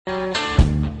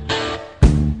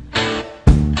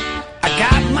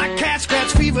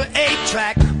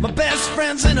track. My best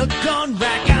friend's in a gun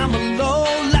rack. I'm a low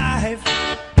life.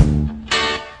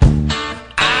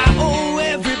 I owe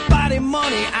everybody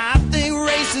money. I think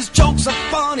racist jokes are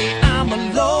funny. I'm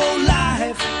a low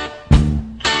life.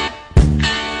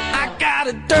 I got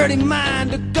a dirty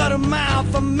mind, a gutter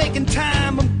mouth. I'm making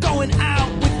time. I'm going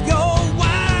out with your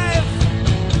wife.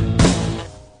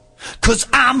 'Cause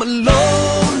I'm a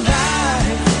low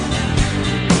life.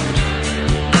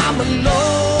 I'm a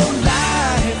low life.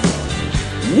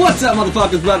 What's up,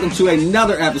 motherfuckers? Welcome to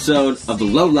another episode of the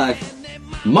Low Life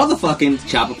Motherfucking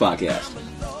Chopper Podcast.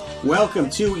 Welcome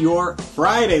to your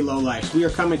Friday Low Life. We are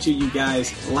coming to you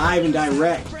guys live and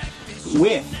direct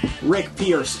with Rick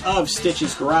Pierce of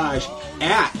Stitches Garage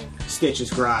at Stitches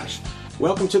Garage.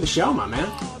 Welcome to the show, my man.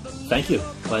 Thank you.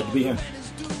 Glad to be here.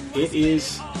 It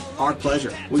is our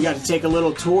pleasure. We got to take a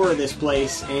little tour of this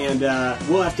place, and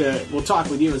we'll talk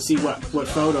with you and see what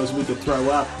photos we could throw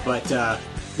up. But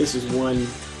this is one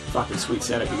fucking sweet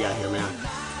setup you got here, man.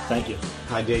 Thank you.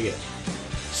 I dig it.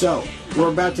 So, we're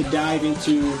about to dive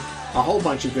into a whole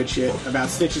bunch of good shit about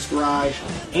Stitches Garage,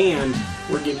 and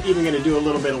we're even going to do a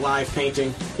little bit of live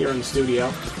painting here in the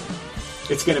studio.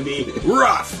 It's going to be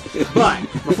rough. But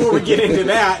before we get into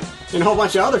that and a whole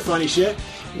bunch of other funny shit,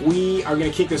 we are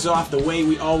going to kick this off the way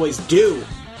we always do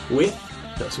with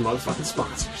those motherfucking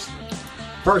sponsors.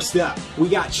 First up, we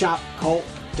got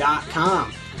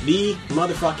ShopCult.com, the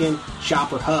motherfucking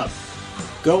shopper hub.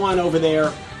 Go on over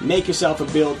there, make yourself a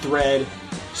build thread,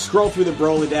 scroll through the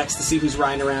Rolodex to see who's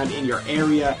riding around in your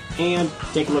area, and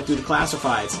take a look through the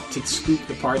classifieds to scoop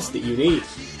the parts that you need.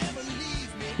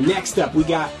 Next up, we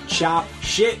got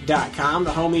ChopShit.com,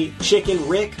 the homie Chicken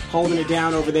Rick holding it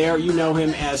down over there. You know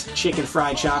him as Chicken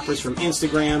Fried Choppers from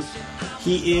Instagram.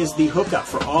 He is the hookup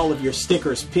for all of your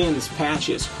stickers, pins,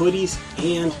 patches, hoodies,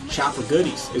 and chopper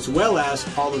goodies, as well as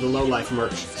all of the Low Life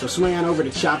merch. So swing on over to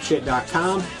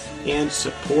ChopShit.com and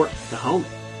support the homie.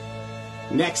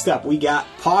 Next up, we got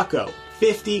Paco,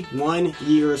 51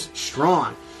 years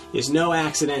strong. It's no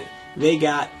accident. They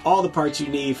got all the parts you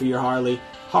need for your Harley.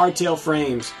 Hardtail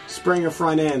frames, Springer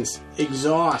front ends,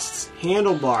 exhausts,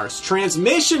 handlebars,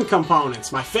 transmission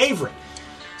components, my favorite.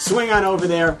 Swing on over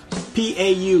there, PAUGHCO.com.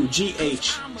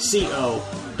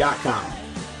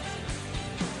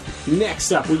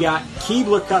 Next up, we got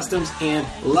Keebler Customs and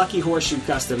Lucky Horseshoe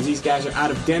Customs. These guys are out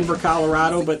of Denver,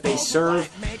 Colorado, but they serve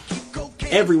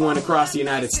everyone across the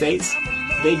United States.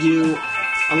 They do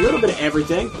a little bit of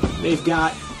everything. They've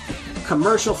got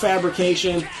commercial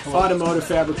fabrication, automotive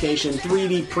fabrication,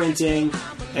 3D printing,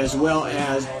 as well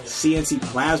as CNC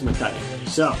plasma cutting.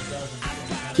 So,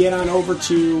 get on over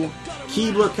to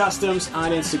Keebler Customs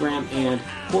on Instagram and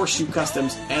Horseshoe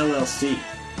Customs LLC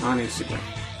on Instagram.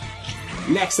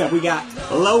 Next up, we got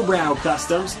Lowbrow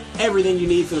Customs, everything you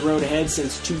need for the road ahead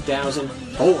since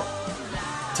 2004.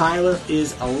 Tyler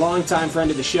is a longtime friend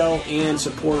of the show and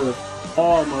supporter of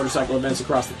all motorcycle events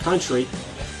across the country.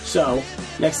 So,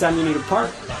 next time you need a part,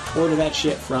 order that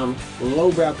shit from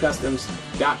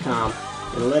lowbrowcustoms.com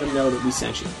and let them know that we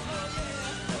sent you.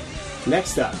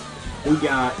 Next up, we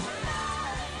got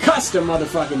Custom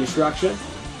Motherfucking Destruction.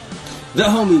 The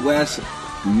homie Wes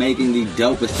making the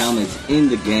dopest helmets in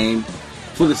the game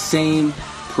for the same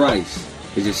price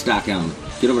as your stock helmet.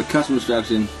 Get over to Custom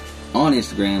Destruction on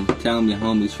Instagram. Tell them your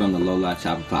homies from the Low Life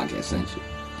Chopper Podcast sent you.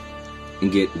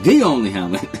 And get the only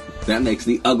helmet that makes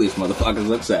the ugliest motherfuckers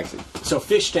look sexy. So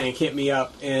Fish Tank hit me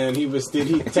up, and did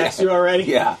he text you already?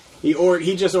 Yeah. He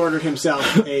just ordered himself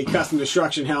a Custom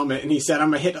Destruction helmet, and he said,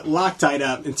 I'm going to hit Loctite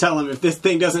up and tell him if this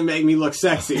thing doesn't make me look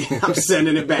sexy, I'm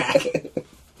sending it back.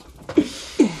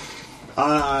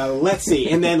 Let's see.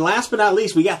 And then last but not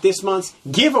least, we got this month's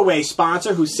giveaway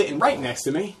sponsor who's sitting right next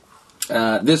to me.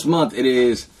 This month it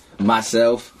is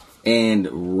myself and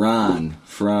Ron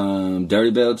from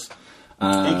Dirty Builds.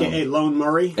 A.K.A. Lone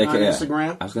Murray on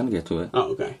Instagram. I was going to get to it.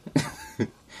 Oh, okay.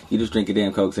 You just drink your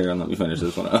damn Coke here and let me finish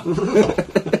this one up.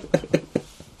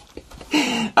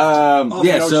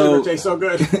 Sugar tastes so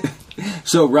good.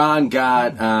 So Ron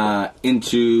got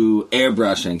into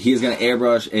airbrushing. He's going to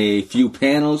airbrush a few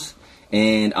panels,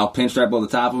 and I'll pinstripe on the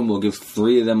top of them. We'll give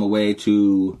 3 of them away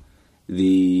to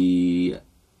the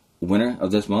winner of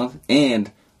this month,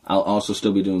 and I'll also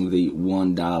still be doing the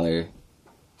 $1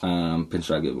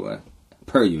 pinstripe giveaway,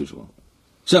 per usual.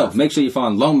 So, make sure you follow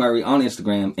Lone Murray on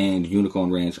Instagram and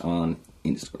Unicorn Ranch on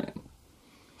Instagram.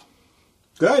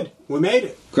 Good. We made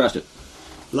it. Crushed it.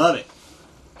 Love it.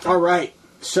 All right.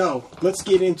 So, let's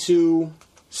get into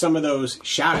some of those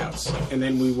shout-outs, and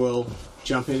then we will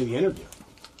jump into the interview.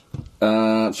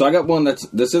 So I got one this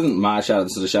isn't my shout out,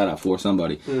 this is a shout out for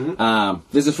somebody. Mm-hmm.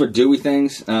 This is for Dewey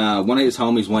Things. One of his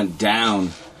homies went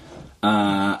down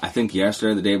I think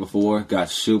yesterday, the day before, got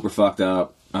super fucked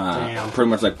up. Pretty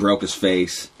much like broke his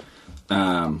face.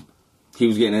 He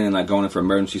was getting in, like going in for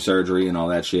emergency surgery and all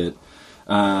that shit.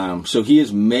 So he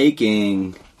is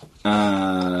making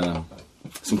some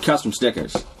custom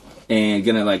stickers and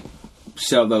gonna like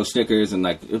sell those stickers and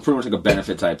like pretty much like a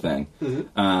benefit type thing.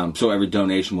 So every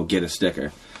donation will get a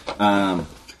sticker.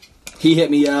 He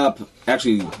hit me up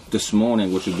actually this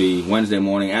morning, which would be Wednesday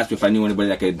morning, asked me if I knew anybody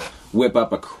that could whip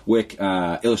up a quick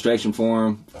illustration for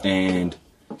him, and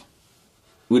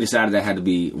we decided that had to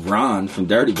be Ron from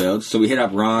Dirty Builds. So we hit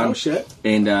up Ron. Oh, shit.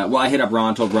 And, I hit up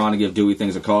Ron, told Ron to give Dewey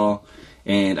Things a call,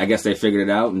 and I guess they figured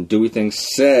it out, and Dewey Things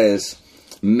says,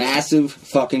 massive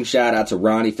fucking shout out to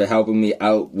Ronnie for helping me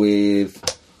out with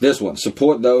this one.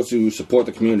 Support those who support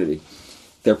the community.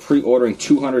 They're pre-ordering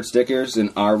 200 stickers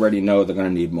and already know they're going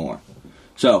to need more.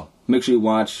 So, make sure you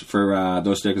watch for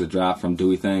those stickers that drop from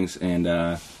Dewey Things,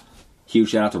 and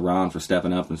huge shout out to Ron for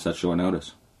stepping up in such short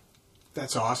notice.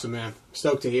 That's awesome, man.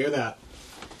 Stoked to hear that.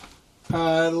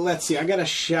 Let's see. I got a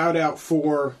shout out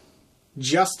for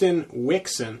Justin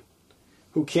Wixon,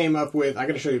 who came up with... I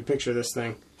got to show you a picture of this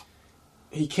thing.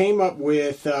 He came up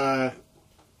with a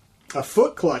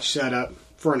foot clutch setup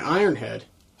for an iron head.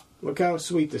 Look how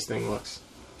sweet this thing looks.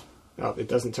 Oh, it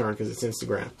doesn't turn because it's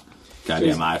Instagram.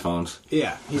 Goddamn iPhones.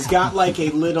 Yeah. He's got like a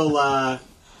little... a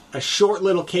short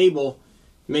little cable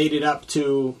made it up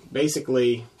to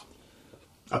basically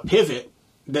a pivot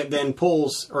that then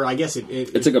pulls... Or I guess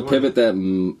it's like a pivot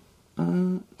that...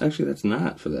 actually, that's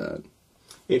not for that.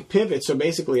 It pivots, so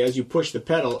basically as you push the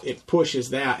pedal, it pushes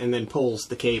that and then pulls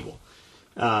the cable.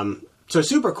 So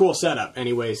super cool setup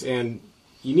anyways, and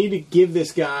you need to give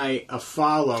this guy a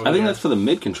follow. I think that's for the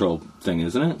mid-control thing,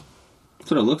 isn't it?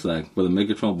 That's what it looks like, where the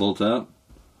mid-control bolts out.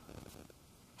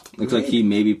 Looks like he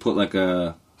maybe put like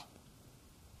a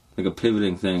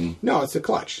pivoting thing. No, it's the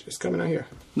clutch. It's coming out here.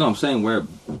 No, I'm saying where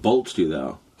it bolts to,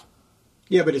 though.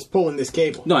 Yeah, but it's pulling this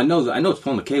cable. No, I know it's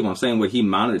pulling the cable. I'm saying what he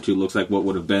mounted it to looks like what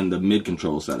would have been the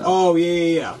mid-control setup. Oh,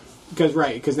 yeah.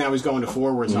 Because now he's going to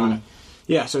forwards on it.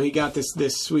 Yeah, so he got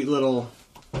this sweet little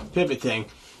pivot thing.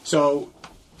 So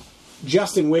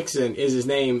Justin Wixon is his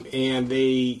name, and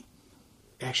they...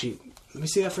 Actually, let me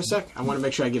see that for a sec. I want to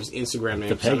make sure I give his Instagram name.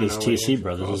 The peg is TC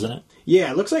Brothers, isn't it?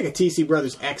 Yeah, it looks like a TC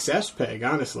Brothers XS peg,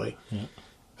 honestly.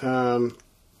 Yeah.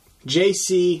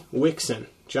 J.C. Wixon.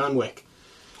 John Wick.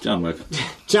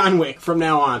 John Wick from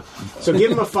now on. So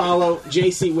give him a follow.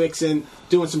 J.C. Wixon,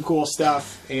 doing some cool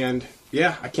stuff. And,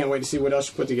 yeah, I can't wait to see what else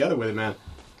you put together with it, man.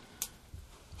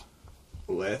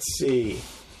 Let's see.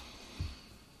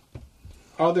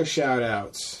 Other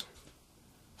shout-outs.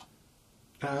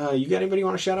 You got anybody you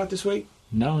want to shout out this week?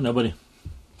 No, nobody.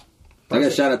 I got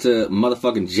a shout out to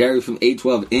motherfucking Jerry from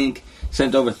 812 Inc.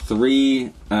 Sent over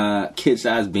 3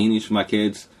 kid-sized beanies for my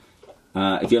kids.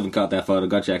 If you haven't caught that photo,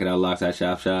 go check it out. Lockside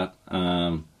Shop.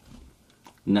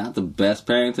 Not the best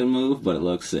parenting move, but it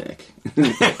looks sick.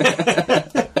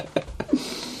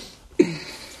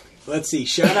 Let's see.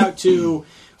 Shout out to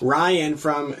Ryan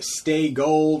from Stay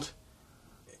Gold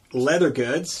Leather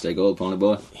Goods. Stay Gold, Pony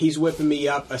Boy. He's whipping me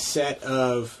up a set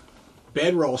of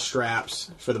bedroll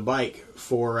straps for the bike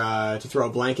to throw a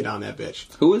blanket on that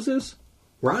bitch. Who is this?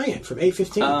 Ryan from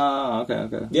 815. Oh,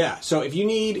 okay. Yeah, so if you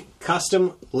need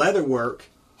custom leather work,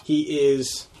 he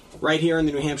is right here in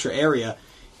the New Hampshire area,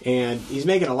 and he's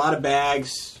making a lot of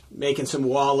bags, making some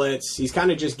wallets. He's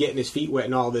kind of just getting his feet wet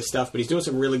and all this stuff, but he's doing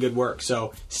some really good work.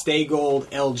 So Stay Gold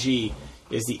LG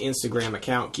is the Instagram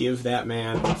account. Give that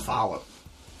man a follow.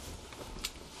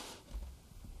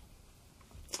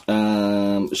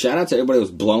 Shout out to everybody who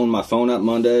was blowing my phone up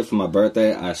Monday for my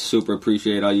birthday. I super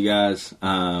appreciate all you guys.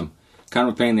 Kind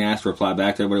of a pain in the ass to reply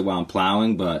back to everybody while I'm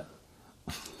plowing, but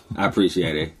I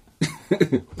appreciate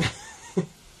it.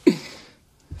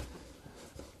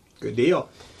 Good deal.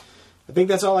 I think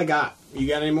that's all I got. You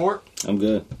got any more? I'm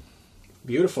good.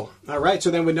 Beautiful. All right,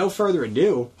 so then with no further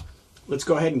ado, let's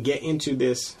go ahead and get into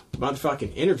this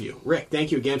motherfucking interview. Rick,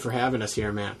 thank you again for having us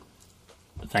here, man.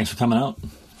 Thanks for coming out.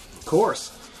 Of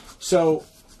course. So,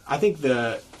 I think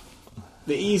the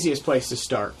easiest place to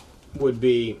start would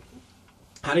be,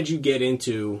 how did you get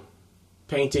into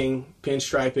painting,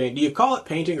 pinstriping? Do you call it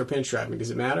painting or pinstriping? Does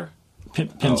it matter?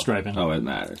 Pinstriping. Oh, it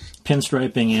matters.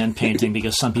 Pinstriping and painting,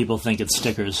 because some people think it's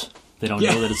stickers. They don't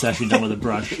know that it's actually done with a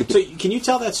brush. So, can you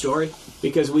tell that story?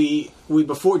 Because we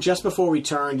just before we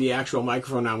turned the actual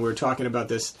microphone on, we were talking about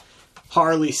this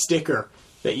Harley sticker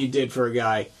that you did for a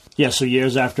guy. Yeah, so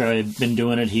years after I'd been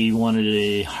doing it, he wanted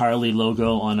a Harley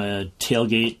logo on a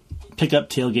pickup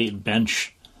tailgate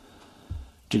bench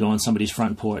to go on somebody's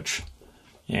front porch.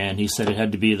 And he said it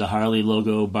had to be the Harley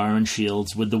logo bar and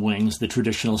shields with the wings, the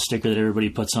traditional sticker that everybody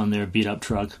puts on their beat-up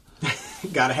truck.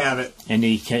 Gotta have it. And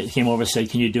he came over and said,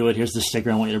 "Can you do it? Here's the sticker.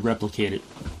 I want you to replicate it."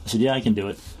 I said, "Yeah, I can do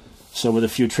it." So with a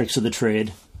few tricks of the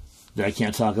trade that I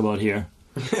can't talk about here,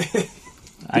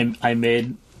 I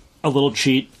made a little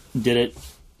cheat, did it,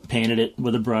 painted it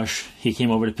with a brush. He came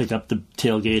over to pick up the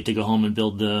tailgate to go home and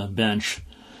build the bench.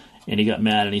 And he got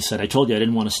mad and he said, "I told you I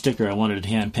didn't want a sticker. I wanted it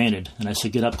hand painted." And I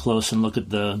said, "Get up close and look at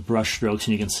the brush strokes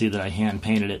and you can see that I hand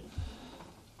painted it."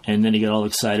 And then he got all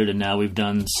excited, and now we've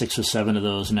done 6 or 7 of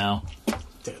those now.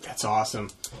 Dude, that's awesome.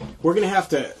 We're going to have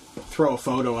to throw a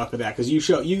photo up of that because you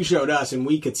showed us and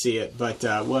we could see it, but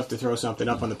we'll have to throw something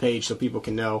up on the page so people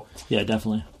can know Yeah,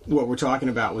 definitely. what we're talking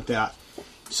about with that.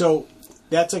 So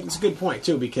it's a good point,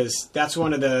 too, because that's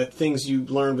one of the things you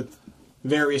learn with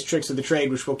various tricks of the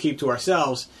trade, which we'll keep to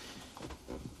ourselves.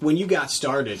 When you got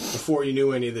started, before you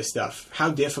knew any of this stuff, how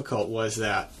difficult was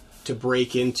that to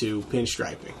break into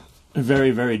pinstriping?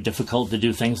 Very, very difficult to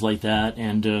do things like that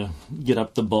and get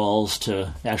up the balls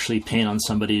to actually paint on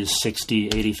somebody's $60,000,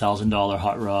 $80,000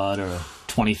 hot rod or a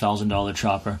 $20,000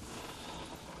 chopper.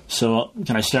 So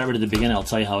can I start right at the beginning? I'll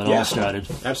tell you how it all started.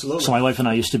 Absolutely. So my wife and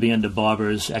I used to be into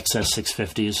Bobber's XS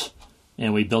 650s,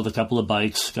 and we built a couple of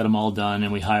bikes, got them all done,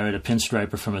 and we hired a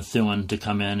pinstriper from Methuen to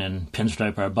come in and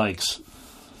pinstripe our bikes.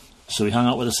 So he hung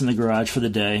out with us in the garage for the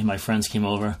day. My friends came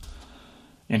over,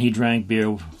 and he drank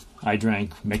beer. I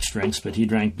drank mixed drinks, but he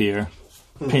drank beer,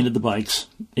 painted the bikes.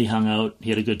 He hung out. He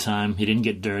had a good time. He didn't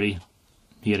get dirty.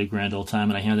 He had a grand old time,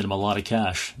 and I handed him a lot of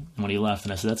cash when he left.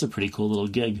 And I said, "That's a pretty cool little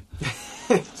gig."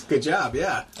 It's a good job,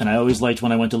 yeah. And I always liked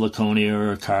when I went to Laconia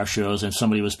or car shows and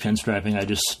somebody was pinstriping, I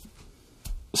just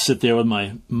sit there with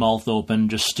my mouth open,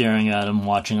 just staring at him,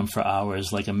 watching him for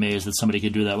hours, like amazed that somebody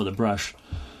could do that with a brush.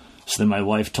 So then my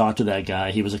wife talked to that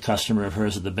guy. He was a customer of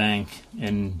hers at the bank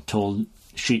and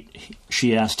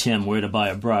she asked him where to buy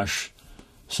a brush.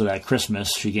 So that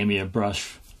Christmas, she gave me a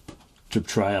brush to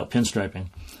try out pinstriping.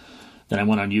 Then I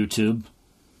went on YouTube,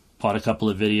 bought a couple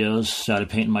of videos, started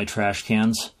painting my trash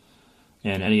cans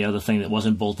and any other thing that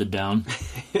wasn't bolted down.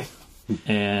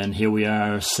 And here we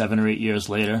are 7 or 8 years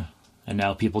later, and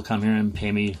now people come here and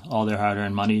pay me all their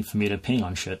hard-earned money for me to paint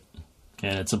on shit.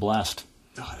 And it's a blast.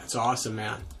 Oh, that's awesome,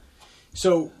 man.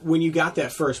 So when you got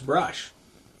that first brush,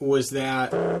 was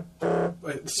that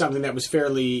something that was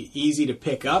fairly easy to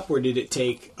pick up, or did it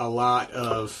take a lot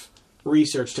of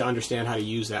research to understand how to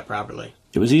use that properly?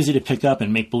 It was easy to pick up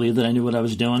and make believe that I knew what I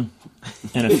was doing.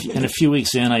 And a few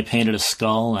weeks in, I painted a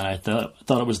skull, and I thought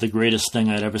it was the greatest thing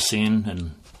I'd ever seen,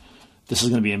 and this is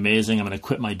going to be amazing. I'm going to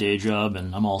quit my day job,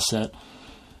 and I'm all set.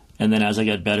 And then as I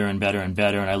got better and better and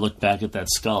better, and I looked back at that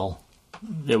skull,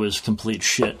 it was complete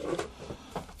shit.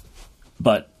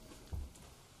 But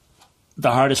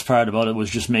the hardest part about it was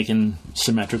just making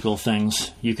symmetrical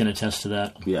things. You can attest to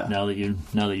that. Yeah. Now that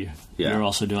you're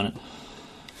also doing it.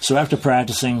 So after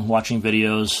practicing, watching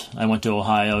videos, I went to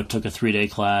Ohio, took a 3-day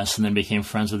class, and then became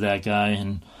friends with that guy,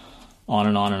 and on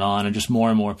and on and on. And just more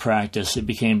and more practice, it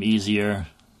became easier,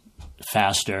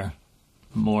 faster,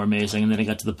 more amazing. And then it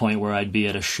got to the point where I'd be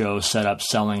at a show set up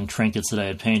selling trinkets that I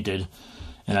had painted,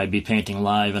 and I'd be painting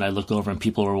live, and I'd look over and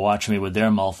people were watching me with their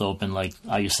mouth open like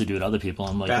I used to do to other people.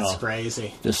 I'm like, that's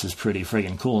crazy. This is pretty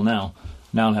friggin' cool now.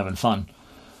 Now I'm having fun.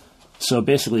 So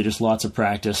basically just lots of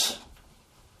practice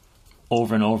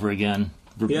over and over again,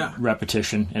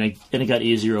 repetition, and it got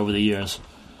easier over the years.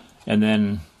 And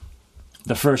then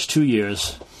the first 2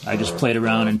 years, I just played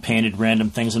around and painted random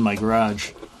things in my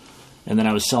garage. And then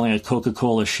I was selling a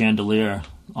Coca-Cola chandelier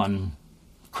on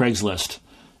Craigslist,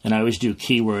 and I always do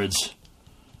keywords: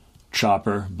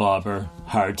 chopper, bobber,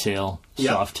 hardtail,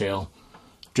 softtail,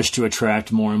 just to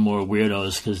attract more and more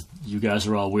weirdos, because you guys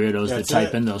are all weirdos that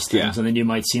type in those things. And then you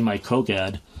might see my Coke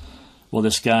ad. Well,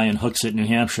 this guy in Hooksett, New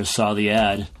Hampshire, saw the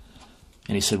ad,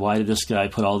 and he said, "Why did this guy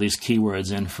put all these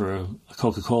keywords in for a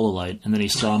Coca-Cola light?" And then he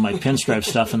saw my pinstripe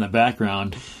stuff in the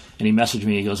background, and he messaged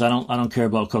me. He goes, I don't care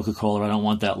about Coca-Cola. I don't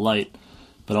want that light.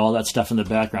 But all that stuff in the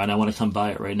background, I want to come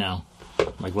buy it right now."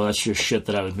 I'm like, well, that's just shit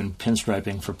that I've been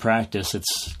pinstriping for practice.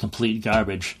 It's complete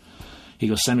garbage. He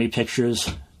goes, "Send me pictures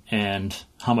and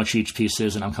how much each piece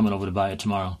is, and I'm coming over to buy it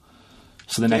tomorrow."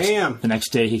 So the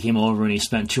next day he came over and he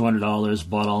spent $200,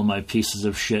 bought all my pieces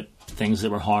of shit, things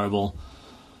that were horrible.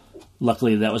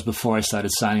 Luckily, that was before I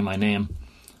started signing my name.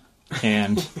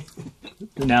 And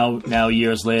now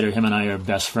years later, him and I are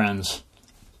best friends.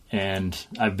 And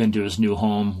I've been to his new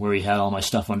home where he had all my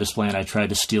stuff on display, and I tried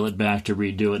to steal it back to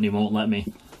redo it, and he won't let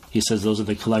me. He says those are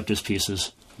the collector's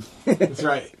pieces. That's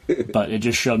right. But it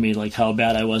just showed me like how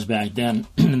bad I was back then,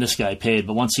 and this guy paid.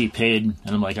 But once he paid, and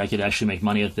I'm like, I could actually make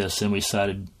money at this, and we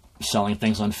started selling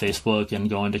things on Facebook and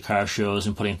going to car shows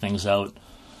and putting things out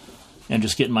and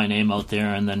just getting my name out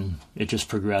there. And then it just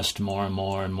progressed more and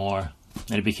more and more.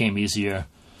 And it became easier.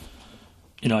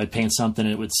 You know, I'd paint something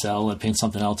and it would sell. I'd paint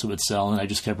something else, it would sell. And I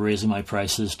just kept raising my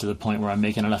prices to the point where I'm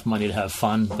making enough money to have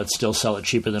fun, but still sell it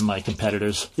cheaper than my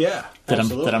competitors. Yeah, that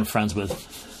I'm friends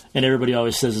with. And everybody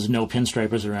always says there's no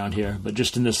pinstripers around here. But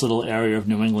just in this little area of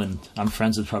New England, I'm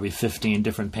friends with probably 15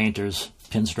 different painters,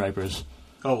 pinstripers.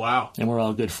 Oh, wow. And we're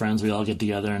all good friends. We all get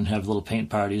together and have little paint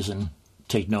parties and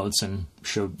take notes and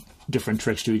show different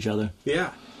tricks to each other.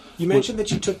 Yeah. You mentioned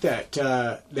that you took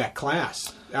that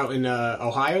class out in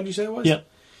Ohio, did you say it was? Yep.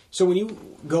 So when you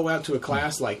go out to a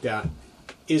class like that,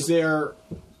 is there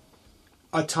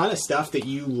a ton of stuff that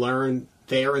you learn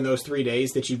there in those 3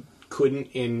 days that you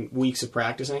couldn't in weeks of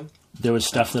practicing? There was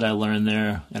stuff that I learned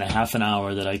there in a half an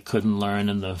hour that I couldn't learn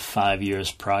in the 5 years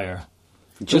prior.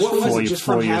 Just what was it? Just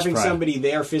from having somebody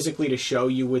there physically to show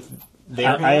you with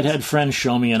their hands? I had friends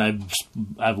show me, and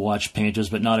I've watched painters,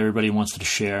 but not everybody wants to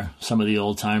share. Some of the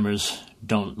old timers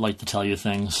don't like to tell you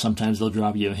things. Sometimes they'll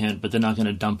drop you a hint, but they're not going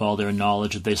to dump all their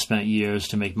knowledge that they spent years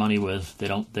to make money with. They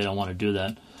don't want to do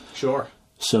that. Sure.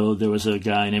 So there was a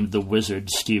guy named the Wizard,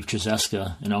 Steve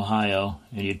Trzeska, in Ohio,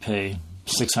 and you'd pay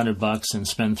 $600 and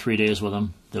spend 3 days with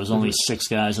him. There was only 6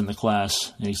 guys in the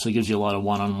class, and he gives you a lot of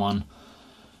one-on-one,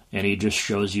 and he just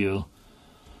shows you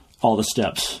all the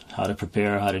steps, how to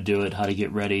prepare, how to do it, how to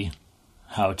get ready,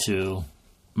 how to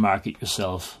market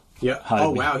yourself. Yeah.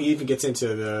 Wow, he even gets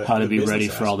into the how to be business ready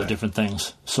for all the different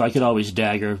things. So I could always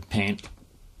dagger paint.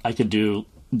 I could do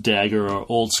dagger or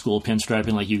old school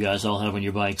pinstriping like you guys all have on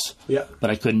your bikes. Yeah. But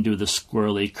I couldn't do the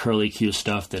squirrely, curly Q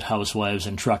stuff that housewives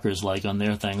and truckers like on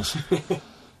their things.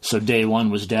 So day one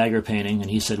was dagger painting,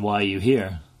 and he said, "Why are you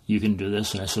here? You can do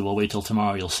this." And I said, "Well, wait till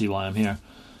tomorrow. You'll see why I'm here."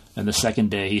 And the second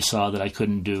day, he saw that I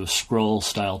couldn't do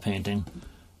scroll-style painting,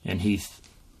 and he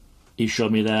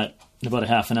showed me that. In about a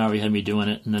half an hour, he had me doing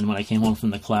it. And then when I came home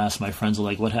from the class, my friends were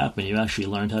like, "What happened? You actually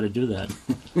learned how to do that."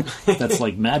 That's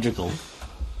like magical.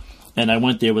 And I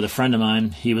went there with a friend of mine.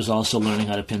 He was also learning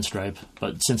how to pinstripe.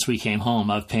 But since we came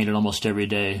home, I've painted almost every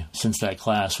day since that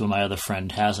class, where my other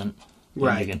friend hasn't.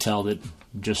 Right. And you can tell that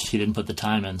just he didn't put the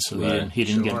time in, so Right. he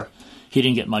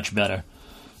didn't get much better.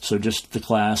 So just the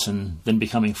class, and then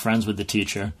becoming friends with the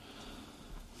teacher.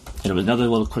 And it was another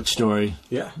little quick story.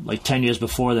 Yeah. Like 10 years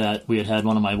before that, we had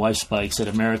one of my wife's bikes at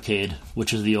Americade,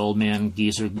 which is the old man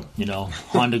geezer,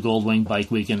 Honda Goldwing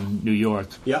Bike Week in New York.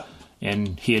 Yeah.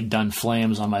 And he had done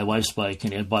flames on my wife's bike,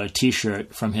 and he had bought a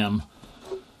T-shirt from him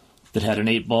that had an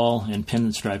 8-ball and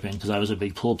pinstriping, because I was a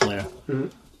big pool player. Mm-hmm.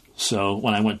 So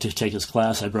when I went to take his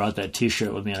class, I brought that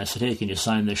T-shirt with me, and I said, "Hey, can you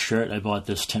sign this shirt? I bought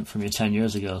this from you 10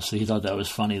 years ago." So he thought that was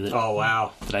funny that Oh,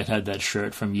 wow. that I'd had that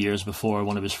shirt from years before,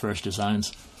 one of his first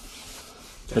designs.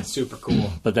 That's super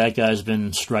cool. But that guy's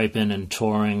been striping and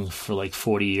touring for like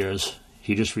 40 years.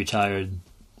 He just retired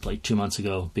like 2 months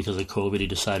ago because of COVID. He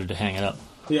decided to hang it up.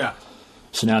 Yeah.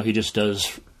 So now he just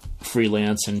does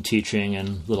freelance and teaching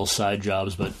and little side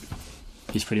jobs, but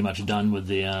he's pretty much done with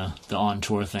the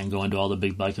on-tour thing, going to all the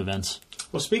big bike events.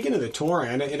 Well, speaking of the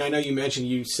touring, and I know you mentioned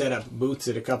you set up booths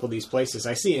at a couple of these places.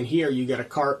 I see in here you got a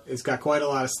cart. It's got quite a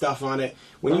lot of stuff on it.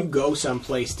 When you go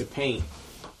someplace to paint,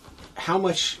 how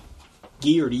much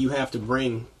gear do you have to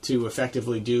bring to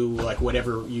effectively do like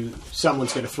whatever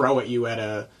someone's going to throw at you at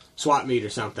a swap meet or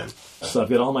something? So I've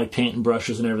got all my paint and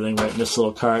brushes and everything right in this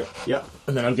little cart. Yep.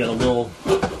 And then I've got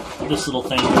this little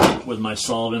thing with my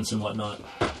solvents and whatnot.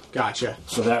 Gotcha.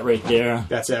 So that right there.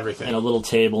 That's everything. And a little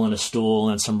table and a stool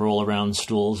and some roll-around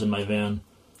stools in my van.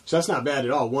 So that's not bad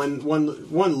at all.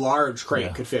 One large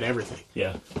crate could fit everything.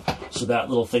 Yeah. So that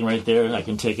little thing right there, I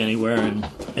can take anywhere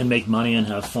and make money and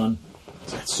have fun.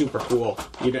 That's super cool.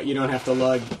 You don't have to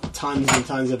lug tons and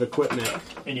tons of equipment.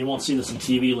 And you won't see this in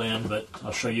TV land, but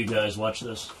I'll show you guys. Watch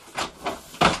this.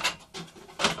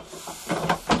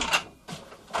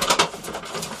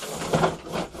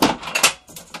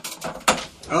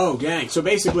 Oh, dang. So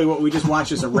basically what we just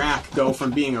watched is a rack go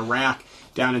from being a rack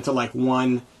down into like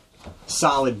one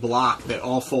solid block that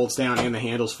all folds down and the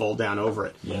handles fold down over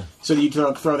it. Yeah. So you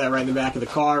throw that right in the back of the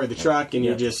car or the truck and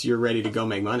you're ready to go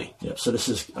make money. Yep. So this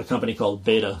is a company called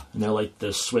Beta, and they're like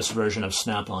the Swiss version of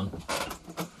Snap-on.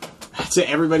 That's it.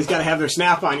 Everybody's got to have their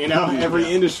Snap-on,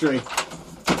 every industry.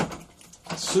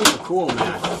 Super cool,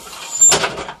 man.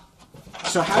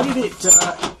 So how did it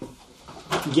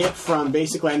get from,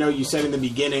 basically, I know you said in the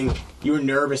beginning you were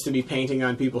nervous to be painting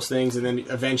on people's things, and then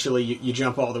eventually you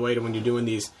jump all the way to when you're doing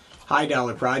these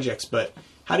high-dollar projects, but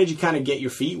how did you kind of get your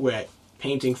feet wet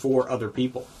painting for other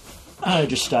people? I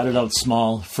just started out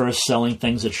small, first selling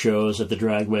things at shows at the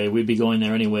Dragway. We'd be going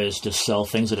there anyways to sell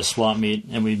things at a swap meet,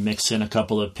 and we'd mix in a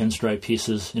couple of pinstripe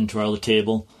pieces into our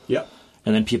table. Yep.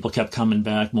 And then people kept coming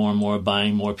back more and more,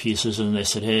 buying more pieces, and they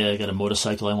said, hey, I got a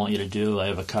motorcycle I want you to do. I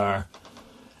have a car.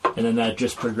 And then that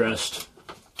just progressed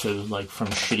to, like, from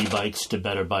shitty bikes to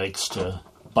better bikes to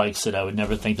bikes that I would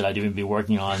never think that I'd even be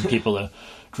working on. People are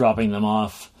dropping them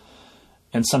off.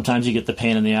 And sometimes you get the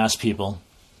pain in the ass people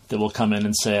that will come in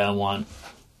and say, I want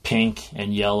pink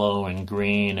and yellow and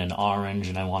green and orange,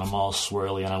 and I want them all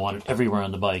swirly, and I want it everywhere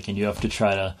on the bike. And you have to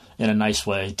try to, in a nice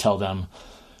way, tell them,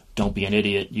 don't be an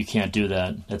idiot. You can't do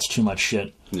that. That's too much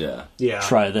shit. Yeah.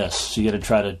 Try this. So you got to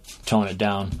try to tone it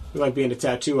down. Like being a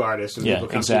tattoo artist, and people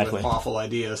come to you with awful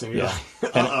ideas, and you're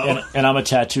like, and I'm a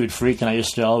tattooed freak, and I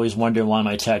used to always wonder why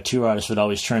my tattoo artist would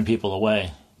always turn people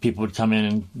away. People would come in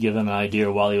and give him an idea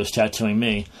while he was tattooing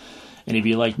me, and he'd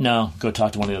be like, no, go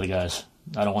talk to one of the other guys.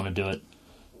 I don't want to do it.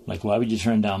 Like, why would you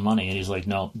turn down money? And he's like,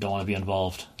 no, don't want to be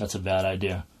involved. That's a bad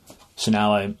idea. So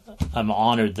now I'm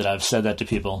honored that I've said that to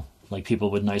people, like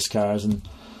people with nice cars. And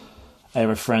I have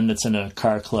a friend that's in a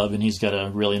car club, and he's got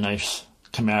a really nice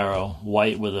Camaro,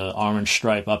 white with an orange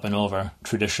stripe up and over,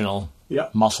 traditional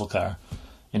muscle car.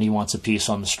 And he wants a piece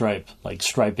on the stripe, like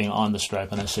striping on the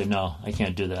stripe. And I say, no, I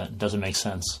can't do that. It doesn't make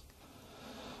sense.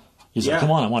 He's like,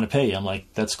 come on, I want to pay you. I'm like,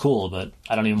 that's cool, but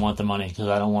I don't even want the money because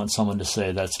I don't want someone to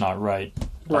say that's not right.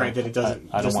 Right, that it doesn't.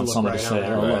 I don't want someone right to say,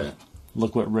 oh,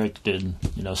 look what Rick did.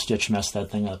 You know, Stitch messed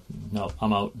that thing up. No,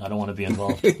 I'm out. I don't want to be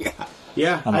involved.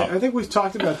 I think we've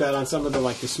talked about that on some of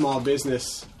the small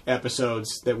business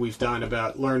episodes that we've done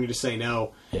about learning to say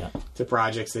no to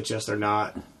projects that just are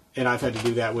not. And I've had to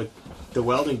do that with the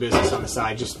welding business on the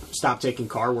side. Just stop taking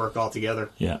car work altogether.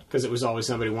 Yeah. Because it was always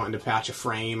somebody wanting to patch a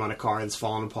frame on a car that's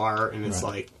falling apart, and it's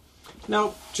like,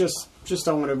 no, just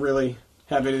don't want to really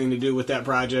have anything to do with that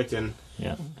project, and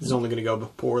it's only going to go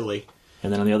poorly.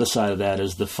 And then on the other side of that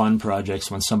is the fun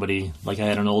projects when somebody, like I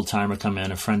had an old timer come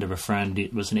in, a friend of a friend.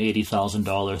 It was an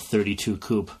 $80,000 32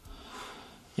 coupe.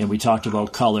 And we talked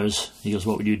about colors. He goes,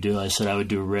 what would you do? I said I would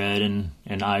do red and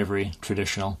ivory,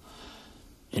 traditional.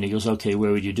 And he goes, okay,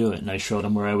 where would you do it? And I showed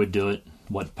him where I would do it,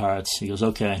 what parts. He goes,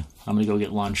 okay, I'm going to go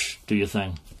get lunch, do your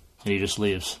thing. And he just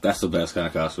leaves. That's the best kind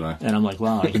of customer. And I'm like,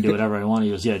 wow, I can do whatever I want. He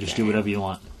goes, yeah, just do whatever you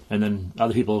want. And then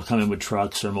other people come in with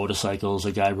trucks or motorcycles.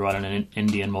 A guy brought in an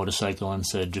Indian motorcycle and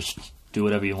said, just do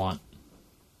whatever you want.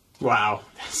 Wow,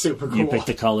 super cool. You pick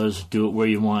the colors, do it where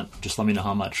you want, just let me know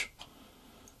how much.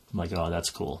 I'm like, oh, that's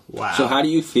cool. Wow. So how do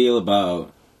you feel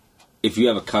about, if you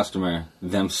have a customer,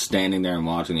 them standing there and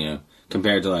watching you,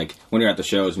 compared to like when you're at the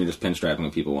shows and you're just pinstriping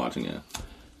with people watching you?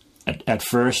 At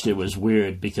first it was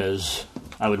weird because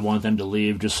I would want them to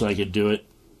leave just so I could do it,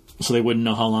 so they wouldn't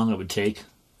know how long it would take,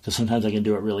 because sometimes I can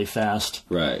do it really fast.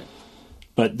 Right.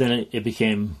 But then it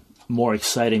became more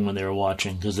exciting when they were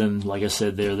watching, because then, like I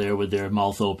said, they're there with their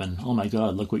mouth open. Oh my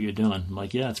God, look what you're doing. I'm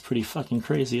like, yeah, it's pretty fucking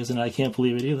crazy, isn't it? I can't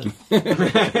believe it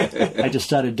either. I just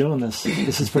started doing this.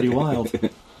 This is pretty wild.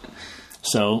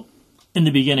 So in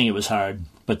the beginning it was hard,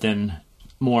 but then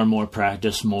more and more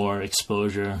practice, more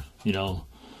exposure, you know,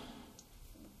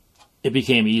 it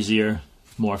became easier,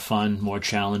 more fun, more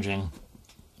challenging,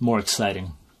 more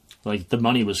exciting. Like, the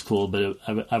money was cool, but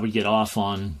I would get off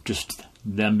on just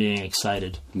them being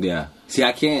excited. Yeah. See,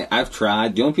 I can't. I've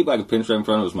tried. The only people I could pinstripe in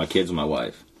front of was my kids and my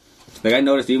wife. Like, I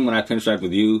noticed even when I pinstriped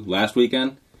with you last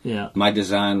weekend, my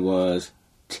design was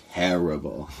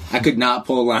terrible. I could not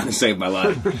pull a line to save my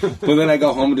life. But then I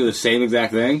go home and do the same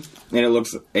exact thing, and it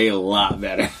looks a lot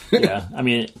better. Yeah, I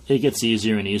mean, it gets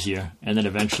easier and easier, and then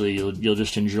eventually you'll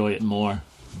just enjoy it more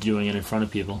doing it in front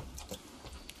of people.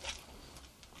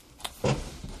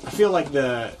 I feel like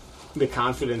the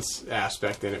confidence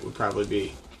aspect in it would probably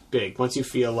be big. Once you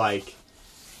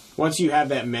have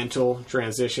that mental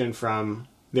transition from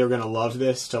they're going to love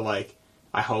this to like,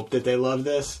 I hope that they love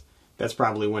this, that's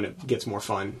probably when it gets more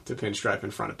fun to pinstripe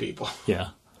in front of people. Yeah.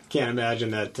 Can't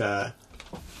imagine that.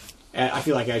 I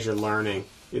feel like as you're learning,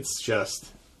 it's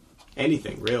just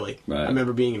anything, really. Right. I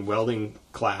remember being in welding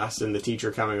class and the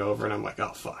teacher coming over, and I'm like,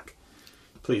 oh, fuck.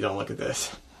 Please don't look at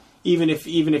this. Even if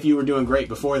you were doing great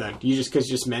before then, because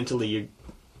just mentally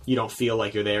you don't feel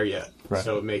like you're there yet. Right.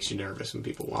 So it makes you nervous when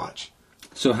people watch.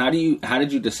 So how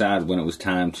did you decide when it was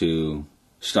time to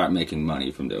start making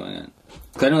money from doing it?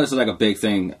 Because I know this is like a big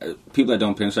thing. People that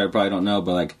don't pinstripe probably don't know,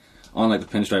 but like on like the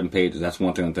pinstriping pages, that's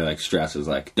one thing that they like stress is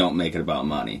like, don't make it about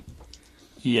money.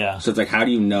 Yeah. So it's like, how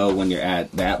do you know when you're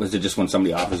at that? Was it just when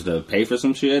somebody offers to pay for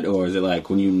some shit, or is it like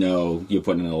when you know you're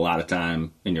putting in a lot of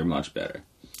time and you're much better?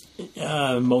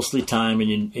 Mostly time,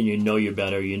 and you know you're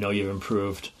better. You know you've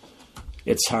improved.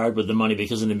 it's hard with the money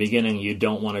because in the beginning you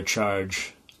don't want to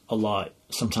charge a lot.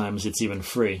 Sometimes it's even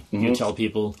free. Mm-hmm. You tell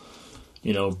people,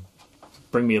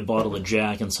 bring me a bottle of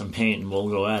Jack and some paint and we'll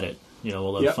go at it.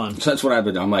 We'll have fun. So that's what I've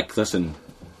been doing. I'm like, listen,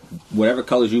 whatever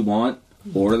colors you want,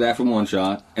 order that from one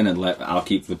shot, and then I'll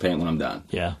keep the paint when I'm done.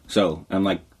 Yeah. So I'm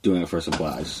like doing it for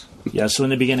supplies. Yeah, so in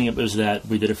the beginning it was that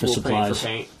we did it for supplies.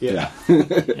 Paint. Yeah.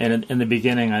 And in the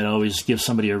beginning I'd always give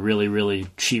somebody a really, really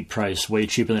cheap price, way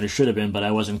cheaper than it should have been, but I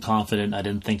wasn't confident. I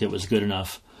didn't think it was good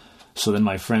enough. So then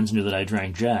my friends knew that I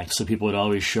drank Jack, so people would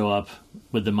always show up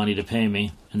with the money to pay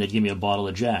me, and they'd give me a bottle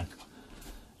of Jack.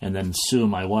 And then Sue,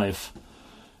 my wife,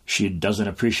 she doesn't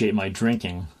appreciate my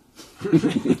drinking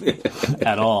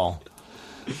at all.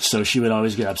 So she would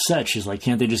always get upset. She's like,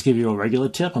 can't they just give you a regular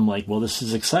tip? I'm like, well, this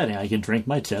is exciting. I can drink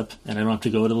my tip, and I don't have to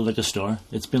go to the liquor store.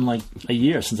 It's been like a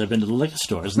year since I've been to the liquor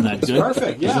store. Isn't that good?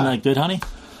 Perfect, yeah. Isn't that good, honey?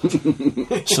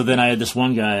 So then I had this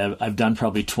one guy. I've done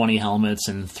probably 20 helmets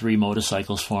and 3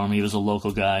 motorcycles for him. He was a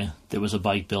local guy that was a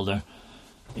bike builder.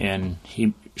 And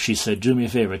she said, do me a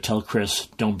favor, tell Chris,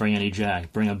 don't bring any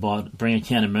Jack. Bring a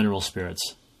can of mineral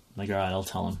spirits. I'm like, all right, I'll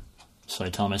tell him. So I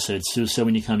tell him, I said, Sue said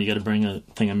when you come, you got to bring a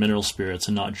thing of mineral spirits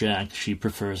and not Jack. She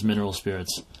prefers mineral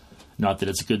spirits. Not that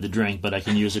it's good to drink, but I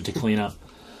can use it to clean up.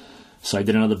 So I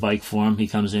did another bike for him. He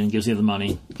comes in, gives me the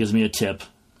money, gives me a tip,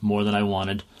 more than I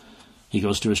wanted. He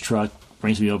goes to his truck,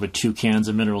 brings me over 2 cans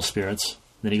of mineral spirits.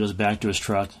 Then he goes back to his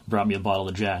truck, brought me a bottle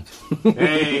of Jack.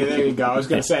 Hey, there you go. I was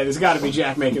going to say, there's got to be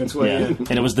Jack making its way in.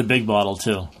 And it was the big bottle,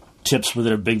 too. Tips with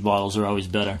their big bottles are always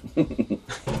better.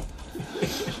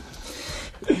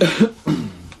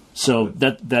 So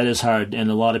that is hard, and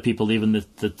a lot of people, even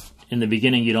in the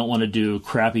beginning, you don't want to do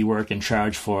crappy work and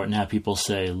charge for it and have people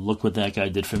say, look what that guy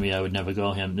did for me, I would never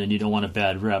go him. And you don't want a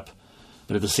bad rep.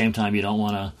 But at the same time, you don't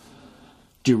want to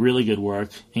do really good work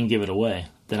and give it away.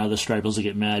 Then other stripers will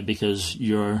get mad because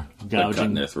you're gouging.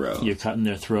 Cutting their throat. You're cutting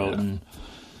their throat. Yeah.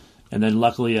 And then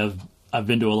luckily I've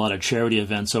been to a lot of charity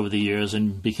events over the years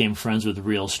and became friends with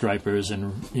real stripers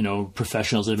and,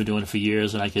 professionals that have been doing it for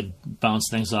years, and I could bounce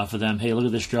things off of them. Hey, look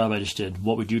at this job I just did.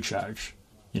 What would you charge?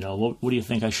 What do you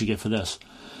think I should get for this?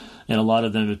 And a lot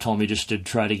of them have told me just to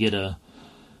try to get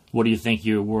what do you think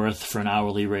you're worth for an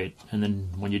hourly rate? And then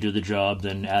when you do the job,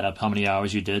 then add up how many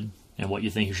hours you did and what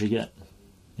you think you should get,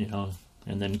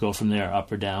 and then go from there,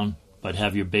 up or down, but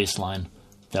have your baseline.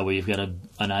 That way you've got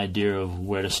an idea of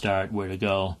where to start, where to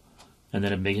go. And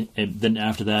then then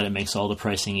after that, it makes all the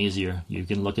pricing easier. You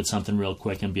can look at something real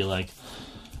quick and be like,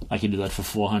 I can do that for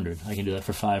 $400. I can do that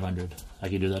for $500. I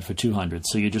can do that for $200.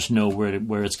 So you just know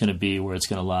where it's going to be, where it's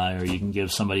going to lie, or you can give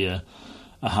somebody a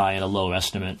high and a low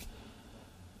estimate,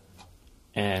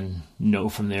 and know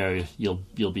from there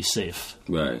you'll be safe.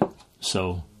 Right.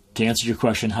 So to answer your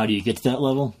question, how do you get to that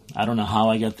level? I don't know how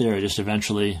I got there. I just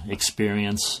eventually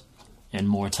experience and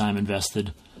more time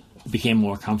invested became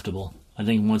more comfortable. I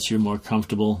think once you're more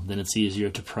comfortable, then it's easier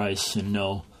to price and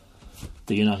know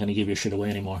that you're not going to give your shit away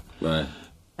anymore. Right.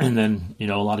 And then, a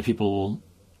lot of people,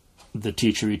 the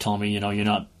teacher, he told me,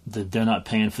 they're not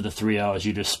paying for the 3 hours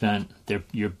you just spent.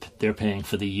 They're paying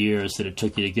for the years that it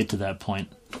took you to get to that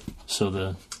point.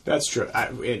 So that's true.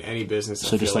 In any business.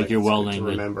 So just like your welding,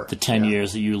 the 10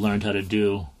 years that you learned how to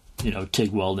do,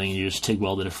 TIG welding, you just TIG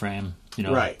welded a frame.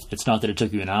 Right. It's not that it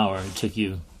took you an hour. It took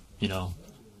you,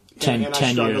 10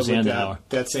 years and an hour.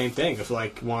 That same thing of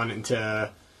wanting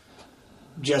to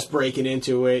just breaking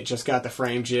into it, just got the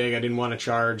frame jig. I didn't want to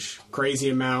charge crazy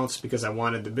amounts because I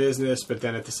wanted the business, but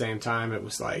then at the same time it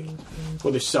was like,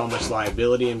 well, there's so much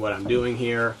liability in what I'm doing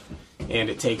here, and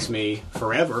it takes me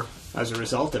forever as a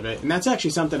result of it. And that's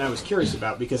actually something I was curious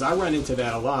about because I run into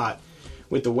that a lot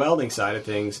with the welding side of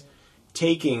things,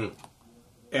 taking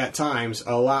at times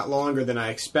a lot longer than I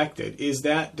expected. Does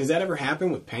that ever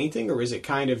happen with painting, or is it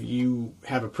kind of you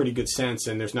have a pretty good sense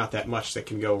and there's not that much that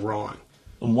can go wrong?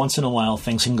 Once in a while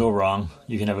things can go wrong.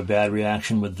 You can have a bad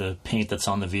reaction with the paint that's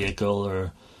on the vehicle,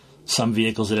 or some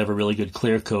vehicles that have a really good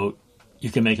clear coat,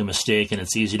 you can make a mistake and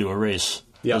it's easy to erase.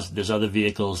 Yeah. There's other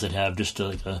vehicles that have just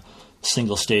a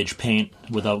single stage paint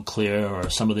without clear, or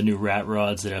some of the new rat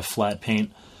rods that have flat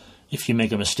paint. If you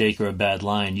make a mistake or a bad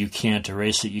line, you can't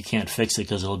erase it, you can't fix it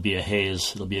because it'll be a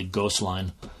haze, it'll be a ghost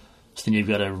line. So then you've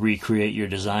got to recreate your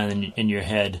design in your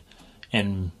head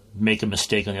and make a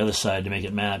mistake on the other side to make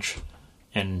it match.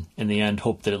 And in the end,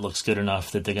 hope that it looks good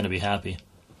enough that they're going to be happy.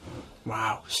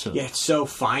 Wow. Yeah, it's so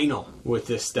final with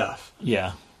this stuff.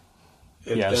 Yeah.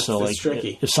 That's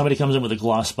tricky. If somebody comes in with a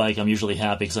gloss bike, I'm usually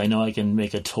happy because I know I can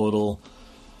make a total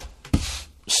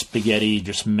spaghetti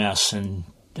just mess and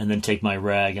then take my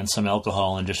rag and some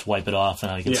alcohol and just wipe it off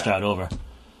and I can start over.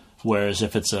 Whereas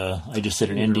if it's I just did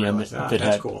an Indian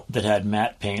that had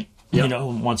matte paint, You know,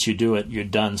 once you do it, you're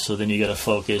done. So then you got to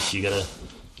focus. You got to,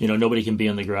 you know, nobody can be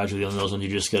in the garage with you on those ones. You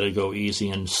just got to go easy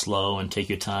and slow and take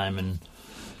your time and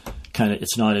kind of.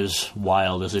 It's not as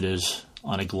wild as it is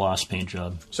on a gloss paint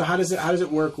job. So how does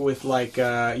it work with like? You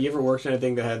ever worked on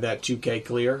anything that had that 2K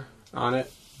clear on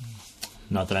it?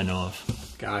 Not that I know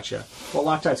of. Gotcha. Well,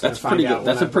 Loctite's going to find out.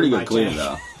 That's a pretty good clear,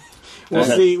 though. We'll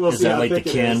see. Is that like the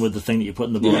can with the thing that you put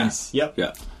in the bottom? Yes. Yep.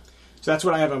 Yeah. So that's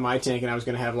what I have on my tank, and I was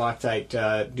going to have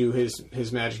Loctite do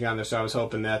his magic on there. So I was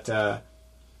hoping that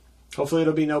hopefully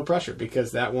it'll be no pressure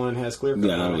because that one has clear coat.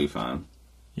 Yeah, that'll on be it. fine.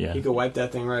 Yeah. You can wipe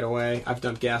that thing right away. I've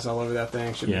dumped gas all over that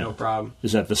thing. Should be no problem.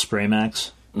 Is that the Spray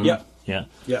Max? Mm-hmm. Yep. Yeah.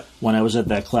 Yep. When I was at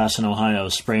that class in Ohio,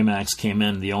 Spray Max came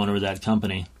in, the owner of that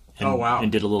company. And, Oh, wow.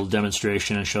 And did a little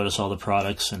demonstration and showed us all the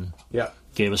products and Yep.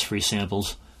 gave us free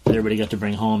samples. Everybody got to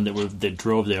bring home that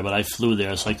drove there, but I flew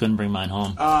there, so I couldn't bring mine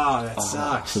home. Oh, that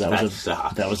sucks. So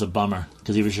sucks. that was a bummer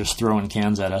because he was just throwing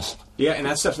cans at us. Yeah, and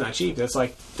that stuff's not cheap. That's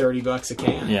like $30 a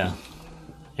can. Yeah,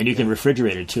 and you can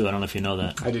refrigerate it too. I don't know if you know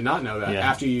that. I did not know that. Yeah.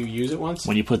 After you use it once?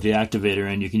 When you put the activator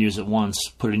in, you can use it once,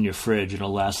 put it in your fridge, and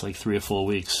it'll last like 3 or 4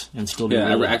 weeks and still be. Yeah,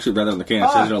 really... I actually read it on the can. It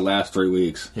says it'll last 3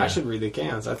 weeks. I should read the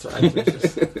cans. That's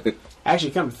right.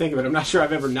 Actually, come to think of it, I'm not sure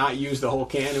I've ever not used the whole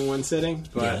can in one sitting,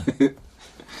 but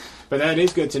but that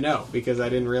is good to know because I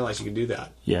didn't realize you could do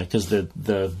that. Yeah, because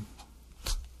the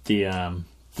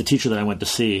teacher that I went to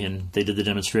see and they did the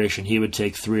demonstration, he would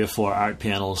take 3 or 4 art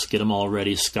panels, get them all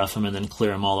ready, scuff them, and then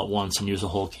clear them all at once and use a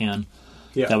whole can.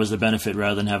 Yeah. That was the benefit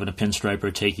rather than having a pinstriper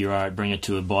take your art, bring it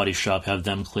to a body shop, have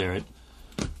them clear it.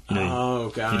 You know, Oh,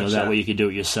 gotcha. you know, that way you could do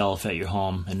it yourself at your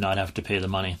home and not have to pay the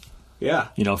money. Yeah.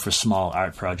 You know, for small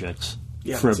art projects.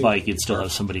 Yeah, for a that seems bike, like you'd it's still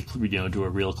have perfect. somebody, you know, do a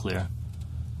real clear.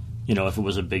 You know, if it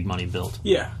was a big money build.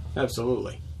 Yeah,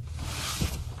 absolutely.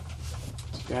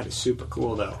 That is super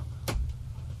cool, though.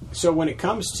 So when it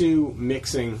comes to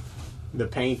mixing the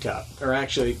paint up, or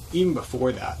actually even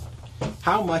before that,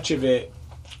 how much of it,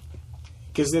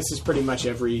 because this is pretty much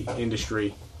every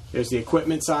industry, there's the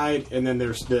equipment side and then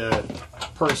there's the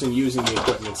person using the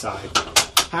equipment side.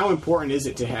 How important is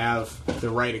it to have the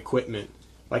right equipment?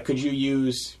 Like, could you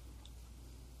use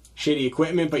shitty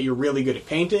equipment, but you're really good at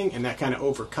painting, and that kind of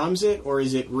overcomes it? Or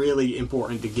is it really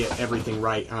important to get everything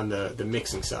right on the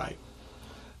mixing side?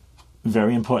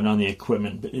 Very important on the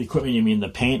equipment. The equipment, you mean the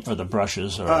paint or the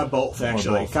brushes? Or Both, or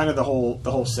actually. both? Kind of the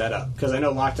whole setup. Because I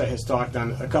know Loctite has talked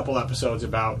on a couple episodes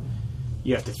about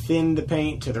you have to thin the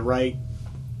paint to the right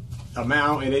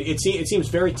amount, and it seems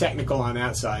very technical on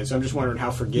that side, so I'm just wondering how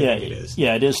forgiving it is.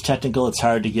 Yeah, it is technical. It's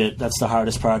hard to get. That's the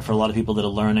hardest part for a lot of people that are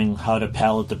learning how to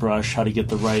palette the brush, how to get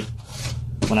the right.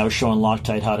 When I was showing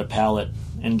Loctite how to palette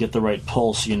and get the right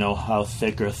pulse, you know how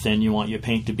thick or thin you want your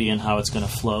paint to be and how it's going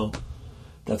to flow.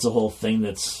 That's a whole thing.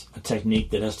 That's a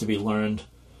technique that has to be learned.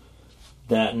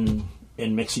 That and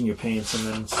mixing your paints, and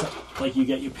then like you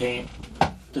get your paint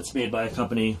that's made by a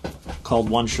company called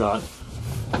One Shot,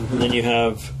 and then you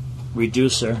have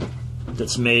reducer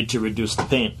that's made to reduce the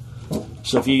paint.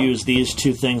 So if you use these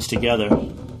two things together,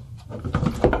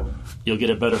 you'll get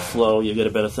a better flow, you'll get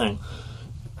a better thing.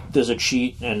 There's a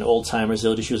cheat, and old timers,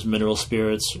 they'll just use mineral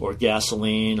spirits or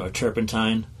gasoline or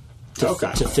turpentine to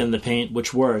thin the paint,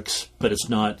 which works, but it's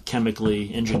not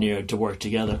chemically engineered to work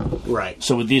together. Right.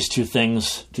 So with these two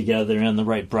things together and the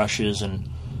right brushes and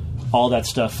all that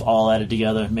stuff all added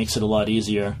together makes it a lot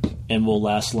easier and will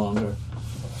last longer.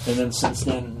 And then since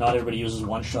then, not everybody uses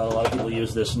One Shot. A lot of people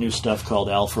use this new stuff called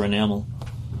Alpha Enamel.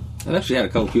 I've actually had a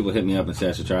couple people hit me up and say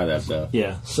I should try that stuff.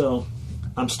 Yeah, so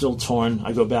I'm still torn.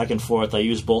 I go back and forth. I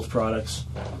use both products.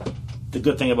 The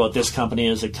good thing about this company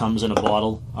is it comes in a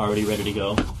bottle already ready to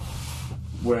go,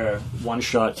 where One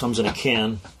Shot comes in a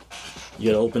can. You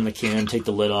got to open the can, take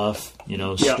the lid off,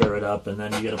 stir it up, and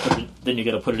then you got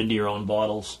to put it into your own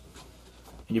bottles.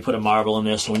 And you put a marble in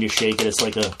there, so when you shake it, it's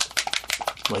like a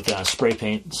spray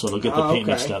paint, so it'll get the paint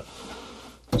mixed up.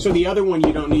 So the other one,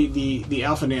 you don't need the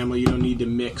Alpha Enamel, you don't need to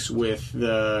mix with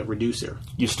the reducer.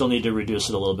 You still need to reduce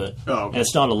it a little bit. Oh, okay. And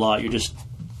it's not a lot. You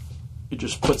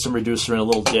just put some reducer in a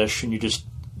little dish, and you just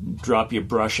drop your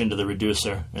brush into the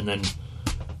reducer, and then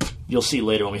you'll see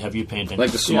later when we have you painting.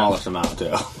 Like the smallest amount,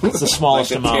 too. It's the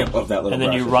smallest like the amount. tip of that little and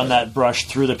then you brush, run that brush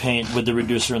through the paint with the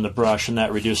reducer and the brush, and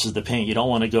that reduces the paint. You don't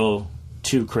want to go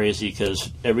too crazy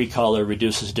because every color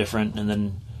reduces different, and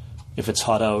then if it's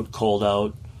hot out, cold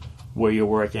out, where you're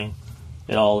working,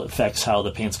 it all affects how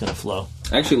the paint's going to flow.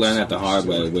 I actually learned that the hard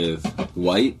way with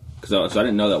white, so I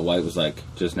didn't know that white was like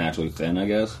just naturally thin, I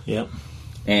guess. Yep.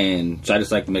 And so I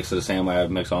just like to mix it the same way I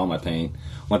mix all my paint.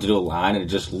 Went to do a line, and it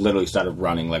just literally started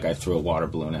running like I threw a water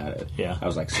balloon at it. Yeah. I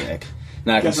was like, sick.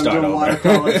 Now I can Guess I'm start doing over.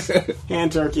 watercolors.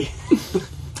 Hand turkey.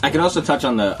 I can also touch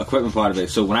on the equipment part of it.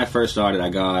 So when I first started, I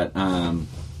got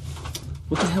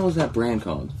what the hell was that brand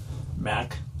called?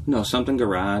 Mac. No, something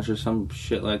Garage or some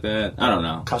shit like that. I don't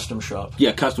know. Custom Shop.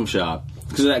 Yeah, Custom Shop.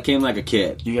 Because that came like a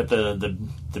kit. You get the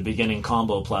beginning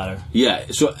combo platter. Yeah,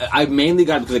 so I mainly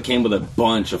got it because it came with a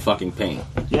bunch of fucking paint.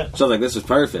 Yep. So I was like, this is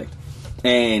perfect.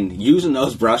 And using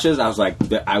those brushes, I was like,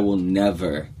 I will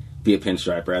never be a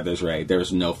pinstriper at this rate.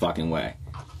 There's no fucking way.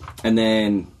 And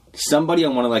then somebody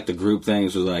on one of like the group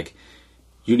things was like,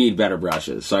 you need better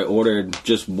brushes. So I ordered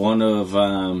just one of,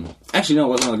 actually no, it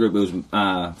wasn't on the group, it was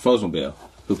Frozmobile,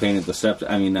 who painted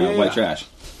the White Trash.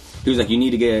 He was like, you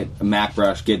need to get a Mac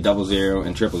brush, get 00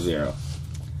 and 000.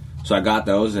 So I got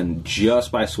those, and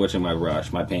just by switching my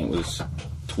brush, my paint was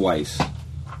twice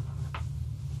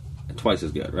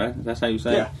as good, right? That's how you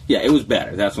say it? Yeah, it was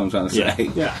better. That's what I'm trying to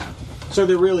say. Yeah. So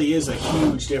there really is a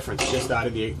huge difference just out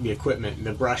of the equipment and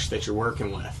the brush that you're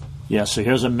working with. Yeah, so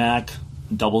here's a Mac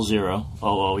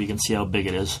 00. You can see how big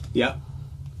it is. Yep.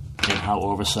 And how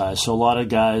oversized. So a lot of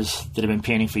guys that have been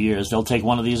painting for years, they'll take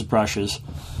one of these brushes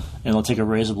and they'll take a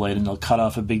razor blade and they'll cut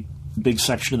off a big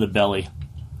section of the belly.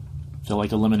 They'll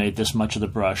like eliminate this much of the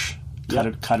brush,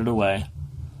 cut it away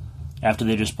after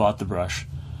they just bought the brush.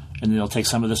 And then they'll take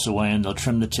some of this away and they'll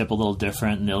trim the tip a little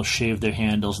different and they'll shave their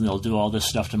handles and they'll do all this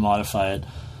stuff to modify it.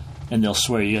 And they'll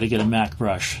swear, you got to get a Mac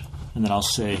brush. And then I'll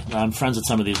say, I'm friends with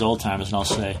some of these old timers, and I'll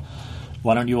say,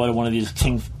 why don't you order one of these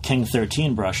King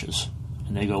 13 brushes?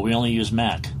 And they go, we only use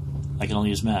Mac. I can only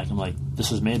use Mac. I'm like,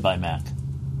 this is made by Mac.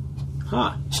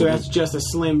 Huh. So that's just a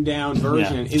slimmed down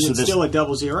version. Yeah. Is it still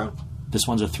a 00? This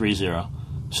one's a 30.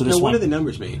 So this what do the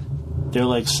numbers mean? They're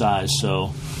like size.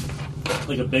 So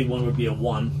like a big one would be a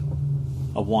 1,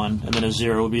 and then a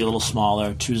 0 would be a little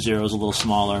smaller, 2 zeros a little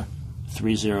smaller,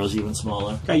 3 zeros even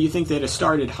smaller. Okay, you think they'd have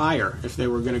started higher if they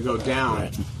were going to go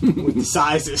down with the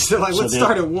sizes. They're like, let's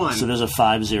start at 1. So there's a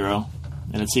 50,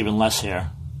 and it's even less hair.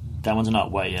 That one's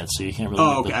not white yet, so you can't really...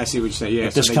 Oh, okay, I see what you're saying. Yeah,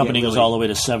 but this company goes all the way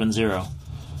to 70.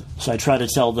 So I try to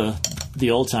tell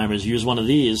the old-timers, use one of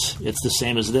these, it's the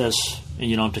same as this, and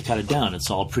you don't have to cut it down. It's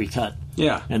all pre-cut.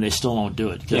 Yeah. And they still won't do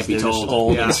it because they're just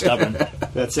old and stubborn.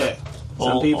 That's it.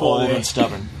 Some people old and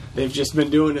stubborn. They've just been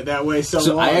doing it that way so long.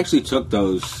 So I actually took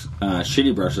those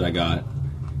shitty brushes I got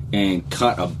and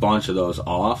cut a bunch of those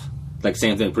off. Like,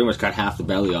 same thing, pretty much cut half the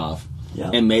belly off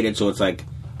and made it so it's like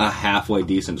a halfway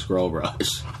decent scroll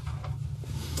brush.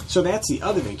 So that's the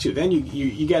other thing, too. Then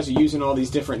you guys are using all these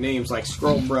different names like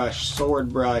scroll brush,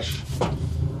 sword brush.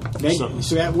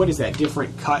 So that, what is that,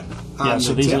 different cut on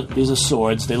so the these are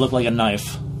swords. They look like a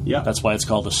knife. Yeah. That's why it's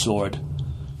called a sword.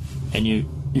 And you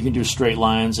can do straight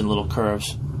lines and little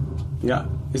curves. Yeah.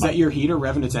 Is that your heater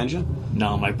revving its engine?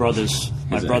 No, my brother's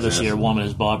here warming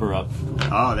his bobber up.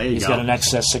 Oh, there you go. He's got an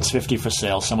XS 650 for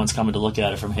sale. Someone's coming to look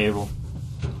at it from Haverhill.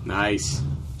 Nice.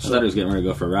 I thought he was getting ready to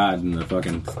go for a ride in the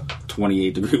fucking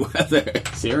 28-degree weather.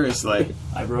 Seriously.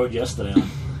 I rode yesterday on.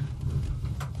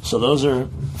 So those are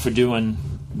for doing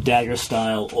dagger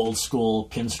style, old school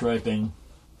pinstriping.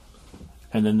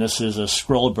 And then this is a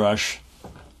scroll brush.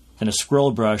 And a scroll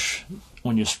brush,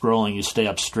 when you're scrolling, you stay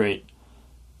up straight.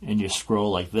 And you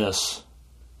scroll like this.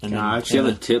 And then, see how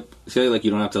the tip, see how, like, you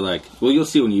don't have to, like, well, you'll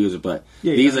see when you use it, but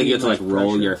these, like, you have to, like,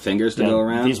 roll your fingers to go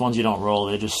around. These ones you don't roll,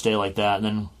 they just stay like that. And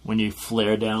then when you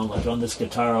flare down, like on this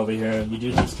guitar over here, you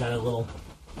do these kind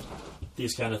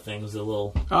of things, the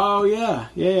little... Oh,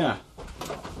 yeah.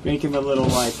 Making the little,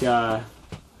 like,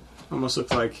 almost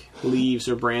looks like leaves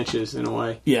or branches in a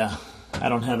way. Yeah. I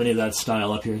don't have any of that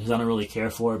style up here because I don't really care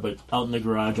for it, but out in the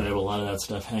garage I have a lot of that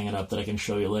stuff hanging up that I can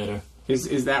show you later.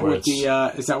 Is that what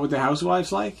the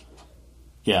Housewives like?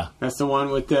 Yeah. That's the one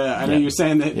with the... I know you're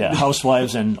saying that... Yeah,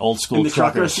 Housewives and old school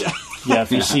truckers. Yeah,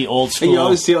 if you see old school... And you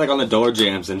always see, like, on the door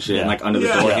jams and shit, and, like, under the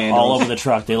door handles. All over the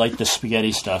truck. They like the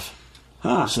spaghetti stuff.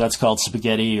 Huh. So that's called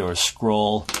spaghetti or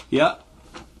scroll. Yep.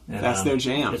 And, that's their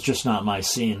jam. It's just not my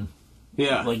scene.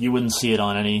 Yeah. Like, you wouldn't see it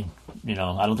on any... I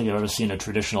don't think I've ever seen a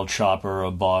traditional chopper or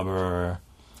a bobber or...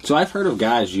 So I've heard of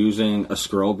guys using a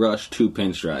scroll brush to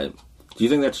pinstripe. Do you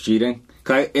think that's cheating?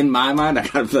 Cause in my mind, I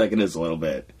kind of feel like it is a little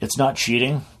bit. It's not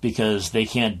cheating because they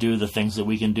can't do the things that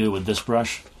we can do with this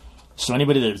brush. So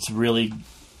anybody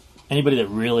that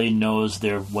really knows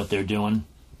what they're doing,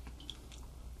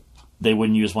 they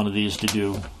wouldn't use one of these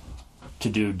to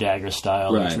do dagger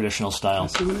style or traditional style.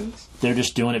 They're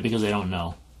just doing it because they don't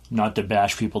know. Not to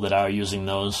bash people that are using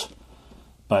those,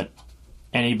 but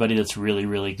anybody that's really,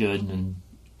 really good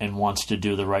and wants to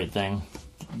do the right thing,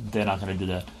 they're not going to do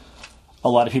that. A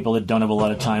lot of people that don't have a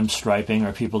lot of time striping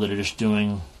or people that are just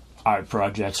doing art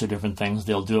projects or different things,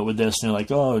 they'll do it with this and they're like,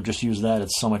 oh, just use that.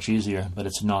 It's so much easier. But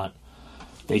it's not.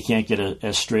 they can't get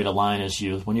as straight a line as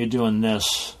you. When you're doing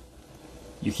this,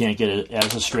 you can't get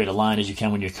as straight a line as you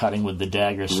can when you're cutting with the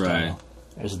dagger style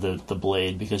as the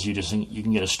blade, because you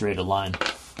can get a straighter line.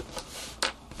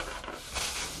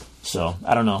 So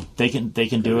I don't know. They can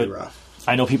do it. Rough.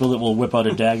 I know people that will whip out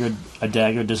a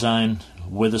dagger design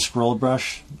with a scroll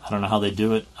brush. I don't know how they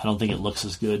do it. I don't think it looks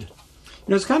as good.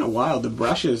 It's kind of wild. The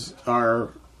brushes are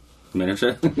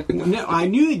miniature. No, I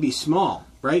knew they'd be small,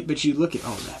 right? But you look at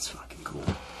that's fucking cool.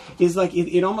 It's like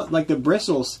it almost like the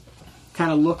bristles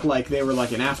kind of look like they were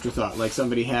like an afterthought, like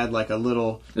somebody had like a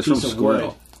little piece of squirrel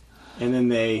wood, and then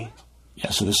they. Yeah,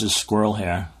 so this is squirrel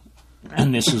hair,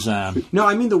 and this is No,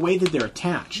 I mean the way that they're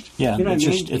attached. Yeah, you know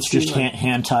it's just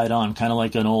hand tied on, kind of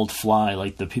like an old fly,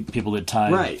 like the people that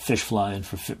tie fish fly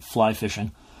for fly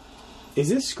fishing. Is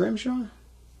this scrimshaw?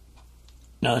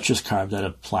 No, it's just carved out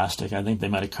of plastic. I think they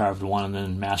might have carved one and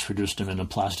then mass-produced them in a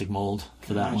plastic mold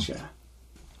for that one.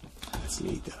 That's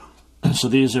neat, though. So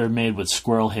these are made with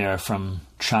squirrel hair from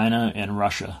China and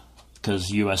Russia,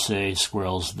 because USA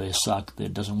squirrels, they suck.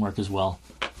 It doesn't work as well.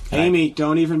 Amy,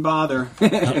 don't even bother,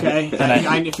 okay?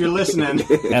 If you're listening.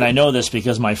 And I know this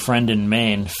because my friend in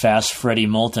Maine, Fast Freddie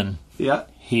Moulton,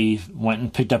 he went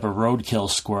and picked up a roadkill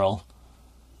squirrel,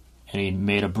 and he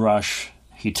made a brush.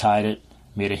 He tied it,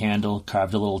 made a handle,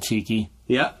 carved a little tiki.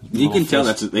 Yeah, you can tell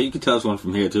it's one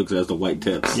from here too because it has the white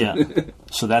tips. Yeah,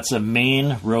 so that's a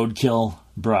Maine roadkill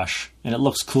brush, and it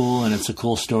looks cool, and it's a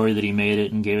cool story that he made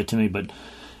it and gave it to me. But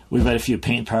we've had a few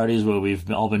paint parties where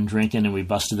we've all been drinking, and we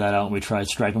busted that out and we tried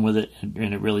striping with it,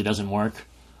 and it really doesn't work.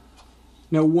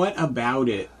 Now, what about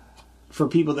it for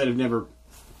people that have never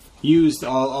used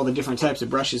all the different types of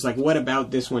brushes? Like, what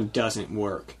about this one doesn't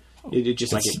work?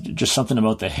 Just something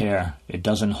about the hair. It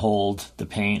doesn't hold the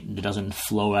paint. It doesn't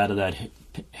flow out of that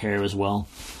hair as well.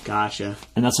 Gotcha.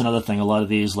 And that's another thing. A lot of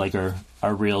these are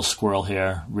real squirrel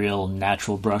hair, real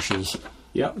natural brushes.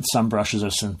 Yep. Some brushes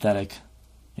are synthetic,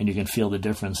 and you can feel the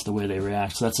difference, the way they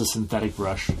react. So that's a synthetic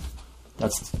brush.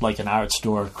 That's like an art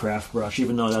store craft brush,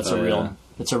 even though that's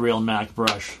it's a real MAC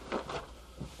brush.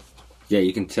 Yeah,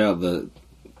 you can tell the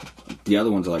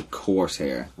other ones are like coarse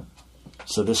hair.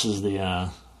 So this is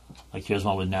the here's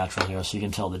one with natural hair, so you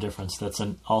can tell the difference. That's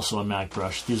also a MAC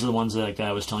brush. These are the ones that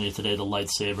guy was telling you today, the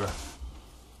lightsaber.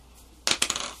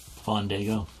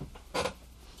 Fondago.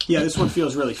 Yeah, this one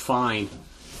feels really fine.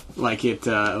 Like you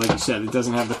said, it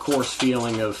doesn't have the coarse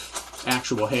feeling of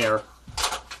actual hair.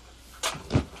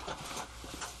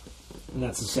 And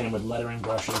that's the same with lettering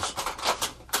brushes.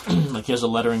 Like here's a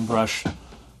lettering brush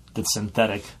that's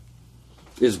synthetic.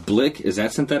 Is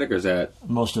that synthetic or is that?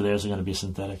 Most of theirs are going to be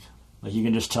synthetic. Like you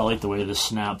can just tell the way this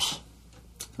snaps.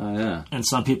 Oh yeah. And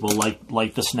some people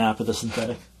like the snap of the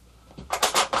synthetic.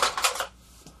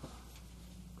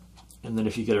 And then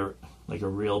if you get a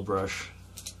real brush,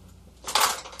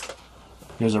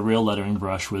 here's a real lettering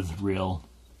brush with real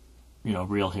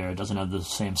hair. It doesn't have the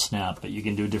same snap, but you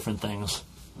can do different things.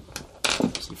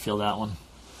 So you feel that one.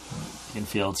 You can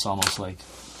feel it's almost like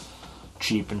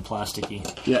cheap and plasticky.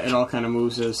 Yeah, it all kind of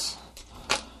moves as.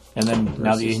 And then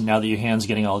now that your hand's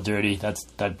getting all dirty,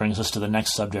 that brings us to the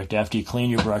next subject. After you clean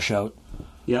your brush out,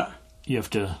 you have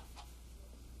to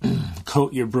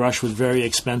coat your brush with very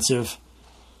expensive,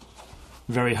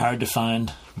 very hard to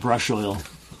find brush oil.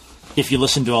 If you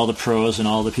listen to all the pros and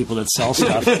all the people that sell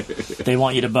stuff, they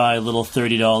want you to buy a little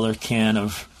 $30 can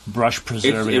of brush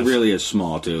preservative. It really is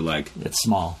small too. It's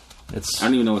small. I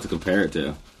don't even know what to compare it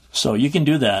to. So you can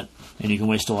do that, and you can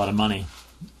waste a lot of money.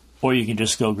 Or you can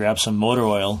just go grab some motor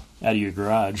oil out of your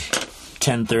garage.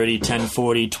 1030,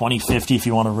 1040, 2050 if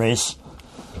you want to race.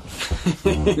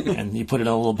 And you put it in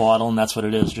a little bottle, and that's what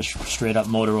it is, just straight up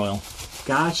motor oil.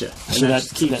 Gotcha. And so that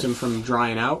keeps them from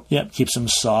drying out? Yep, keeps them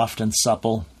soft and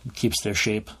supple, keeps their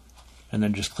shape. And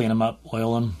then just clean them up,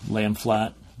 oil them, lay them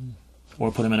flat.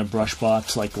 Or put them in a brush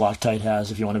box like Loctite has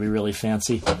if you want to be really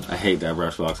fancy. I hate that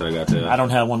brush box that I got too. I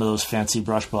don't have one of those fancy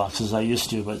brush boxes. I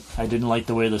used to, but I didn't like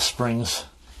the way the springs.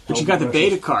 But you got the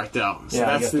Beta cart though. So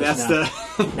yeah, that's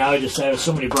the. Now I have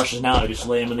so many brushes now. I just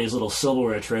lay them in these little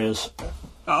silverware trays.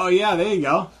 Oh yeah, there you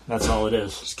go. That's all it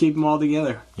is. Just keep them all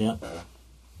together. Yeah.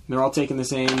 They're all taking the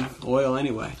same oil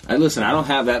anyway. I don't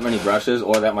have that many brushes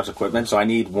or that much equipment, so I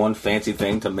need one fancy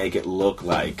thing to make it look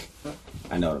like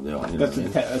I know what I'm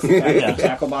doing. That's the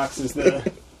tackle box is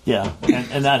the. Yeah,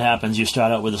 and that happens. You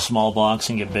start out with a small box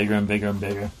and get bigger and bigger and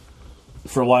bigger.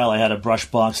 For a while, I had a brush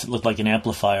box that looked like an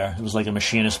amplifier. It was like a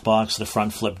machinist box. The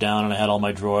front flipped down, and I had all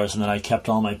my drawers. And then I kept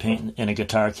all my paint in a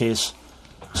guitar case.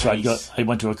 So I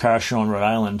went to a car show in Rhode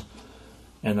Island,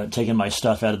 and I'd taken my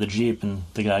stuff out of the Jeep. And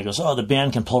the guy goes, "Oh, the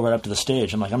band can pull right up to the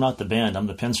stage." I'm like, "I'm not the band. I'm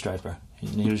the pinstriper."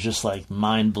 And he was just like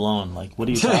mind blown. Like, what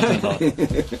are you talking about?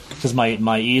 Because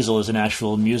my easel is an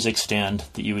actual music stand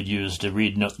that you would use to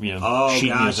read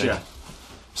sheet music.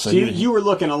 So you were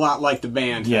looking a lot like the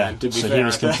band. Yeah, to be so fair. he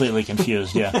was completely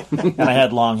confused, yeah. And I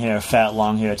had long hair, fat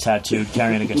long hair, tattooed,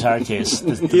 carrying a guitar case.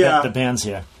 The band's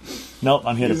here. Nope,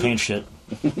 I'm here to paint shit.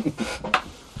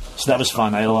 So that was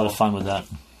fun. I had a lot of fun with that.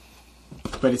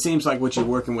 But it seems like what you're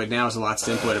working with now is a lot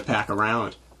simpler to pack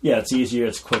around. Yeah, it's easier,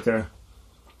 it's quicker.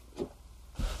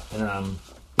 And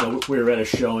we were at a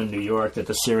show in New York at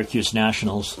the Syracuse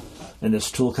Nationals, and this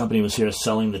tool company was here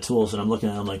selling the tools, and I'm looking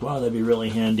at it, I'm like, wow, that'd be really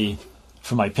handy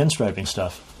for my pinstriping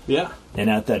stuff. Yeah. And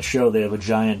at that show, they have a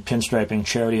giant pinstriping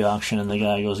charity auction, and the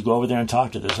guy goes, go over there and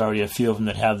talk to them. There's already a few of them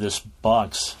that have this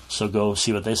box, so go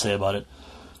see what they say about it.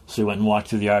 So we went and walked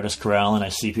through the Artist Corral, and I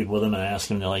see people with them, and I ask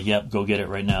them, they're like, yep, go get it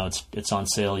right now. It's on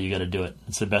sale. You got to do it.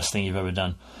 It's the best thing you've ever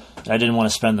done. I didn't want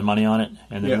to spend the money on it,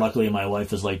 and then luckily my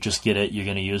wife was like, just get it. You're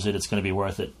going to use it. It's going to be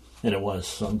worth it. And it was.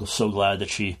 So I'm so glad that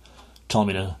she told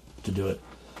me to do it.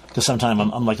 Because sometimes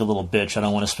I'm like a little bitch. I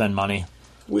don't want to spend money.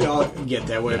 We all get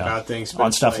that way about things.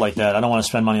 On stuff like that. I don't want to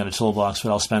spend money on a toolbox,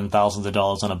 but I'll spend thousands of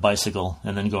dollars on a bicycle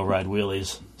and then go ride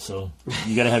wheelies. So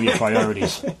you got to have your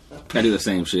priorities. I do the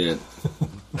same shit.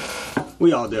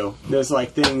 We all do. There's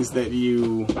like things that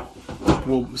you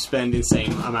will spend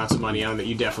insane amounts of money on that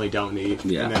you definitely don't need.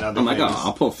 Yeah. And then other I'm like, things. oh,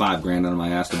 I'll pull $5,000 out of my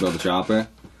ass to build a chopper.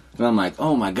 And I'm like,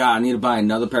 oh my god, I need to buy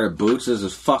another pair of boots. This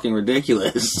is fucking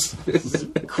ridiculous.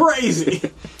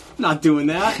 Crazy. Not doing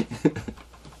that.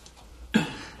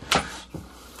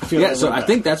 I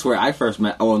think that's where I first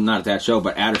met. Oh, not at that show,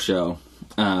 but at a show.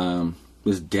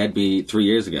 Was Deadbeat 3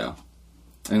 years ago.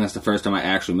 And that's the first time I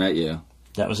actually met you.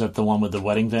 That was at the one with the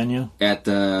wedding venue? At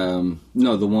the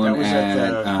the one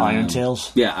at Iron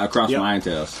Tales? Yeah, across from Iron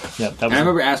Tales. Yep, and I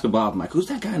remember asking Bob, I'm like, who's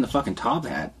that guy in the fucking top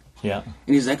hat? Yeah.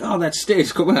 And he's like, oh, that's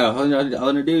Sticks. Come on, I'll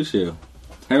introduce you.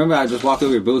 I remember I just walked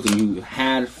over your booth and you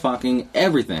had fucking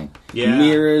everything. Yeah.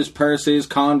 Mirrors, purses,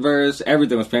 Converse,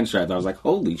 everything was pinstriped. I was like,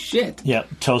 holy shit.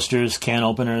 Yep, toasters, can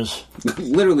openers.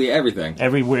 Literally everything.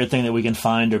 Every weird thing that we can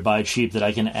find or buy cheap that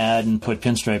I can add and put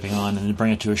pinstriping on and then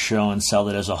bring it to a show and sell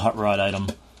it as a hot rod item.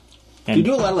 And do you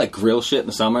do a lot of like grill shit in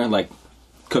the summer? Like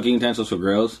cooking utensils for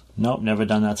grills? Nope, never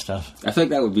done that stuff. I feel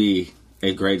like that would be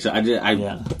a great... I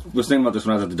was thinking about this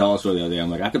when I was at the dollar store the other day.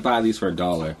 I'm like, I could buy these for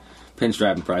 $1.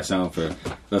 Pinstripe and probably sell them for...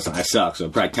 Listen, I suck, so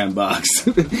probably $10.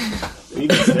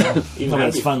 Even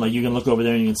it's fun. Like, you can look over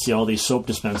there and you can see all these soap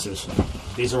dispensers.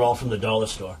 These are all from the dollar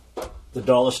store. The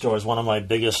dollar store is one of my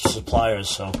biggest suppliers,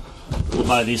 so we'll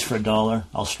buy these for $1.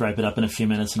 I'll stripe it up in a few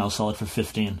minutes and I'll sell it for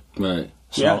 $15. Right.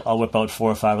 So I'll whip out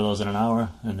 4 or 5 of those in an hour,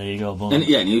 and there you go, boom. And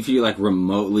and if you're like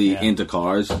remotely into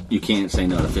cars, you can't say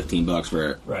no to $15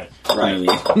 for it. Right.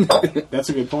 That's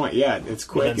a good point. Yeah, it's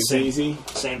quick, it's easy.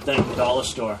 Same thing, dollar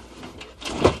store.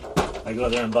 I go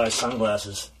there and buy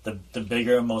sunglasses. The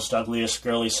bigger, most ugliest,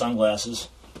 girly sunglasses.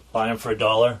 Buy them for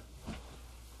 $1.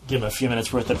 Give them a few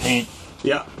minutes worth of paint.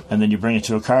 Yeah. And then you bring it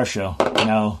to a car show.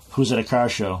 Now, who's at a car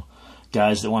show?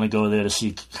 Guys that want to go there to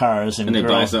see cars, and they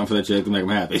buy something for the chick to make them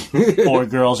happy. Or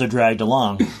girls are dragged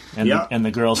along, and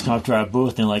the girls come up to our booth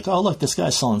and they're like, "Oh, look, this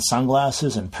guy's selling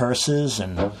sunglasses and purses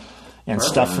and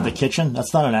stuff for the kitchen."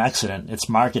 That's not an accident; it's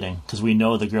marketing, because we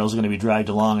know the girls are going to be dragged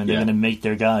along and they're going to make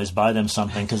their guys buy them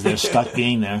something because they're stuck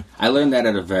being there. I learned that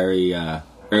at a very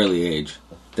early age,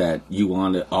 that you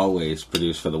want to always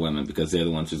produce for the women because they're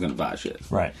the ones who's going to buy shit.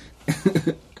 Right.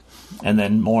 And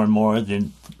then more and more,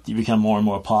 then you become more and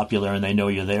more popular, and they know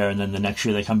you're there. And then the next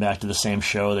year they come back to the same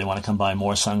show. They want to come buy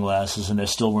more sunglasses, and they're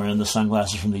still wearing the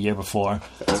sunglasses from the year before.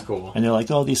 That's cool. And they're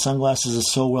like, "Oh, these sunglasses are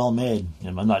so well made."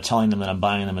 And I'm not telling them that I'm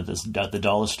buying them at the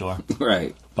dollar store.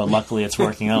 Right. But luckily, it's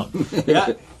working out.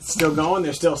 Yeah, it's still going.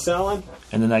 They're still selling.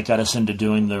 And then that got us into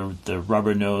doing the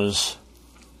rubber nose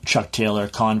Chuck Taylor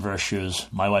Converse shoes.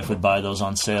 My wife would buy those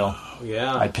on sale. Oh,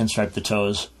 yeah. I'd pinstripe the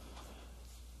toes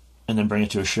and then bring it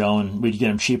to a show, and we'd get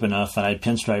them cheap enough, and I'd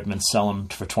pinstripe them and sell them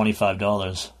for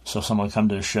 $25. So if someone would come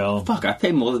to the show... Fuck, I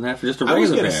paid more than that for just a regular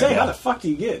razor pair. I was going to say, how the fuck do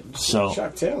you get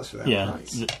Chuck Taylors for that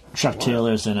price? Chuck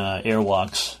Taylors and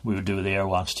Airwalks. We would do the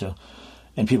Airwalks, too.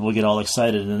 And people would get all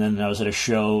excited, and then I was at a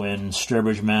show in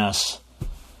Sturbridge, Mass.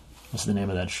 What's the name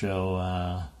of that show?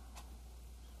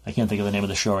 I can't think of the name of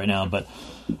the show right now, but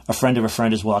a friend of a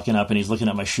friend is walking up, and he's looking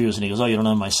at my shoes, and he goes, "Oh, you don't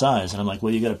have my size." And I'm like,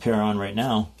 "Well, you got a pair on right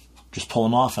now. Just pull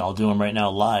them off, and I'll do them right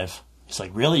now live." He's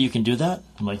like, "Really? You can do that?"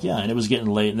 I'm like, "Yeah." And it was getting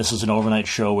late, and this is an overnight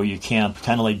show where you camp,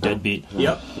 kind of like Deadbeat.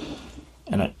 Yep.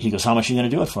 And he goes, "How much are you going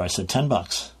to do it for?" I said,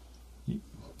 $10.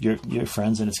 You're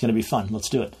friends, and it's going to be fun. Let's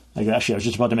do it. I go, "Actually, I was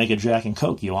just about to make a Jack and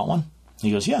Coke. You want one?"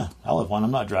 He goes, "Yeah, I'll have one.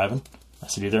 I'm not driving." I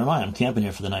said, either am I. I'm camping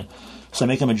here for the night. So I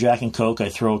make him a Jack and Coke. I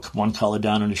throw one color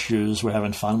down on his shoes. We're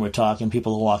having fun. We're talking.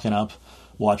 People are walking up,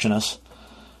 watching us.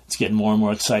 It's getting more and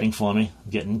more exciting for me.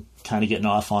 I'm getting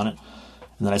off on it.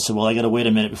 And then I said, well, I got to wait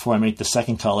a minute before I make the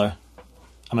second color.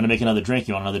 I'm going to make another drink.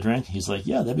 You want another drink? He's like,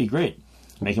 yeah, that'd be great.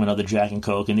 Make him another Jack and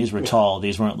Coke. And these were tall.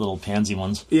 These weren't little pansy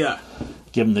ones. Yeah.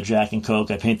 Give him the Jack and Coke.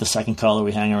 I paint the second color.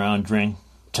 We hang around, drink,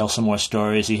 tell some more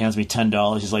stories. He hands me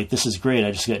 $10. He's like, this is great.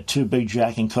 I just got 2 big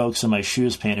Jack and Cokes and my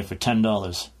shoes painted for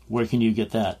 $10. Where can you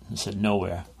get that? I said,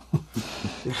 nowhere.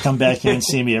 Come back here and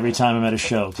see me every time I'm at a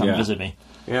show. Come visit me.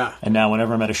 Yeah. And now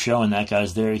whenever I'm at a show and that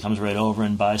guy's there, he comes right over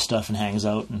and buys stuff and hangs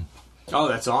out. And oh,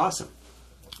 that's awesome.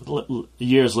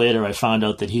 Years later, I found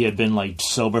out that he had been like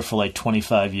sober for like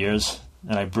 25 years,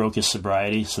 and I broke his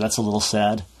sobriety, so that's a little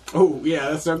sad. Oh, yeah,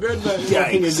 that's no good, but what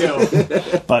can you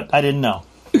do? But I didn't know.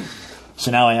 So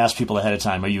now I ask people ahead of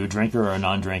time, are you a drinker or a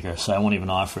non-drinker? So I won't even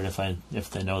offer it if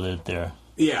they know that they're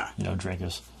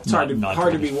drinkers. It's hard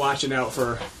to be watching out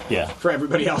for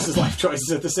everybody else's life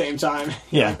choices at the same time.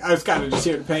 Yeah. I was kind of just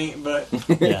here to paint, but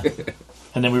yeah.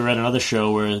 And then we were at another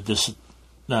show where this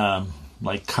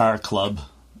like car club.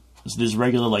 There's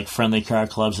regular like friendly car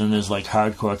clubs and there's like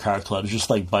hardcore car clubs,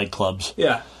 just like bike clubs.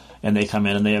 Yeah. And they come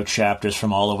in and they have chapters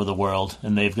from all over the world.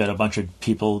 And they've got a bunch of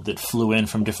people that flew in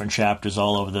from different chapters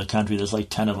all over the country. There's like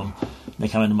 10 of them. And they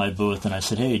come into my booth and I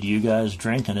said, hey, do you guys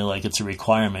drink? And they're like, it's a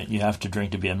requirement. You have to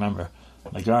drink to be a member.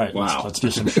 I'm like, all right, let's do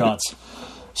some shots.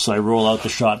 So I roll out the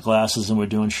shot glasses and we're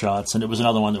doing shots. And it was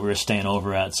another one that we were staying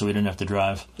over at, so we didn't have to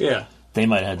drive. Yeah. They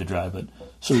might have had to drive, but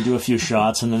so we do a few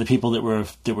shots. And then the people that were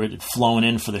flown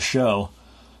in for the show,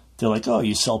 they're like, oh,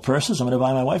 you sell purses? I'm going to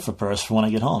buy my wife a purse for when I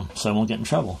get home so I won't get in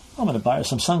trouble. I'm going to buy her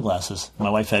some sunglasses. My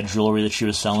wife had jewelry that she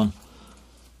was selling.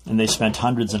 And they spent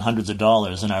hundreds and hundreds of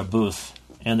dollars in our booth.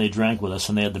 And they drank with us,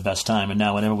 and they had the best time. And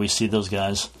now whenever we see those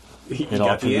guys, it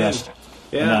all progressed.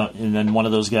 Yeah. And then one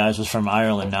of those guys was from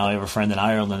Ireland. Now I have a friend in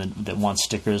Ireland that wants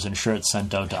stickers and shirts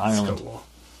sent out to Ireland. Cool.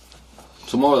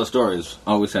 So moral of the story is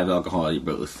always have alcohol at your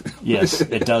booth. Yes,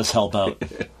 it does help out.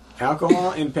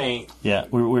 Alcohol and paint. Yeah,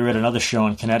 we were at another show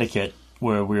in Connecticut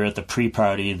where we were at the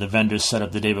pre-party. The vendors set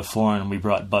up the day before, and we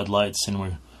brought Bud Lights, and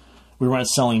we weren't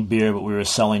selling beer, but we were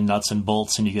selling nuts and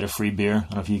bolts, and you get a free beer. I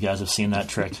don't know if you guys have seen that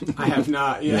trick. I have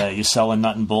not, Yeah, you sell a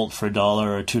nut and bolt for $1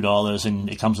 or $2, and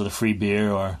it comes with a free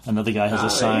beer, or another guy has a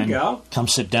sign, there you go. Come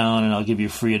sit down, and I'll give you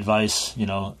free advice. You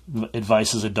know,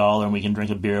 advice is $1, and we can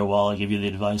drink a beer while I give you the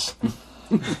advice.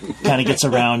 Kind of gets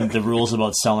around the rules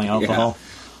about selling alcohol.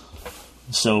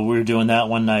 Yeah. So we were doing that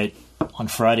one night, on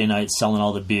Friday night, selling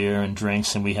all the beer and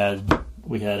drinks, and we had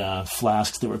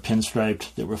flasks that were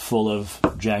pinstriped that were full of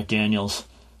Jack Daniels.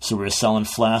 So we were selling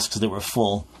flasks that were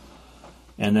full.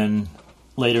 And then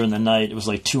later in the night, it was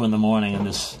like 2 a.m, and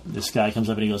this guy comes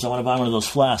up and he goes, I want to buy one of those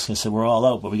flasks. I said, we're all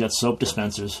out, but we got soap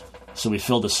dispensers. So we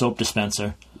filled a soap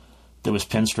dispenser that was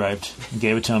pinstriped and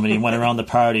gave it to him, and he went around the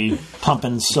party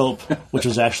pumping soap, which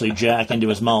was actually Jack, into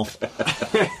his mouth.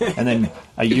 And then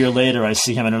a year later, I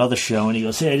see him at another show, and he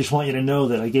goes, hey, I just want you to know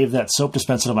that I gave that soap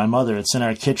dispenser to my mother. It's in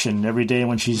our kitchen. Every day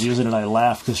when she's using it, I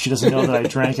laugh because she doesn't know that I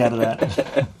drank out of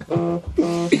that. Oh,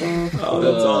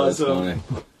 that's awesome.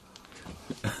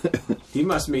 You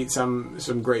must meet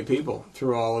some great people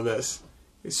through all of this.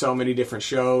 There's so many different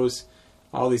shows,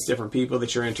 all these different people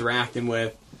that you're interacting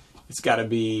with. It's got to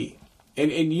be...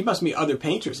 And you must meet other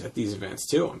painters at these events,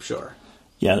 too, I'm sure.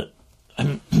 Yeah,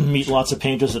 I meet lots of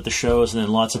painters at the shows and then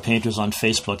lots of painters on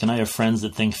Facebook. And I have friends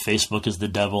that think Facebook is the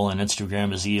devil and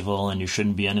Instagram is evil and you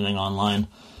shouldn't be anything online.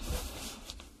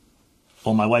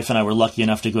 Well, my wife and I were lucky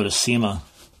enough to go to SEMA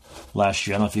last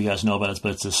year. I don't know if you guys know about it,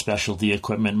 but it's a specialty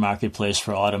equipment marketplace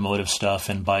for automotive stuff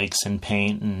and bikes and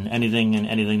paint and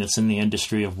anything that's in the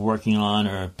industry of working on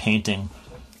or painting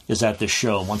is at this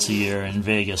show once a year in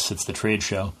Vegas. It's the trade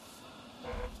show.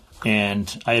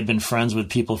 And I had been friends with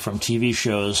people from TV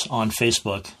shows on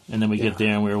Facebook, and then we get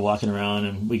there and we were walking around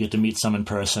and we get to meet some in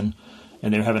person,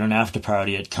 and they were having an after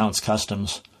party at Counts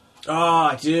Customs.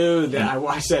 Oh, dude, I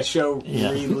watched that show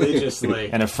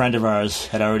religiously. And a friend of ours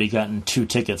had already gotten 2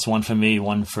 tickets, one for me,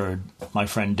 one for my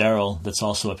friend Daryl, that's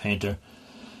also a painter.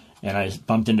 And I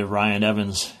bumped into Ryan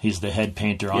Evans. He's the head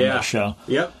painter on that show.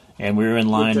 Yep. And we were in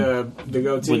line with the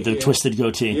goatee, with the twisted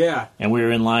goatee. Yeah. And we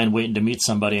were in line waiting to meet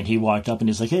somebody, and he walked up and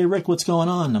he's like, "Hey, Rick, what's going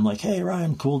on?" And I'm like, "Hey,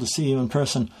 Ryan, cool to see you in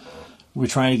person. We're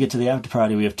trying to get to the after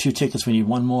party. We have 2 tickets. We need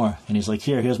 1 more." And he's like,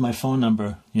 "Here's my phone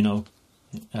number." You know,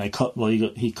 and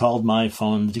he called my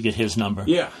phone to get his number.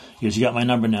 Yeah. He goes, "You got my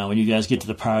number now. When you guys get to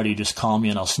the party, just call me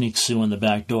and I'll sneak Sue in the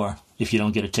back door if you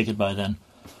don't get a ticket by then."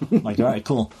 I'm like, all right,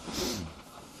 cool.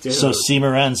 Dude. So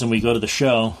SEMA ends and we go to the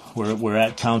show. We're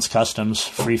at Count's Customs,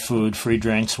 free food, free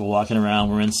drinks. We're walking around.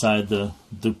 We're inside the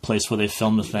place where they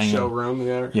film the thing. Showroom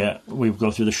there. Yeah, we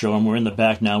go through the showroom. We're in the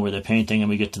back now where they're painting, and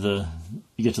we get to the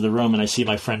room, and I see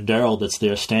my friend Daryl that's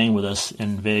there staying with us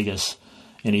in Vegas,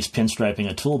 and he's pinstriping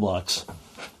a toolbox.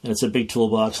 And it's a big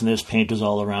toolbox, and there's painters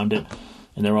all around it,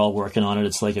 and they're all working on it.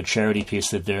 It's like a charity piece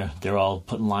that they're all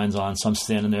putting lines on. So I'm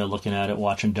standing there looking at it,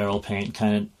 watching Daryl paint,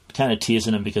 kind of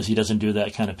teasing him because he doesn't do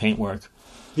that kind of paint work.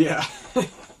 Yeah.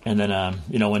 And then,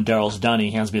 when Daryl's done,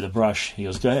 he hands me the brush. He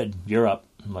goes, "Go ahead, you're up."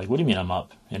 I'm like, "What do you mean I'm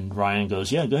up?" And Ryan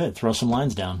goes, "Yeah, go ahead, throw some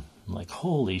lines down." I'm like,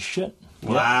 "Holy shit.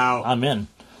 Wow. Yeah, I'm in."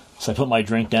 So I put my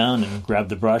drink down and grabbed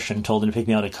the brush and told him to pick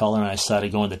me out a color, and I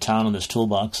started going to town on this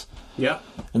toolbox. Yeah.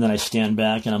 And then I stand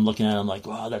back and I'm looking at it, I'm like,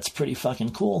 "Wow, that's pretty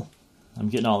fucking cool." I'm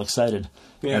getting all excited.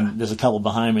 Yeah. And there's a couple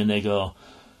behind me and they go,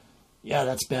 "Yeah,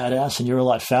 that's badass, and you're a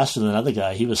lot faster than the other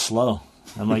guy. He was slow."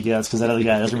 I'm like, "Yeah, it's because that other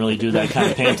guy doesn't really do that kind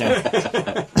of painting."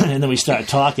 And then we start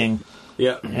talking.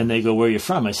 Yeah. And they go, "Where are you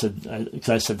from?" I said,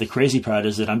 the crazy part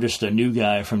is that I'm just a new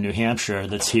guy from New Hampshire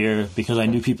that's here because I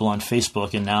knew people on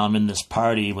Facebook, and now I'm in this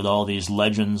party with all these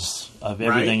legends of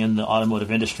everything in the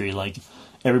automotive industry. Like,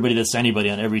 everybody that's anybody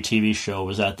on every TV show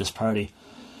was at this party.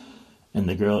 And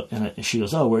the girl, she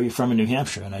goes, "Oh, where are you from in New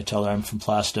Hampshire?" And I tell her I'm from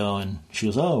Plastow, and she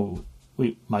goes, "Oh,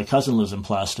 my cousin lives in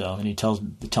Plastow." And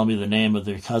they tell me the name of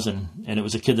their cousin, and it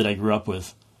was a kid that I grew up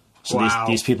with. So wow.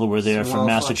 these people were there Small from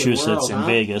Massachusetts world, and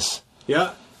Vegas.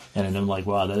 Yeah. And I'm like,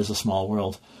 wow, that is a small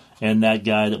world. And that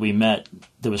guy that we met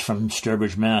that was from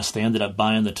Sturbridge, Mass., they ended up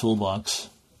buying the toolbox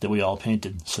that we all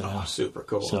painted. So, super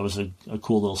cool. So it was a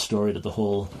cool little story to the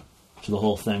whole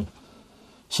thing.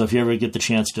 So if you ever get the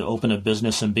chance to open a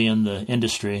business and be in the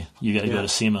industry, you got to go to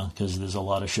SEMA because there's a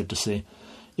lot of shit to see.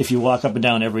 If you walk up and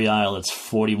down every aisle, it's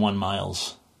 41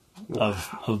 miles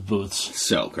of booths.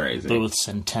 So crazy. Booths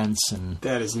and tents and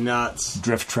that is nuts.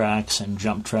 Drift tracks and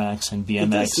jump tracks and BMX. It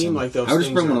does seem like those I would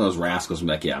just bring things one of those rascals and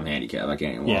be like, "Yeah, I'm handicapped. I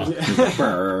can't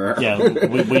walk." Yeah,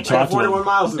 we talked 41 about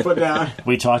miles to put down.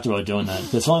 we talked about doing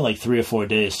that. It's only like 3 or 4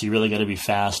 days, so you really got to be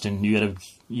fast and you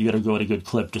got to go at a good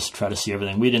clip just to try to see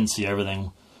everything. We didn't see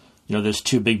everything. There's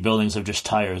 2 big buildings of just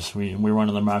tires. We run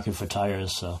in the market for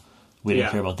tires, so we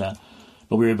didn't care about that.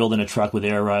 But we were building a truck with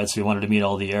air rides, so we wanted to meet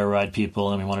all the air ride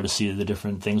people, and we wanted to see the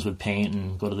different things with paint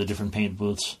and go to the different paint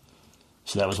booths.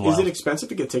 So that was wild. Is it expensive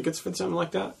to get tickets for something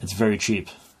like that? It's very cheap.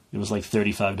 It was like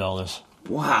 $35.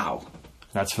 Wow.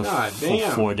 That's for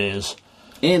 4 days.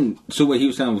 And so what he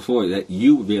was telling before, that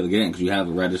you would be able to get in because you have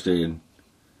a registered...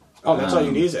 Oh, that's all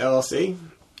you need is LLC?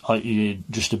 You need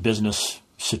just a business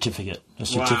certificate. A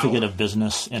certificate of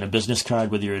business and a business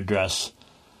card with your address.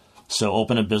 So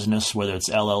open a business, whether it's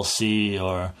LLC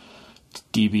or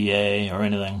DBA or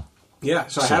anything. Yeah,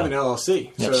 so I have an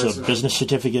LLC. Yeah, so a business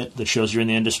certificate that shows you're in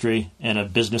the industry and a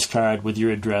business card with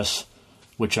your address,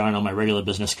 which aren't on my regular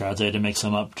business cards. I had to make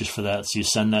some up just for that. So you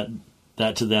send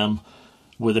that to them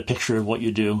with a picture of what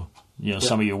you do,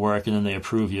 some of your work, and then they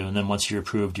approve you. And then once you're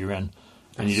approved, you're in.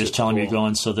 And you just tell them you're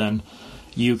going. So then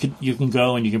you can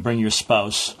go and you can bring your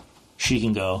spouse. She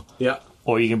can go. Yeah.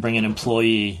 Or you can bring an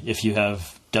employee if you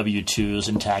have W-2s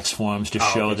and tax forms to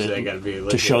show that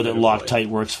Loctite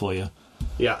works for you.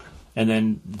 Yeah. And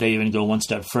then they even go one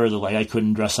step further. Like, I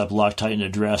couldn't dress up Loctite in a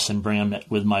dress and bring them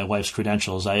with my wife's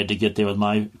credentials. I had to get there with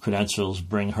my credentials,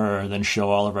 bring her, then show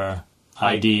all of our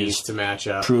IDs to match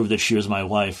up, prove that she was my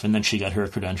wife, and then she got her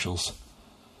credentials.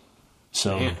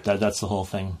 So that's the whole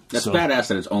thing. That's badass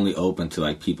that it's only open to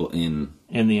like people in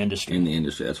the industry. In the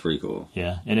industry, that's pretty cool.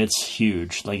 Yeah, and it's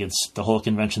huge. Like, it's the whole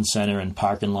convention center and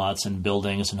parking lots and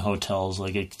buildings and hotels.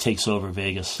 Like, it takes over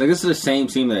Vegas. Like, this is the same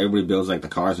team that everybody builds like the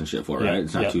cars and shit for, right?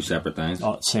 It's not 2 separate things.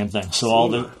 Same thing. So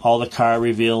all the car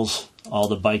reveals, all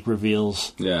the bike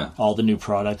reveals, all the new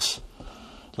products.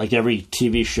 Like, every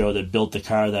TV show that built the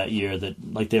car that year,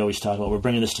 that like they always talk about, we're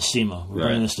bringing this to SEMA. We're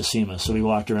bringing this to SEMA. So we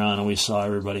walked around and we saw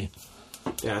everybody.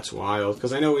 Yeah, it's wild.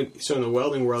 Because I know, in the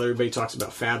welding world, everybody talks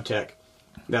about FabTech.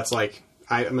 That's like,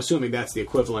 I'm assuming that's the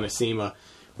equivalent of SEMA,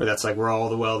 where that's like where all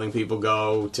the welding people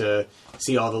go to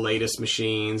see all the latest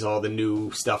machines, all the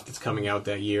new stuff that's coming out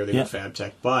that year. They go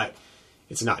FabTech, but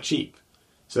it's not cheap.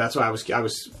 So that's why I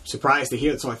was surprised to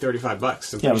hear it's only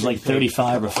 $35. Yeah, it was like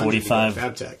 35 or 45.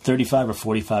 35 or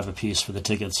 45 a piece for the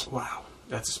tickets. Wow,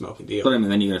 that's a smoking deal. But I mean,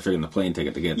 then you got to figure in the plane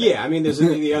ticket to get there. Yeah, I mean, there's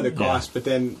the other cost, but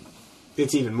then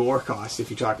it's even more cost if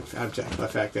you're talking FabTech. The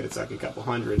fact that it's like a couple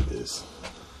hundred is...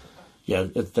 Yeah,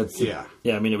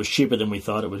 I mean, it was cheaper than we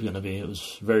thought it was going to be. It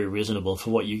was very reasonable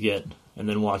for what you get, and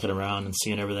then walking around and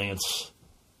seeing everything.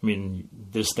 I mean,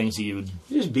 there's things that you would...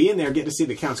 Just being there, getting to see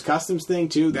the Count's Customs thing,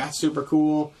 too. That's super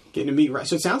cool. Getting to meet...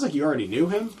 So it sounds like you already knew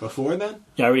him before then?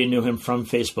 Yeah, I already knew him from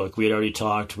Facebook. We had already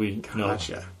talked.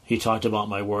 Gotcha. He talked about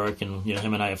my work, and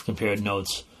him and I have compared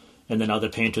notes. And then other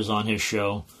painters on his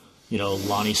show.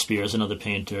 Lonnie Spears, another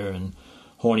painter, and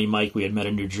Horny Mike we had met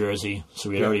in New Jersey. So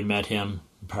we had already met him,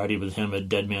 partied with him at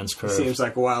Dead Man's Curve. Seems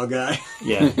like a wild guy.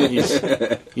 Yeah,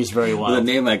 he's very wild. With a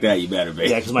name like that, you better be.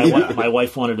 Yeah, because my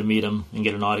wife wanted to meet him and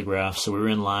get an autograph, so we were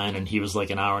in line, and he was like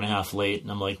an hour and a half late,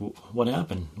 and I'm like, what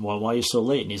happened? Why are you so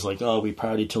late? And he's like, we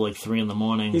partied till like 3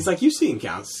 a.m. He's like, you've seen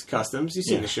Count's Customs, you've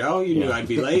seen the show, you knew I'd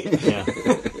be late. Yeah.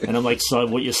 And I'm like, so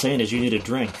what you're saying is you need a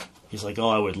drink. He's like,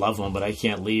 I would love one, but I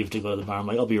can't leave to go to the bar. I'm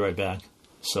like, I'll be right back.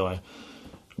 So I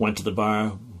went to the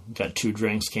bar, got 2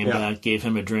 drinks, came back, gave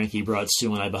him a drink. He brought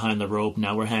Sue and I behind the rope.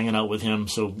 Now we're hanging out with him.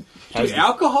 So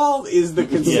alcohol is the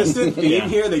consistent theme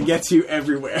here that gets you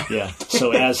everywhere. Yeah.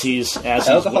 So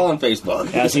alcohol on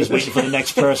Facebook. As he's waiting for the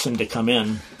next person to come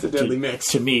in, it's a deadly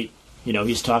mix to meet.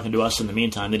 He's talking to us in the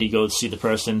meantime. Then he goes see the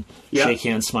person, shake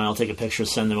hands, smile, take a picture,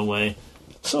 send them away.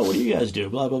 So what do you guys do?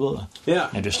 Blah blah blah. Yeah.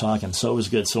 And just talking. So it was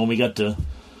good. So when we got to,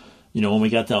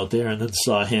 out there and then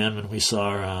saw him and we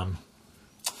saw.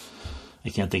 I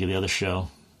can't think of the other show.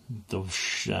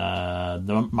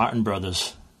 The Martin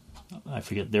Brothers. I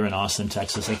forget. They're in Austin,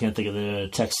 Texas. I can't think of the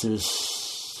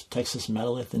Texas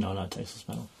Metal. No, not Texas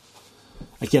Metal.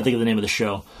 I can't think of the name of the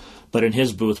show. But in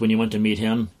his booth, when you went to meet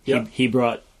him, he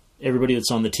brought everybody that's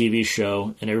on the TV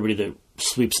show and everybody that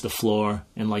sweeps the floor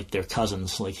and like their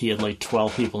cousins. Like he had like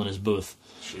 12 people in his booth.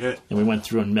 Shit. And we went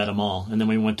through and met them all. And then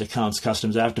we went to Count's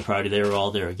Customs after party. They were all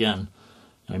there again.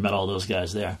 And we met all those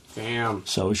guys there. Damn.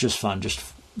 So it was just fun. Just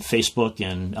Facebook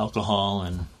and alcohol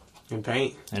and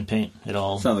paint. And paint. It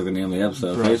all sounds like the name of the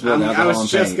episode. Right. Facebook, alcohol, I was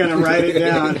just going to write it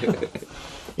down.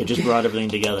 It just brought everything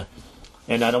together.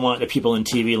 And I don't want the people in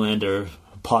TV land or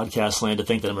podcast land to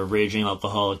think that I'm a raging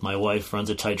alcoholic. My wife runs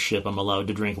a tight ship. I'm allowed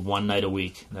to drink 1 night a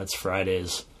week. That's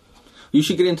Fridays. You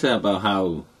should get into about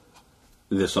how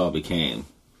this all became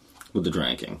with the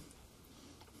drinking.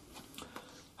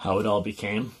 How it all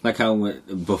became? Like how it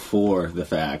went before the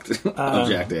fact of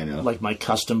Jack Daniel. Like my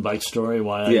custom bike story,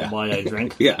 why I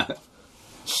drink. Yeah.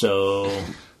 So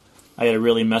I had a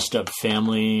really messed up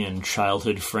family and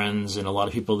childhood friends and a lot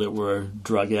of people that were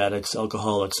drug addicts,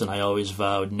 alcoholics, and I always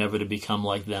vowed never to become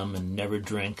like them and never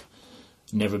drink,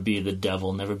 never be the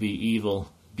devil, never be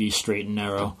evil, be straight and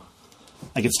narrow.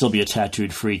 I could still be a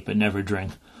tattooed freak, but never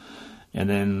drink. And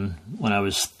then when I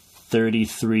was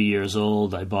 33 years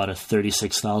old, I bought a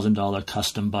 $36,000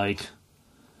 custom bike.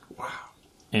 Wow.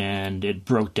 And it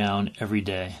broke down every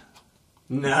day.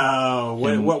 No.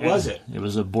 What was it? It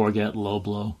was a Bourget low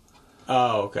blow.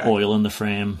 Oh, okay. Oil in the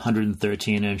frame,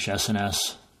 113-inch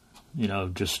S&S.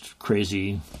 Just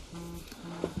crazy,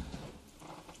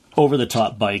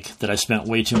 over-the-top bike that I spent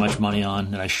way too much money on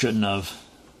and I shouldn't have.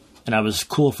 And I was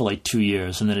cool for like 2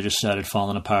 years, and then it just started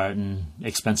falling apart, and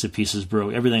expensive pieces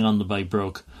broke. Everything on the bike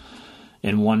broke.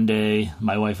 And one day,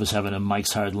 my wife was having a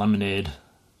Mike's Hard Lemonade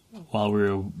while we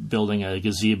were building a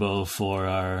gazebo for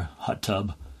our hot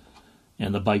tub.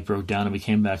 And the bike broke down, and we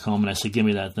came back home, and I said, give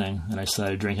me that thing. And I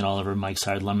started drinking all of her Mike's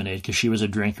Hard Lemonade, because she was a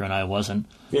drinker and I wasn't.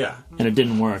 Yeah. And it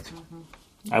didn't work.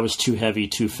 I was too heavy,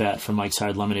 too fat for Mike's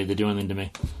Hard Lemonade to do anything to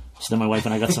me. So then my wife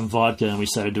and I got some vodka, and we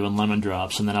started doing lemon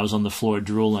drops. And then I was on the floor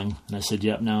drooling. And I said,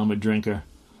 yep, now I'm a drinker.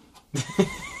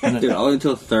 Dude, only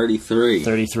until 33.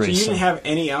 33. So you didn't have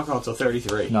any alcohol until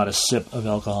 33? Not a sip of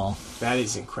alcohol. That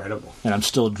is incredible. And I'm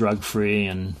still drug-free,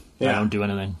 and I don't do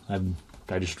anything.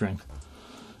 I just drink.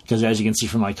 Because as you can see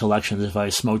from my collections, if I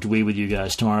smoked weed with you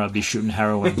guys, tomorrow I'd be shooting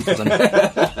heroin. Because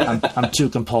I'm too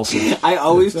compulsive. I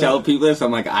always tell people this.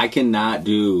 I'm like, I cannot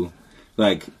do,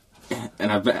 like...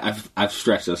 And I've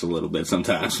stretched this a little bit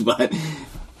sometimes, but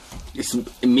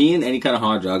me and any kind of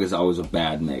hard drug is always a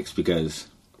bad mix because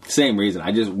same reason.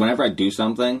 Whenever I do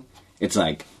something, it's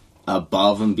like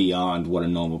above and beyond what a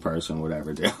normal person would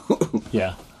ever do.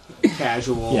 Yeah.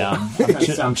 Casual. Yeah,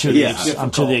 I'm to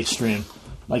the extreme.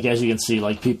 Like as you can see,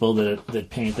 like people that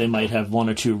paint, they might have 1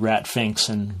 or 2 rat finks,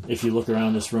 and if you look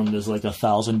around this room, there's like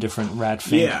 1,000 different rat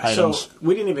fink items. So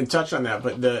we didn't even touch on that,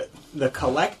 but the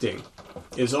collecting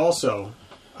is also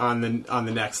on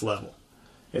the next level.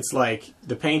 It's like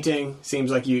the painting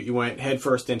seems like you went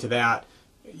headfirst into that.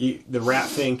 The rat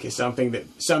fink is something that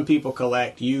some people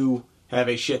collect. You have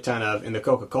a shit ton of, and the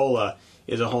Coca-Cola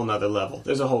is a whole nother level.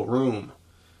 There's a whole room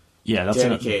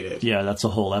dedicated. That's a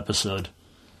whole episode.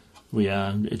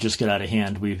 It just got out of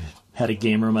hand. We had a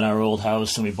game room at our old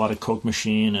house, and we bought a Coke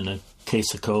machine and a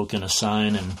case of Coke and a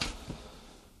sign, and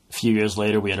a few years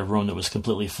later we had a room that was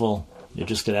completely full. It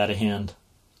just got out of hand.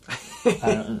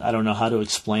 I don't know how to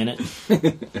explain it.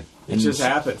 It just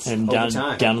happens. And over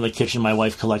time. down in the kitchen, my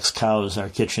wife collects cows. Our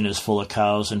kitchen is full of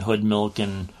cows and hood milk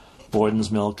and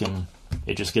Borden's milk, and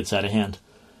it just gets out of hand.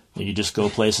 And you just go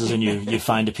places and you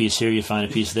find a piece here, you find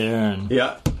a piece there, and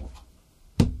Yeah.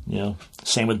 you know.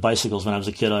 Same with bicycles. When I was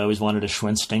a kid, I always wanted a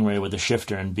Schwinn Stingray with a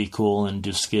shifter and be cool and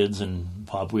do skids and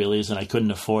pop wheelies, and I couldn't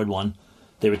afford one.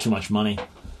 They were too much money.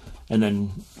 And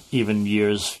then even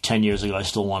 10 years ago, I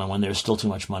still wanted one. They were still too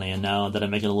much money. And now that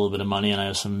I'm making a little bit of money and I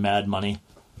have some mad money,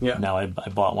 now I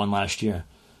bought one last year.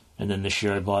 And then this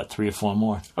year I bought 3 or 4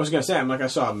 more. I was going to say, I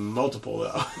saw multiple,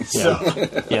 though.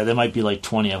 Yeah, there might be like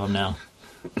 20 of them now.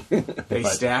 They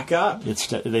stack up?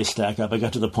 They stack up. I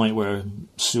got to the point where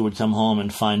Sue would come home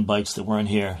and find bikes that weren't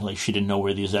here. Like, she didn't know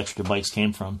where these extra bikes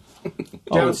came from.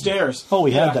 Downstairs. Oh,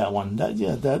 we had that one.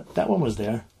 That one was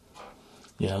there.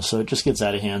 Yeah, so it just gets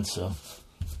out of hand, so...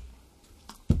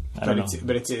 I don't know.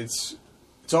 But it's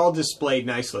all displayed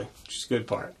nicely, which is a good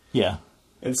part. Yeah.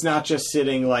 It's not just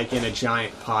sitting like in a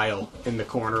giant pile in the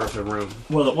corner of the room.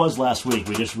 Well, it was last week.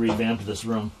 We just revamped this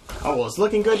room. Oh, well, it's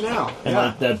looking good now. And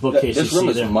like that bookcase This you room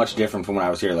see is there, much different from when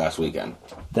I was here last weekend.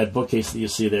 that bookcase that you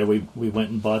see there, we went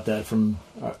and bought that from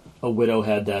a widow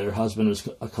had that. Her husband was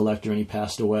a collector and he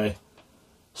passed away.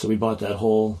 So we bought that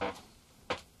whole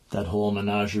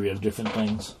menagerie of different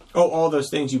things. Oh, all those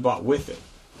things you bought with it.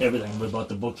 Everything. We bought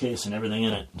the bookcase and everything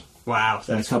in it. Wow,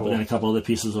 that's cool. And a couple other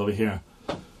pieces over here.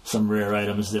 Some rare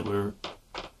items that were,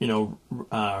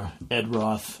 Ed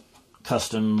Roth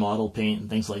custom model paint and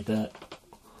things like that.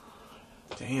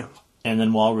 Damn. And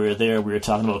then while we were there, we were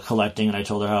talking about collecting, and I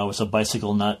told her how I was a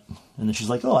bicycle nut. And then she's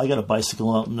like, "Oh, I got a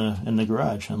bicycle out in the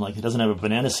garage." I'm like, "It doesn't have a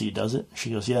banana seat, does it?"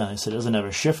 She goes, "Yeah." I said, "It doesn't have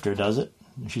a shifter, does it?"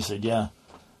 And she said, "Yeah."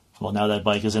 Well, now that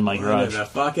bike is in my garage. What are the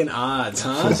fucking odds,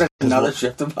 huh? Another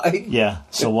shifter bike? Yeah.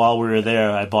 So while we were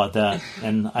there, I bought that,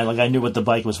 and I knew what the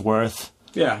bike was worth.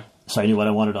 Yeah. So I knew what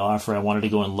I wanted to offer. I wanted to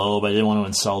go in low, but I didn't want to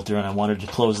insult her, and I wanted to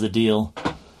close the deal.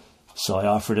 So I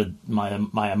offered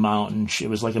my amount, and it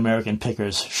was like American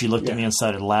Pickers. She looked at me and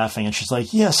started laughing, and she's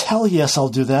like, "Yes, hell yes, I'll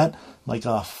do that." I'm like,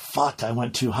 "Oh, fuck, I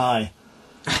went too high."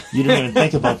 You didn't even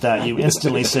think about that. You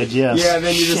instantly said yes. Yeah,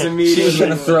 then you just She immediately... was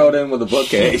going to throw it in with a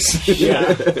bookcase.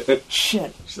 Yeah.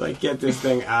 Shit. She's like, get this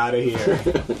thing out of here.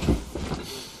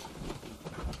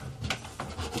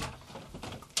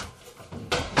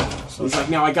 He's like,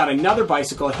 now I got another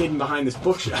bicycle hidden behind this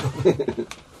bookshelf.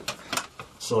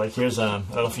 So like here's I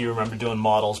don't know if you remember doing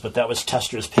models, but that was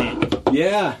Tester's paint.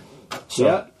 Yeah.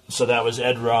 So that was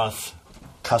Ed Roth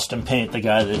custom paint, the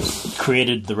guy that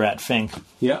created the Rat Fink.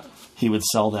 Yeah. He would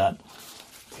sell that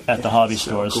at the hobby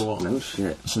stores. Cool. No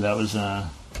shit. So that was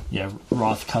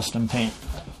Roth custom paint.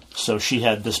 So she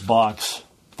had this box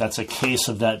that's a case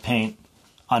of that paint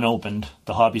unopened.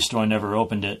 The hobby store never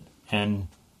opened it, and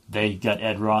they got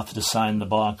Ed Roth to sign the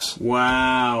box.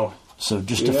 Wow. So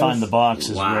just to find the box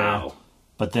is Wow. rare,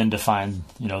 but then to find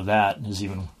that is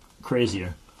even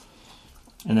crazier.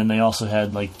 And then they also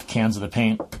had like cans of the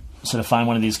paint. So to find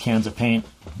one of these cans of paint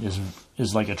is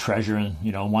like a treasure, and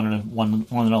one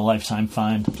in a lifetime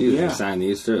find. Dude, Yeah. they signed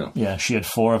these too. Yeah, she had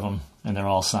 4 of them, and they're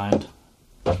all signed.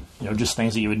 Just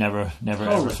things that you would never ever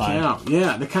Holy find. cow.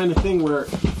 Yeah, the kind of thing where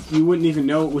you wouldn't even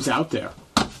know it was out there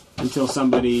until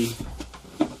somebody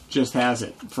just has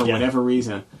it for whatever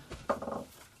reason.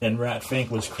 And Rat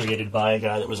Fink was created by a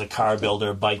guy that was a car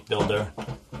builder, bike builder,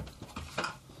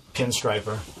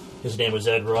 pinstriper. His name was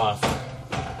Ed Roth.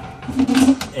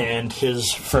 And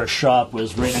his first shop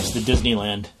was right next to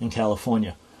Disneyland in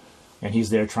California. And he's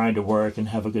there trying to work and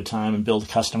have a good time and build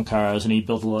custom cars. And he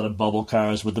built a lot of bubble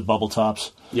cars with the bubble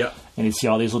tops. Yep. And he'd see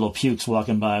all these little pukes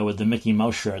walking by with the Mickey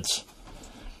Mouse shirts.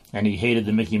 And he hated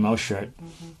the Mickey Mouse shirt.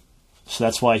 So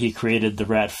that's why he created the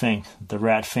Rat Fink. The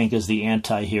Rat Fink is the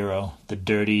anti-hero. The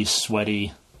dirty,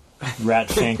 sweaty Rat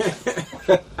Fink.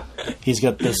 He's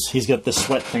got the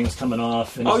sweat things coming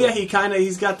off. And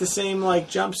he's got the same like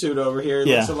jumpsuit over here. It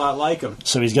looks a lot like him.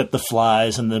 So he's got the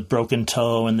flies and the broken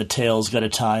toe and the tail's got a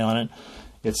tie on it.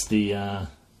 It's the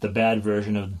bad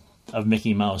version of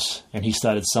Mickey Mouse. And he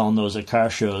started selling those at car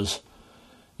shows,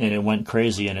 and it went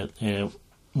crazy and it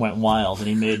went wild. And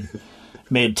he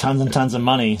made tons and tons of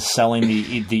money selling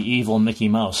the evil Mickey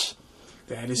Mouse.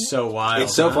 That is so wild.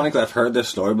 It's so funny because I've heard this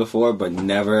story before, but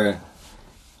never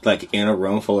like in a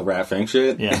room full of Rat Fink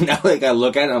shit. Yeah. And now I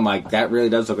look at it and I'm like, that really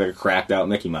does look like a cracked out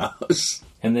Mickey Mouse.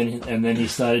 And then he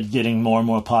started getting more and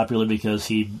more popular because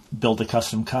he built a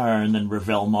custom car, and then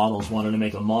Revell Models wanted to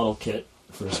make a model kit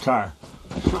for his car.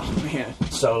 Oh, man.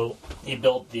 So he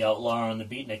built the Outlaw and the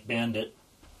Beatnik Bandit,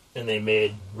 and they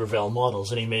made Revell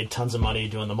Models, and he made tons of money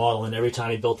doing the model, and every time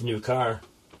he built a new car,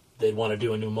 they'd want to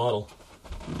do a new model.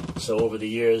 So over the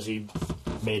years, he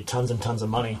made tons and tons of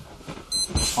money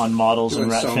on models and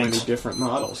rat so finks. many different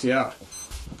models, yeah.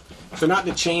 So not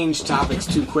to change topics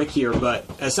too quick here, but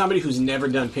as somebody who's never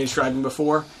done pinstriping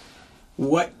before,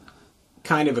 what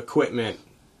kind of equipment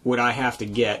would I have to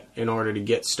get in order to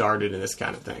get started in this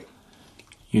kind of thing?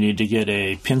 You need to get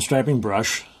a pinstriping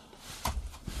brush,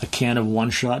 a can of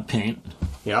one-shot paint,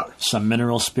 Yeah. some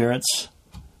mineral spirits,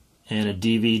 and a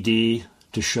DVD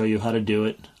to show you how to do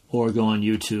it, or go on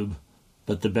YouTube.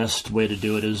 But the best way to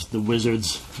do it is the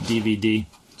Wizards DVD.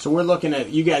 So we're looking at,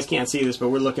 you guys can't see this, but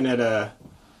we're looking at a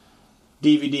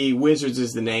DVD. Wizards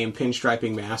is the name,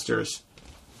 Pinstriping Masters.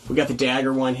 We got the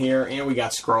Dagger one here, and we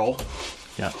got Scroll.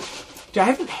 Yeah. Dude, I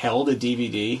haven't held a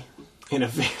DVD in a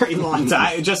very long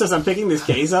time. Just as I'm picking this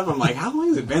case up, I'm like, how long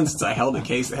has it been since I held a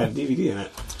case that had a DVD in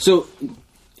it? So,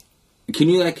 can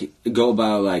you like go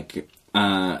about like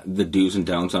the do's and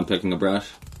don'ts on picking a brush?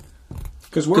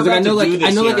 Because Because I know,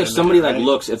 if somebody like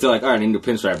looks, if they're like, all right, I need a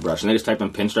pinstripe brush, and they just type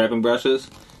in pinstriping brushes,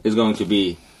 there's going to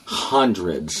be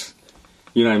hundreds.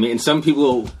 You know what I mean? And some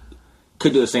people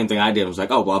could do the same thing I did. I was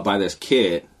like, oh, well, I'll buy this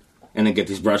kit and then get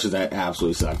these brushes that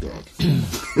absolutely suck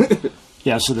dick.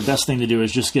 Yeah, so the best thing to do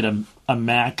is just get a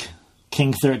Mac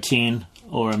King 13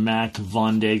 or a Mac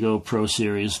Vondago Pro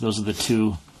Series. Those are the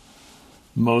two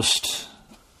most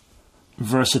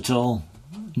versatile,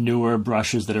 newer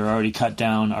brushes that are already cut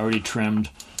down, already trimmed,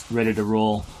 ready to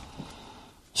roll.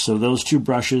 So those two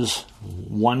brushes,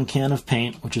 one can of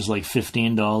paint, which is like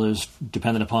 $15,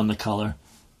 depending upon the color,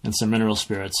 and some mineral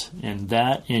spirits. And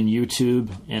that and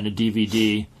YouTube and a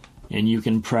DVD, and you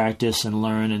can practice and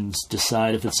learn and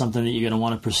decide if it's something that you're going to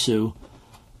want to pursue,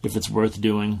 if it's worth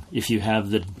doing, if you have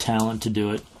the talent to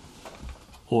do it,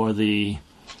 or the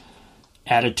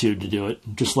attitude to do it.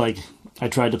 Just like I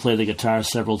tried to play the guitar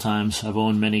several times. I've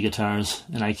owned many guitars,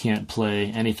 and I can't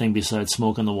play anything besides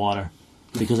Smoke in the Water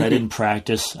because I didn't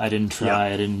practice, I didn't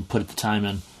try, I didn't put the time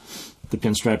in. The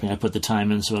pinstriping, I put the time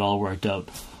in, so it all worked out.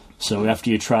 So after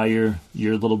you try your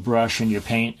little brush and your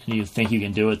paint, and you think you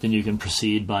can do it, then you can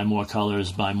proceed, buy more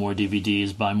colors, buy more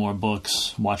DVDs, buy more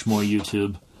books, watch more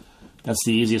YouTube. That's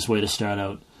the easiest way to start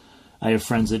out. I have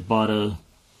friends that bought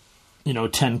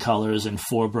 10 colors and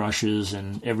 4 brushes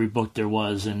and every book there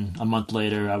was, and a month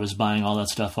later I was buying all that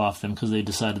stuff off them because they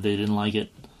decided they didn't like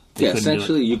it. Yeah,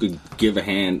 essentially you could give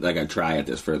a try at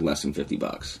this for less than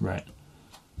 $50. Right.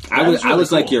 I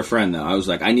was like your friend, though. I was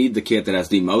like, I need the kit that has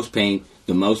the most paint,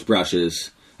 the most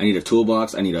brushes. I need a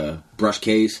toolbox. I need a brush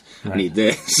case. Right. I need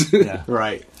this. Yeah.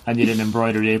 Right. I need an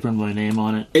embroidered apron with my name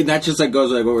on it. And that just like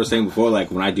goes like what we were saying before.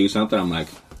 Like when I do something, I'm like,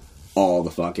 all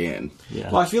the fuck in.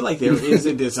 Yeah. Well, I feel like there is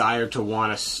a desire to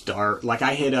want to start. Like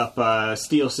I hit up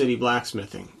Steel City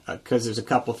Blacksmithing because there's a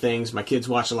couple things. My kids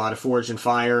watch a lot of Forge and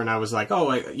Fire, and I was like,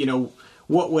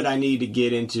 what would I need to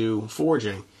get into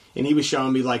forging? And he was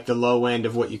showing me like the low end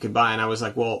of what you could buy, and I was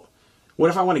like, well, what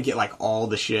if I want to get like all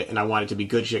the shit and I want it to be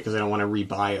good shit because I don't want to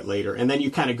rebuy it later? And then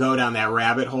you kind of go down that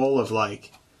rabbit hole of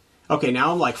like, okay,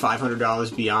 now I'm like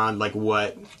 $500 beyond like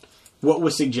what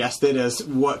was suggested as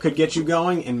what could get you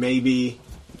going, and maybe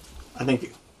I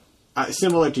think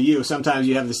similar to you, sometimes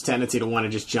you have this tendency to want to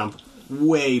just jump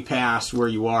way past where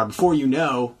you are before you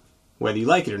know whether you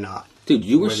like it or not. Dude,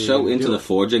 you were so into the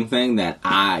forging thing that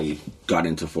I got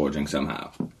into forging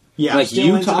somehow. Yeah, like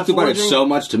you talked about it so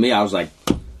much to me, I was like,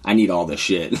 I need all this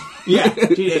shit. Yeah,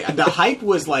 the hype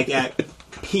was like at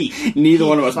peak. Neither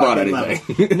one of us bought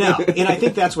anything. No, and I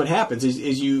think that's what happens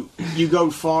is you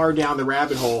go far down the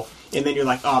rabbit hole, and then you're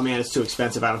like, oh man, it's too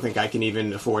expensive. I don't think I can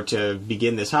even afford to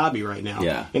begin this hobby right now.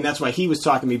 Yeah. And that's why he was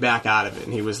talking me back out of it,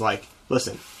 and he was like,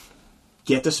 listen,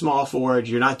 get the small forge.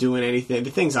 You're not doing anything.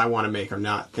 The things I want to make are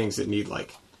not things that need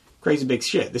like crazy big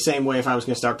shit. The same way if I was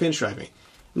going to start pinstriping,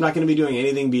 I'm not going to be doing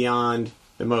anything beyond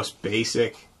the most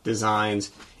basic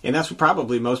designs, and that's what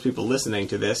probably most people listening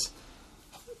to this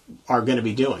are going to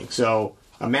be doing. So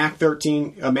a Mac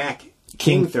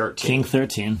King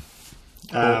 13,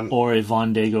 or a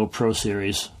Vondago Pro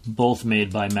Series, both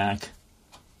made by Mac.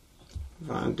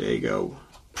 Vondago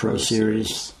Pro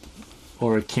Series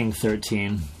or a King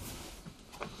 13.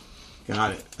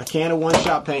 Got it. A can of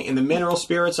one-shot paint, and the mineral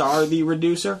spirits are the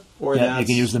reducer? Or yeah, you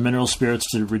can use the mineral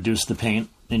spirits to reduce the paint,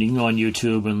 and you can go on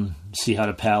YouTube and see how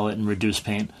to palette and reduce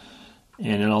paint.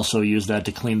 And it also use that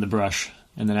to clean the brush.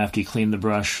 And then after you clean the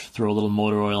brush, throw a little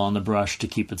motor oil on the brush to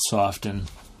keep it soft and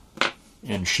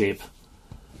shape.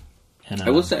 And, I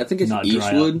will say, I think it's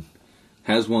Eastwood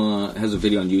has a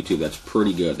video on YouTube that's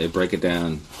pretty good. They break it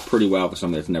down pretty well for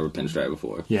somebody that's never pinstriped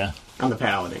before. Yeah. On the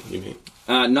paletting, you mean?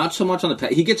 Not so much on the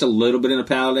he gets a little bit into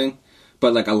paletting,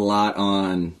 but like a lot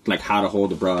on like how to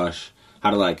hold the brush,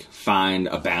 how to like find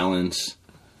a balance.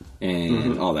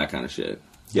 and all that kind of shit.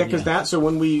 Yeah, because so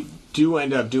when we do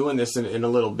end up doing this in a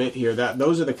little bit here,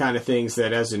 those are the kind of things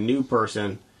that as a new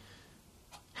person,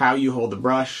 how you hold the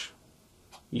brush,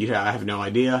 I have no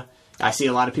idea. I see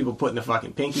a lot of people putting the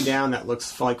fucking pinky down. That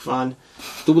looks like fun.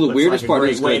 The weirdest part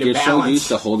is like you're so used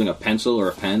to holding a pencil or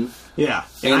a pen. Yeah,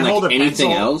 and I like hold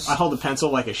anything else. I hold a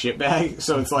pencil like a shit bag,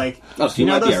 so it's like so you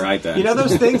might be right then. You know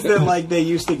those things that like they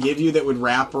used to give you that would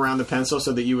wrap around the pencil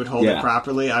so that you would hold it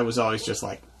properly. I was always just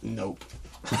like, nope.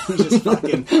 Just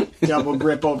fucking double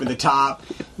grip over the top.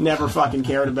 Never fucking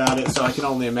cared about it. So I can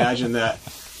only imagine that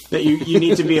you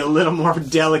need to be a little more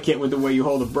delicate with the way you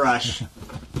hold a brush.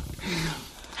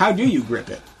 How do you grip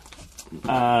it?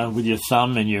 With your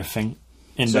thumb and your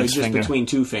index so just finger. Between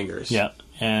two fingers. Yeah,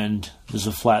 and there's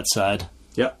a flat side.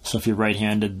 Yep. So if you're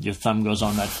right-handed, your thumb goes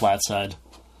on that flat side.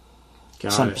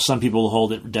 Got it. Some people will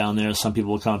hold it down there. Some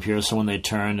people will come up here. So when they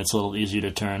turn, it's a little easier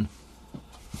to turn.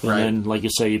 And then, like you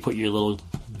say, you put your little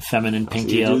feminine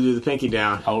pinky out. You do the pinky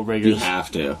down. Outriggers. You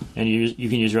have to. And you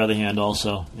can use your other hand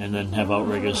also, and then have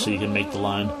outriggers so you can make the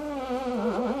line.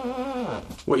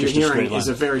 What Just you're hearing is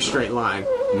a very straight line.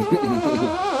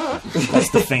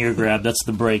 That's the finger grab. That's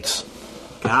the brakes.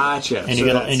 Gotcha. And you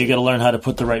got to learn how to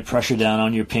put the right pressure down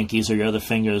on your pinkies or your other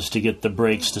fingers to get the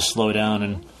brakes to slow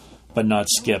down but not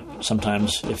skip.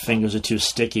 Sometimes if fingers are too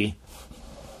sticky,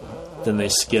 then they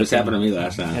skip. This happened to me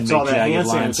last time. And it's all that hand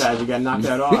sanitizer. You got to knock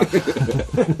that off.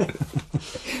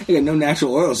 I got no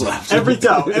natural oils left. Every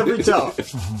toe.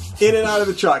 In and out of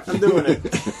the truck. I'm doing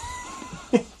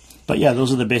it. But yeah,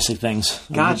 those are the basic things.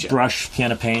 Gotcha. Brush,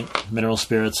 can of paint, mineral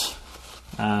spirits,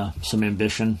 some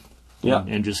ambition. Yeah.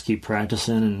 And just keep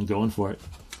practicing and going for it.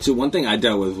 So one thing I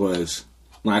dealt with was,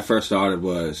 when I first started,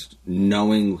 was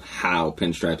knowing how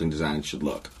pinstriping design should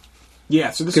look. Yeah,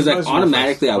 so this is... Because like,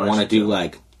 automatically I want to do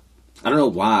like... I don't know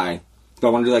why, but I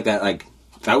want to do like that, like...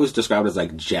 I was described as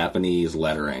like Japanese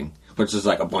lettering, which is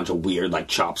like a bunch of weird, like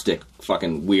chopstick,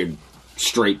 fucking weird,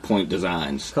 straight point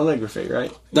designs. Calligraphy,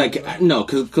 right? Like, no,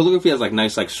 because calligraphy has like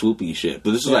nice, like swoopy shit. But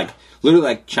this is like, literally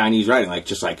like Chinese writing, like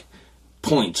just like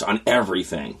points on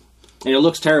everything. And it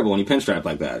looks terrible when you pinstripe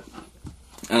like that.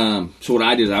 So what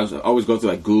I did is I always go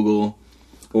through like Google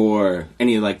or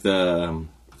any of like the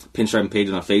pinstriping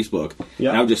pages on Facebook. Yeah.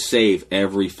 And I would just save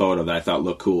every photo that I thought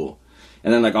looked cool.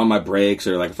 And then like on my breaks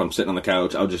or like if I'm sitting on the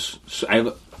couch, I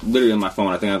have literally on my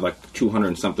phone, I think I have like 200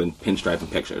 and something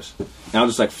pinstriping pictures. And I'll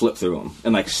just like flip through them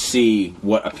and like see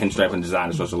what a pinstriping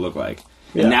design is supposed to look like.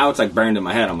 Yeah. And now it's like burned in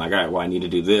my head. I'm like, all right, well I need to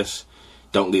do this.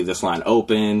 Don't leave this line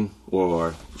open,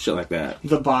 or shit like that.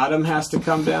 The bottom has to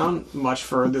come down much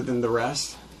further than the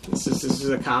rest. This is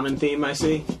a common theme I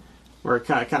see, where it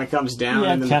kind of comes down,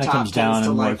 and then the top tends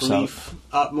to like leaf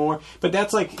up more. But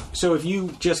that's like, so if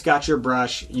you just got your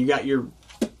brush, you got your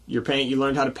paint, you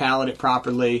learned how to palette it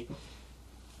properly.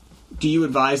 Do you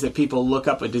advise that people look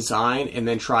up a design and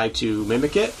then try to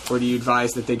mimic it? Or do you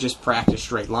advise that they just practice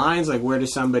straight lines? Like, where are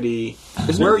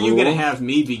you going to have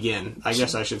me begin, I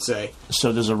guess I should say?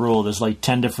 So there's a rule. There's like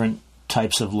 10 different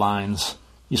types of lines.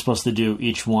 You're supposed to do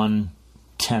each one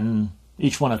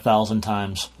 1,000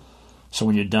 times. So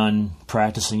when you're done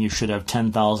practicing, you should have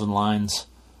 10,000 lines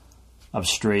of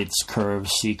straights,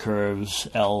 curves, C curves,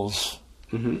 L's,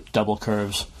 double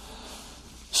curves.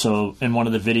 So in one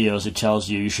of the videos, it tells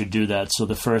you should do that. So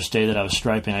the first day that I was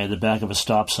striping, I had the back of a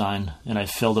stop sign, and I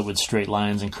filled it with straight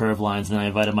lines and curved lines. And then I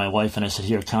invited my wife, and I said,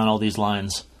 here, count all these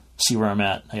lines. See where I'm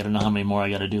at. I got to know how many more I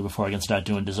got to do before I can start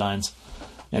doing designs.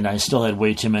 And I still had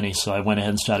way too many, so I went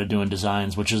ahead and started doing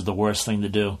designs, which is the worst thing to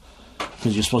do.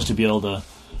 Because you're supposed to be able to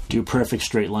do perfect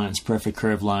straight lines, perfect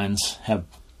curved lines, have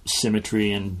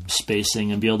symmetry and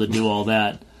spacing, and be able to do all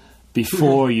that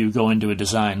before you go into a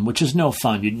design, which is no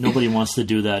fun. Nobody wants to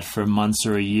do that for months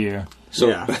or a year. So,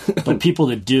 yeah. But people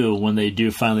that do, when they do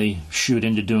finally shoot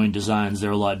into doing designs,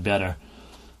 they're a lot better.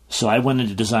 So I went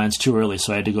into designs too early,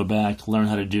 so I had to go back, learn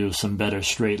how to do some better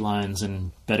straight lines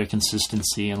and better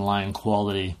consistency and line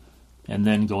quality, and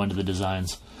then go into the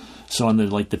designs. So on the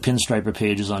pinstriper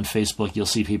pages on Facebook, you'll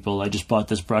see people, I just bought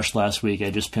this brush last week, I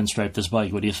just pinstriped this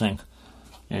bike, what do you think?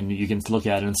 And you can look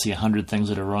at it and see 100 things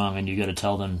that are wrong, and you got to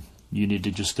tell them you need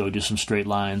to just go do some straight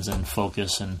lines and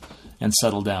focus and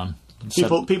settle down.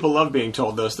 People love being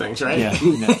told those things, right? Yeah,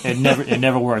 it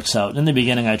never works out. In the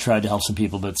beginning, I tried to help some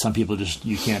people, but some people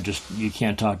you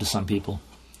can't talk to some people.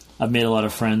 I've made a lot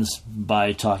of friends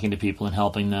by talking to people and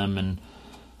helping them, and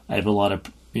I have a lot of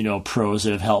pros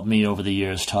that have helped me over the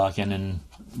years talking, and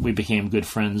we became good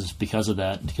friends because of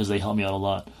that, because they helped me out a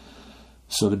lot.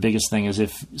 So the biggest thing is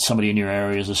if somebody in your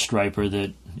area is a striper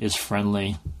that is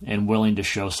friendly and willing to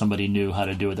show somebody new how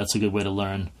to do it, that's a good way to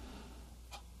learn.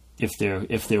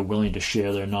 if they're willing to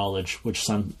share their knowledge, which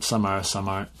some are, some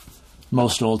aren't.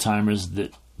 Most old timers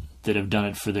that have done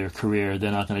it for their career,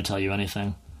 they're not going to tell you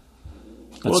anything.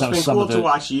 But well, it's been cool to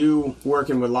watch you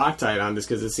working with Loctite on this,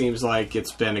 because it seems like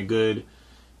it's been a good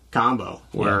combo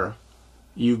where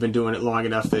you've been doing it long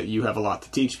enough that you have a lot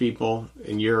to teach people,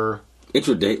 and you're... It's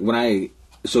ridiculous.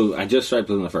 So I just striped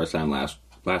them the first time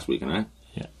last weekend, right?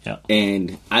 Yeah.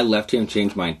 And I left here and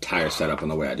changed my entire setup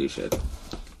and the way I do shit.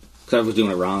 Because I was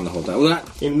doing it wrong the whole time. Well,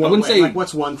 in what way? Like,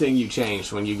 what's one thing you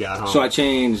changed when you got home? So I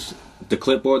changed the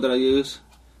clipboard that I use.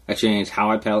 I changed how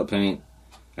I palette paint.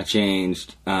 I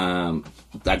changed... I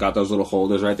got those little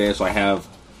holders right there, so I have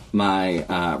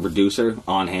my reducer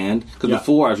on hand. Because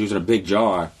before I was using a big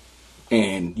jar,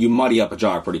 and you muddy up a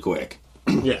jar pretty quick.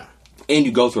 Yeah. And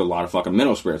you go through a lot of fucking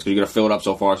mineral spirits because you got to fill it up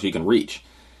so far so you can reach.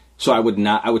 So I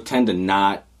would tend to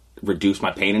not reduce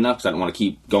my paint enough because I don't want to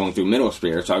keep going through mineral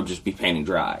spirits. So I would just be painting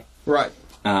dry. Right.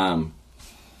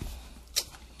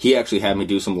 He actually had me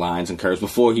do some lines and curves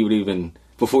before we even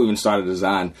started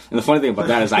design. And the funny thing about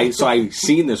that is I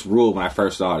seen this rule when I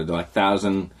first started, like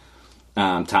 1,000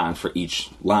 times for each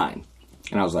line.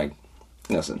 And I was like,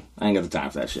 listen, I ain't got the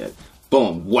time for that shit.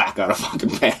 Boom, whack out a fucking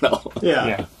panel.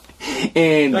 Yeah.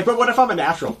 And like, but what if I'm a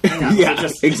natural? Yeah,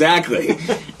 exactly.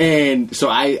 And so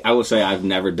I will say I've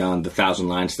never done the 1,000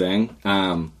 lines thing.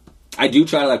 I do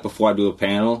try to, like, before I do a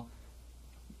panel,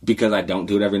 because I don't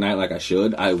do it every night like I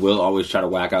should, I will always try to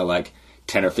whack out like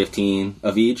 10 or 15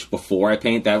 of each before I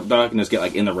paint. That I can just get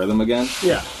like in the rhythm again.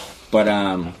 Yeah. But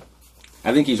I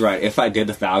think he's right. If I did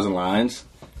the 1,000 lines,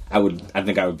 I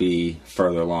think I would be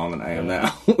further along than I am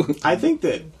now. I think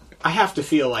that I have to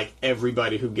feel like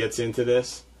everybody who gets into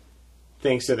this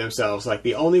thinks to themselves, like,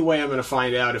 the only way I'm going to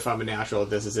find out if I'm a natural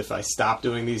at this is if I stop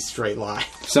doing these straight lines.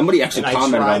 Somebody actually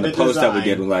commented on the post that we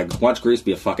did, like, watch Grease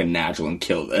be a fucking natural and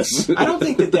kill this. I don't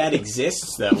think that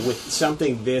exists, though, with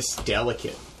something this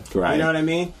delicate. Right. You know what I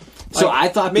mean? Like, so I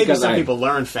thought maybe some people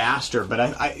learn faster,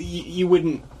 but you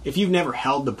wouldn't, if you've never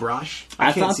held the brush.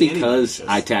 I thought because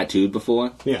I tattooed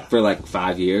before, yeah, for like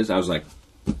 5 years, I was like,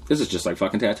 this is just like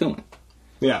fucking tattooing.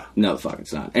 Yeah. No, the fuck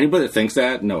it's not. Anybody that thinks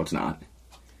that, no, it's not.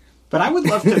 But I would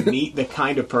love to meet the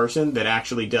kind of person that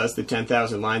actually does the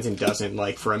 10,000 lines and doesn't,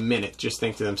 like, for a minute, just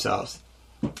think to themselves,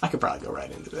 I could probably go right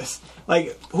into this.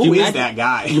 Like, who is that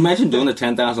guy? You imagine doing the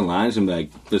 10,000 lines and be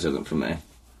like, this isn't for me.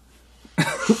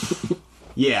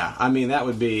 Yeah, I mean, that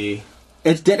would be...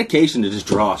 It's dedication to just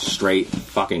draw straight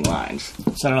fucking lines.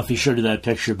 So I don't know if he showed you that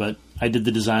picture, but I did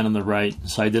the design on the right.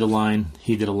 So I did a line,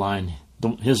 he did a line.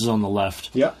 His is on the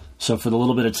left. Yep. So for the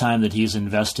little bit of time that he's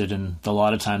invested and the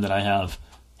lot of time that I have,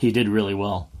 he did really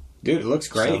well. Dude, it looks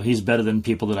great. So he's better than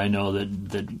people that I know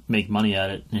that make money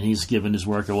at it, and he's given his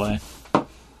work away.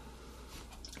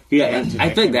 Yeah, and I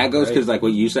think that goes because, like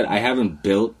what you said, I haven't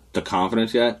built the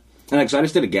confidence yet. And like, so I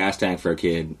just did a gas tank for a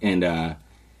kid, and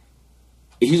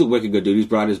he's a wicked good dude. He's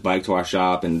brought his bike to our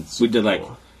shop, and we did like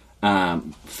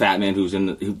Fat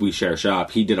Man, we share a shop.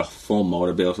 He did a full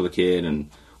motor bill for the kid and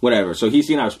whatever. So he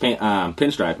seen I was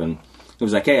pinstriping. He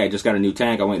was like, "Hey, I just got a new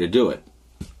tank. I want you to do it."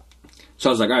 So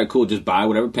I was like, all right, cool, just buy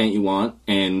whatever paint you want,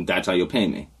 and that's how you'll pay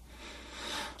me.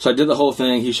 So I did the whole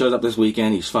thing. He shows up this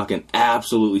weekend. He's fucking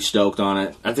absolutely stoked on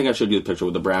it. I think I showed you the picture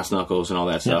with the brass knuckles and all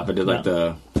that stuff. I did like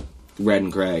the red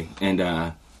and gray.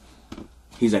 And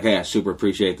he's like, hey, I super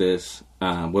appreciate this.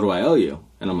 What do I owe you?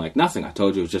 And I'm like, nothing. I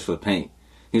told you it was just for the paint.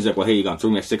 He's like, well, hey, you threw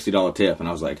me a $60 tip. And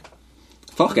I was like,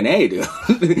 fucking A, dude.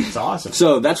 It's awesome.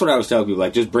 So that's what I was telling people.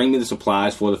 Like, just bring me the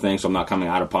supplies for the thing so I'm not coming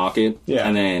out of pocket. Yeah.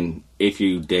 And then if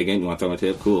you dig in, you want to throw a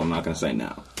tip, cool, I'm not going to say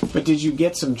no. But did you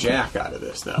get some jack out of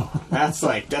this, though? That's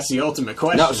the ultimate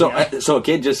question. No, so a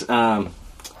kid just, I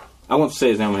won't say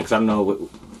his name because I don't know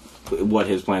what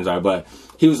his plans are, but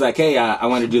he was like, hey, I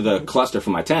want to do the cluster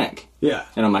for my tank. Yeah.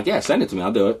 And I'm like, yeah, send it to me,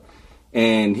 I'll do it.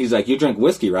 And he's like, you drink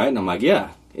whiskey, right? And I'm like, yeah.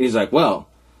 And he's like, well,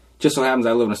 just so happens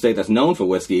I live in a state that's known for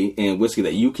whiskey and whiskey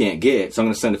that you can't get, so I'm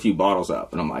going to send a few bottles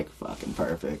up. And I'm like, fucking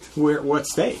perfect. What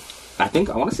state? I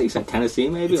want to say he said Tennessee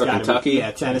maybe, or Kentucky.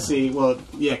 Yeah, Tennessee. Well,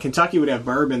 yeah, Kentucky would have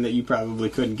bourbon that you probably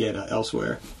couldn't get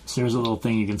elsewhere. So here's a little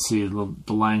thing you can see,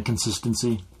 the line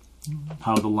consistency,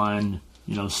 how the line,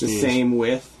 stays. The same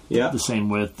width, yeah. The same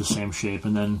width, the same shape,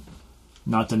 and then,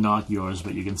 not to knock yours,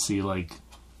 but you can see the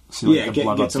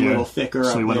blood gets up a there. little thicker.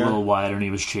 So he went there. a little wider, and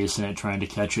he was chasing it, trying to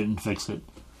catch it and fix it,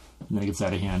 and then it gets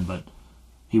out of hand. But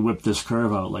he whipped this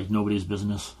curve out like nobody's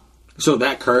business. So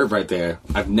that curve right there,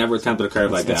 I've never attempted a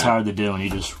curve like that. It's hard to do, and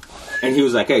And he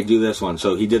was like, hey, do this one.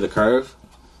 So he did the curve,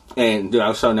 and dude, I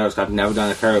was so nervous because I've never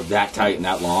done a curve that tight and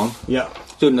that long. Yeah.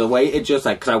 Dude, and the way it just,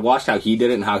 because I watched how he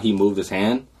did it and how he moved his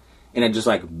hand, and it just,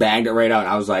 banged it right out, and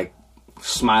I was like,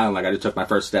 smiling like I just took my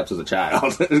first steps as a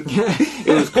child. It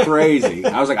was crazy.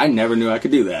 I was like, I never knew I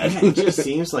could do that. Yeah, it just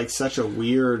seems like such a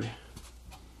weird...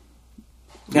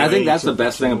 And I think that's the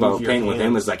best thing about painting with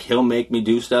him is like he'll make me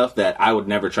do stuff that I would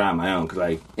never try on my own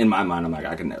because in my mind I'm like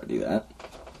I could never do that.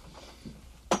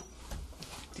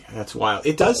 Yeah, that's wild.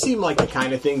 It does seem like the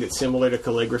kind of thing that's similar to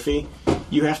calligraphy.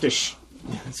 You have to, it's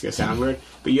gonna sound weird,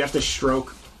 but you have to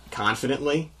stroke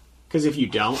confidently because if you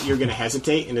don't, you're gonna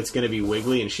hesitate and it's gonna be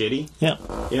wiggly and shitty. Yeah.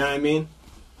 You know what I mean?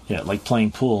 Yeah, like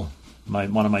playing pool.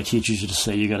 One of my teachers used to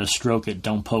say, "You got to stroke it,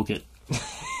 don't poke it."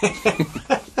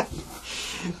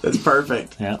 That's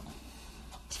perfect. Yeah.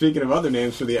 Speaking of other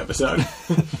names for the episode,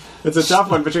 it's a tough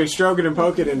one between stroke it and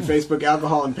poke it and Facebook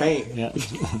alcohol and paint. Yeah.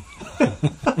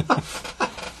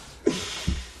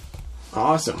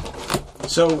 Awesome.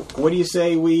 So, what do you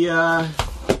say we dive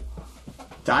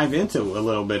into a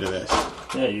little bit of this?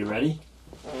 Yeah, you ready?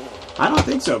 I don't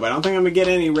think so, but I don't think I'm going to get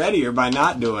any readier by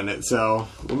not doing it, so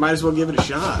we might as well give it a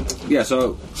shot. Yeah,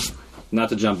 so, not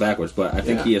to jump backwards, but I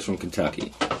think he is from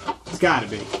Kentucky. It's got to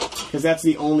be. Because that's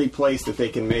the only place that they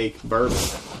can make bourbon.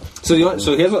 So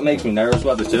here's what makes me nervous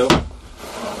about this too.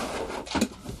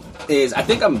 Is I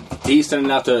think I'm decent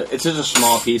enough to. It's just a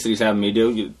small piece that he's having me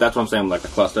do. That's what I'm saying, like the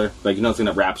cluster. Like the thing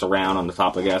that wraps around on the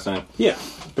top of the gas tank. Yeah,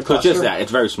 the So cluster. just that.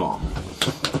 It's very small.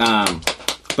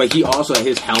 But he also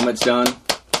his helmet's done.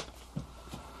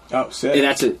 Oh, sick. And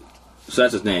that's it. So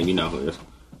that's his name. You know who it is.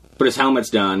 But his helmet's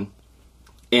done,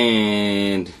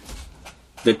 and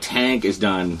the tank is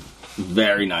done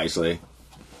very nicely.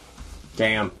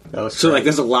 Damn. That looks So, great. like,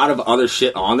 there's a lot of other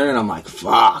shit on there, and I'm like,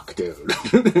 fuck, dude.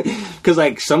 Because,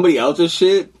 like, somebody else's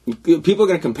shit, people are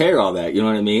going to compare all that, you know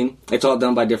what I mean? It's all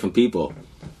done by different people.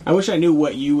 I wish I knew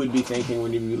what you would be thinking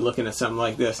when you'd be looking at something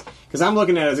like this. Because I'm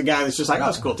looking at it as a guy that's just like, oh,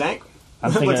 it's a cool tank.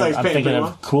 I'm thinking, Looks like it's I'm painted thinking pretty of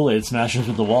well. Kool-Aid smashing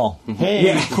through the wall. Hey,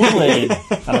 Yeah. Kool-Aid. I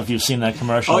don't know if you've seen that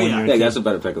commercial. Oh, when yeah. you were a Yeah, kid. that's a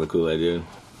better pick of the Kool-Aid, dude.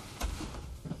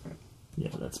 Yeah,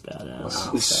 that's badass. Wow,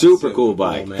 It's that's super cool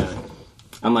bike. man.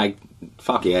 I'm like,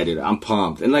 fuck yeah, dude. I'm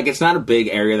pumped. And, like, it's not a big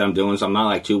area that I'm doing, so I'm not,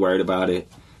 like, too worried about it.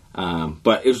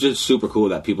 But it was just super cool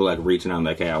that people, like, reaching out,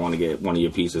 like, hey, I want to get one of your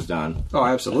pieces done. Oh,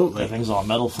 absolutely. That thing's all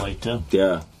metal flake, too.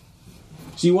 Yeah.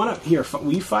 So you want to,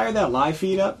 will you fire that live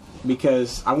feed up?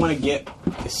 Because I want to get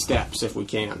the steps if we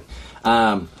can.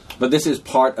 But this is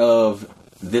part of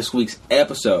this week's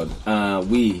episode.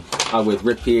 We are with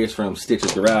Rick Pierce from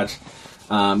Stitches Garage.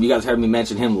 You guys heard me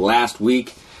mention him last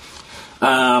week.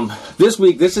 This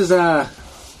week, this is we're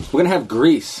gonna have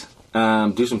Grease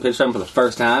do some pitch time for the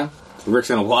first time. Rick's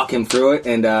gonna walk him through it,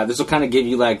 and this will kind of give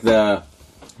you like the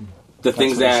things what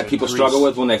he that said, people Grease. struggle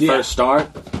with when they Yeah. first start.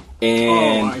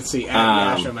 And I see.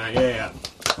 Yeah, man. Yeah.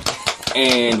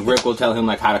 and Rick will tell him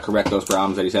like how to correct those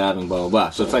problems that he's having, blah blah blah.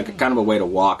 So it's like kind of a way to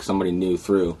walk somebody new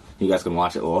through. You guys can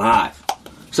watch it live.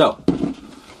 So,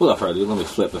 without further ado, let me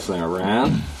flip this thing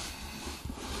around.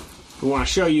 We want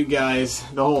to show you guys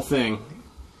the whole thing.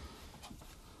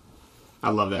 I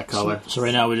love that color. So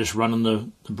right now we're just running the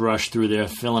brush through there,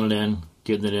 filling it in,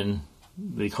 getting it in.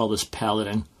 They call this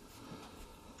paletting.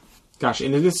 Gosh,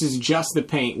 and this is just the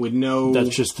paint with no...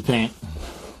 That's just the paint.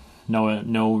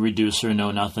 No reducer,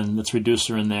 no nothing. That's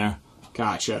reducer in there.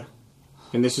 Gotcha.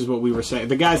 And this is what we were saying.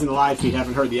 The guys in the live feed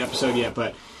haven't heard the episode yet,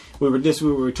 but we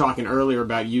were talking earlier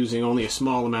about using only a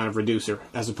small amount of reducer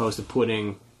as opposed to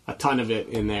putting a ton of it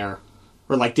in there,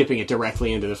 or like dipping it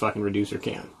directly into the fucking reducer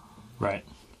can. Right.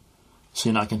 So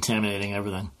you're not contaminating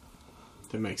everything.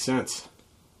 That makes sense.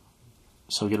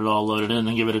 So get it all loaded in,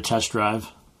 then give it a test drive.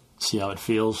 See how it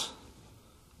feels.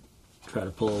 Try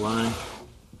to pull a line.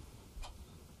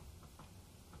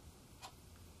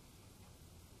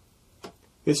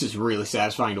 This is really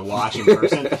satisfying to watch in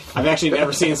person. I've actually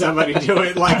never seen somebody do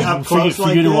it like up close For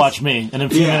like you to this. watch me. And in a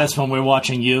few Yeah. minutes when we're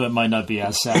watching you, it might not be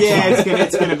as satisfying. Yeah,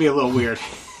 it's gonna be a little weird.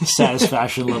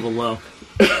 Satisfaction level low.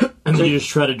 And then you just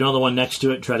try to do another one next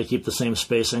to it. Try to keep the same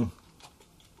spacing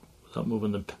without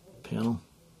moving the panel.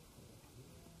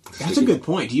 That's a good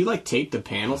point. Do you like tape the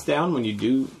panels down when you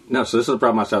do? No, so this is the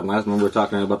problem I was having last. Remember we were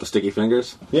talking about the sticky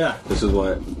fingers? Yeah. This is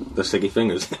what the sticky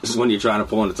fingers is when you're trying to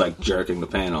pull and it's like jerking the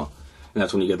panel. And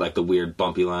that's when you get like the weird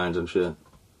bumpy lines and shit.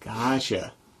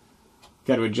 Gotcha.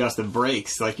 Got to adjust the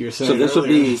brakes, like you were saying. So this would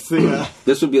earlier. be It's the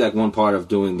this would be like one part of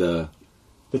doing the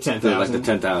 10,000. like the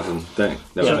 10,000 thing.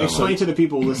 That's So what I'm explain like. to the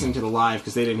people listening to the live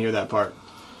because they didn't hear that part.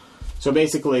 So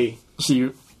basically,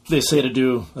 So they say to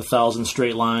do 1,000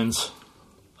 straight lines,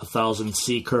 1,000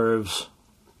 C curves.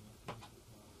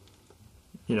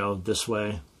 You know, this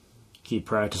way. Keep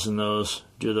practicing those.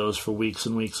 Do those for weeks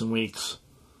and weeks and weeks.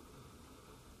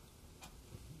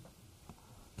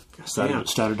 damn.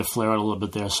 Started to flare out a little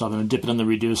bit there, so I'm going to dip it in the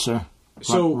reducer.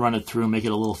 So- Run it through, make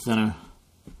it a little thinner.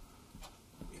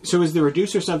 So is the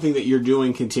reducer something that you're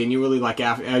doing continually? Like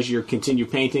as you continue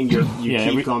painting, you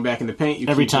keep going back in the paint?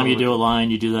 Every time you do a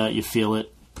line, you do that, you feel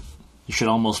it. You should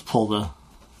almost pull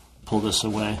this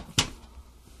away.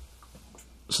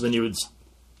 So then you would,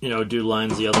 do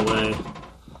lines the other way.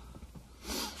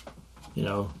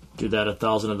 Do that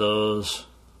 1,000 of those.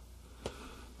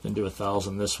 Then do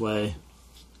 1,000 this way.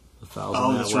 1,000 that way.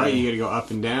 Oh, that's right. You got to go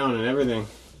up and down and everything.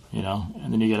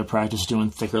 And then you got to practice doing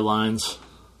thicker lines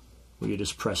where you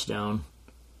just press down.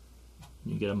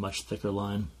 And you get a much thicker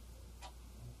line.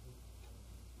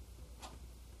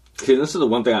 See, this is the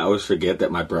one thing I always forget,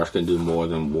 that my brush can do more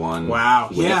than one. Wow.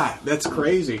 Width. Yeah, that's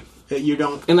crazy. That you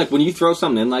don't... And like when you throw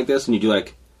something in like this and you do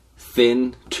like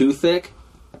thin to thick,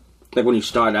 like when you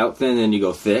start out thin and you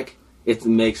go thick, it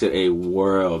makes it a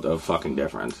world of fucking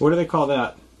difference. What do they call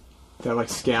that? That like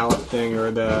scallop thing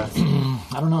or the...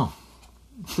 I don't know.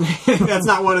 That's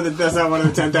not one of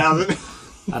the 10,000.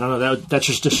 I don't know. That's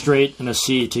just a straight and a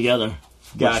C together.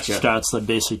 Gotcha. Which starts the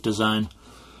basic design.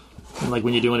 And like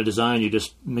when you're doing a design, you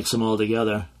just mix them all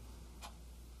together.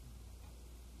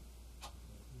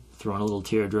 Throw in a little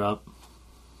teardrop.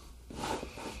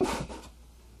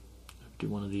 Do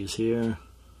one of these here.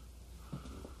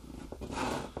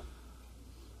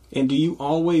 And do you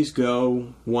always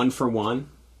go one for one?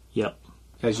 Yep.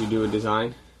 As you do a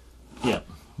design? Yep.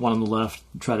 One on the left.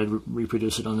 Try to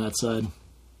reproduce it on that side.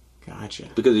 Gotcha.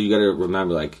 Because you got to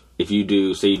remember, like, if you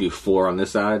do, say you do 4 on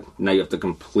this side, now you have to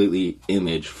completely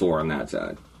image 4 on that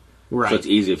side. Right. So it's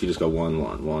easy if you just go 1,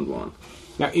 1, 1, 1.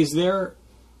 Now, is there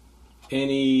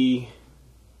any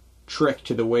trick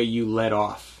to the way you let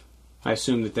off? I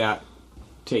assume that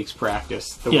takes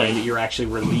practice, the way that you're actually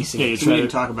releasing it. So we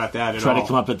didn't talk about that at all. Try to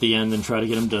come up at the end and try to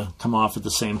get them to come off at the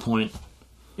same point.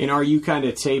 And are you kind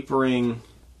of tapering?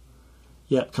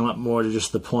 Yep, come up more to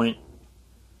just the point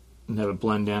and have it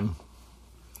blend in.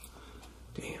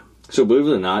 Damn. So believe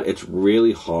it or not, it's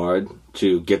really hard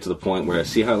to get to the point where,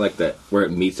 see how like that, where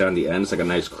it meets down the end, it's like a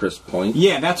nice crisp point?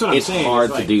 Yeah, that's what I'm saying. It's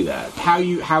hard to do that. How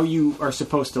you are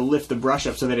supposed to lift the brush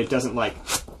up so that it doesn't like...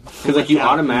 Because like you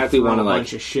automatically want to like...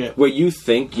 bunch of shit. Where you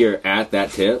think you're at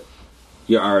that tip,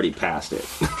 you're already past it.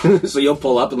 So you'll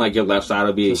pull up and like your left side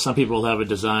will be... So some people will have a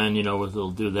design, where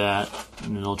they'll do that,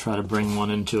 and then they'll try to bring one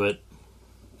into it,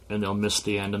 and they'll miss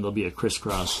the end, and there'll be a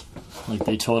crisscross. Like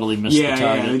they totally missed the target.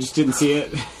 Yeah, they just didn't see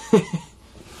it.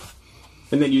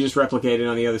 And then you just replicate it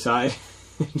on the other side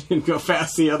and go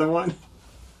past the other one.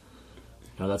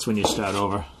 No, that's when you start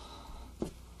over.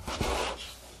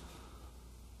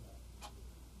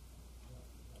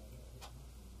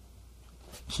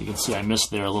 So you can see I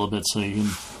missed there a little bit, so you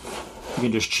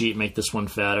can just cheat, make this one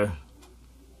fatter.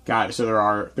 Got it. So there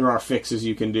are fixes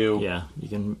you can do. Yeah, you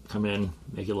can come in,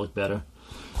 make it look better.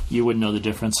 You wouldn't know the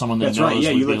difference. Someone that That's knows right. Yeah,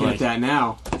 would you're be looking like, at that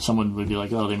now. Someone would be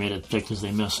like, "Oh, they made it thick because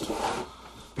they missed."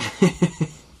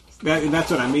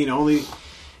 That's what I mean. Only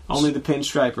the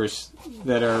pinstripers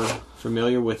that are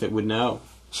familiar with it would know.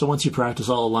 So once you practice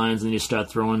all the lines, and you start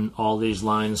throwing all these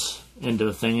lines into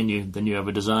a thing, and then you have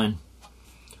a design.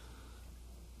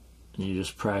 And you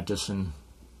just practice and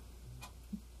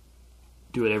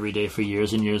do it every day for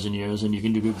years and years and years, and you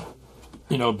can do,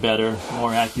 better,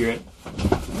 more accurate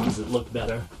ones that look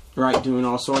better. Right, doing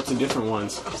all sorts of different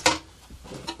ones.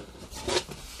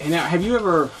 And now, have you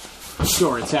ever,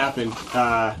 sure, it's happened,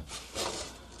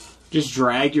 just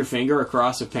dragged your finger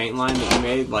across a paint line that you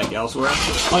made, like, elsewhere?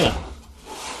 Oh, yeah.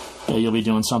 Yeah, you'll be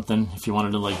doing something, if you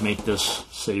wanted to, like, make this,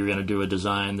 say you're going to do a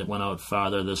design that went out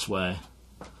farther this way.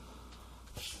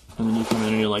 And then you come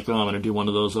in and you're like, oh, I'm going to do one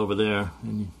of those over there.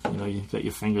 And, you got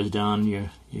your fingers down, you're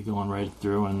going right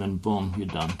through, and then, boom, you're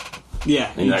done.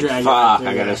 Yeah, and you're like, fuck,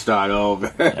 I gotta start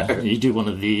over. Yeah, you do one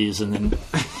of these, and then...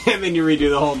 and then you redo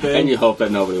the whole thing. And you hope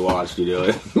that nobody watched you do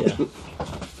it. Yeah.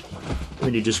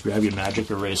 Then you just grab your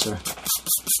magic eraser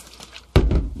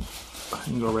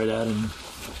and go right at it. And...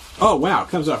 Oh, wow, it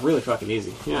comes off really fucking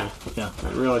easy. Yeah. Yeah. I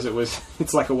didn't realize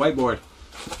it's like a whiteboard.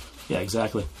 Yeah,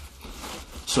 exactly.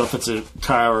 So if it's a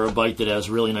car or a bike that has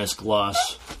really nice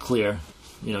gloss, clear...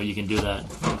 you can do that.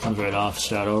 It comes right off,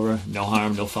 start over, no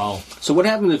harm, no foul. So what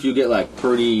happens if you get, like,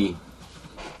 pretty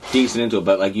decent into it,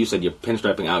 but like you said, you're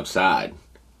pinstriping outside,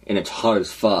 and it's hard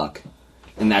as fuck,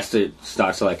 and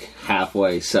starts to, like,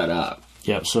 halfway set up?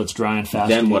 Yep, so it's drying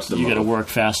faster. Then what's the move? You got to work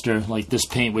faster. Like, this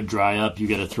paint would dry up, you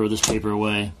got to throw this paper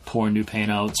away, pour new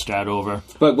paint out, start over.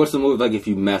 But what's the move, like, if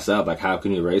you mess up? Like, how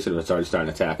can you erase it if it's already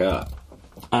starting to tack up?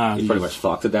 You're pretty much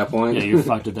fucked at that point? Yeah, you're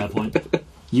fucked at that point.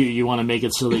 You want to make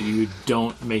it so that you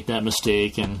don't make that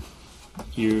mistake, and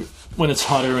when it's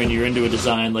hotter and you're into a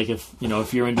design, like if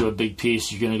you're into a big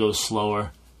piece, you're going to go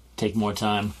slower, take more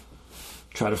time,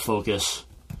 try to focus,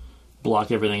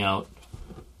 block everything out,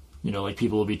 like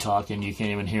people will be talking, you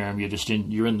can't even hear them.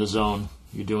 You're in the zone.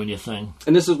 You're doing your thing.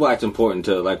 And this is why it's important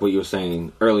to, like what you were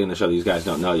saying early in the show, these guys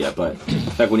don't know yet, but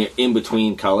like when you're in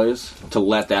between colors, to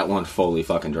let that one fully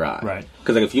fucking dry. Right.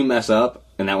 Because like if you mess up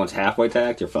and that one's halfway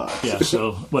tacked, you're fucked. Yeah,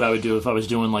 so what I would do if I was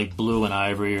doing like blue and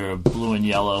ivory or blue and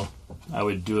yellow, I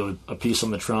would do a piece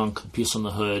on the trunk, a piece on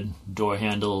the hood, door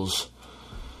handles,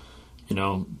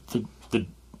 the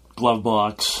glove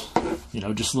box,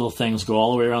 just little things. Go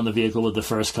all the way around the vehicle with the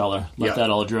first color. Let that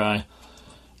all dry.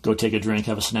 Go take a drink,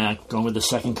 have a snack, go with the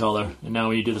second color. And now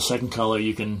when you do the second color,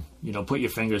 you can, put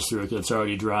your fingers through it because it's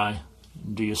already dry.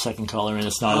 Do your second color, and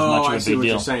it's not as much of a big deal. I see what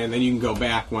you're saying. Then you can go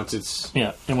back once it's...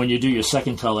 Yeah, and when you do your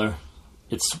second color,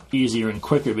 it's easier and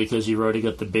quicker because you've already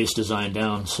got the base design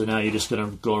down. So now you're just going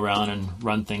to go around and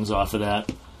run things off of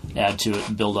that, add to it,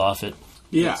 and build off it.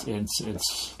 Yeah.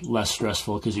 It's less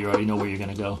stressful because you already know where you're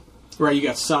going to go. Right, you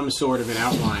got some sort of an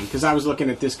outline. Because I was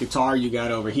looking at this guitar you got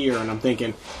over here, and I'm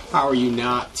thinking, how are you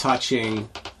not touching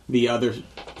the other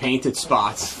painted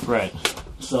spots? Right.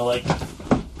 So, like,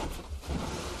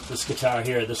 this guitar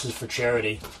here, this is for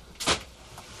charity.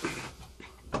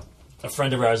 A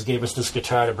friend of ours gave us this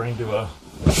guitar to bring to a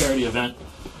charity event.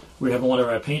 We're having one of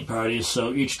our paint parties,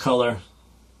 so each color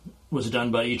was done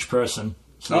by each person.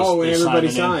 So and everybody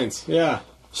signs. Yeah.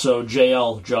 So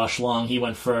JL, Josh Long, he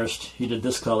went first. He did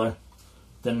this color.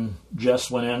 Then Jess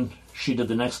went in. She did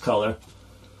the next color.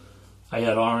 I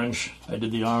had orange. I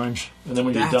did the orange. And then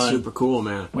when you're done... That's super cool,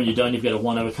 man. When you're done, you've got a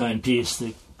one-of-a-kind piece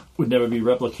that would never be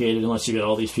replicated unless you get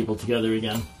all these people together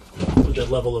again with that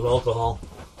level of alcohol.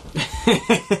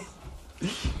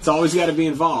 It's always got to be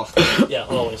involved. Yeah,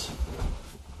 always.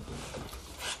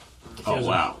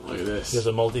 Wow. Look at this. Here's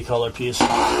a multicolor piece.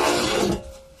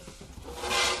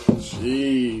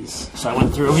 Jeez. So I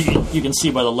went through, you can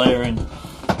see by the layering,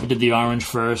 I did the orange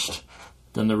first,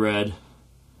 then the red,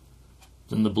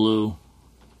 then the blue,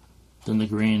 then the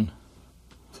green,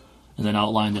 and then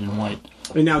outlined it in white.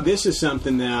 And now this is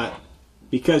something that,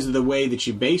 because of the way that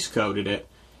you base coated it,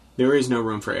 there is no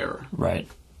room for error. Right.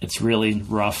 It's really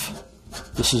rough.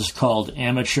 This is called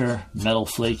amateur metal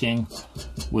flaking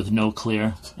with no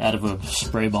clear out of a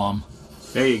spray bomb.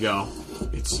 There you go.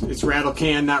 It's rattle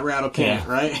can, not rattle can,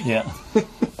 right? Yeah.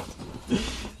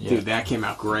 Dude, that came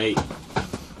out great.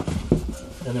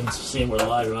 And then seeing we're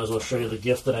live, I might as well show you the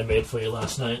gift that I made for you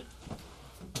last night.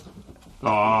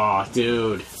 Oh,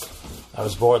 dude. I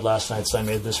was bored last night, so I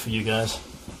made this for you guys.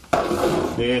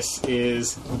 This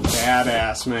is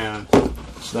badass, man.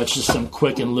 So that's just some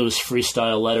quick and loose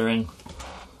freestyle lettering.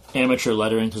 Amateur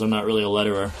lettering, because I'm not really a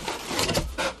letterer.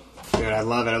 Dude, I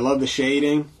love it. I love the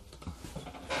shading.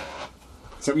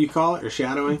 Is that what you call it? Or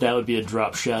shadowing? That would be a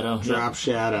drop shadow. Drop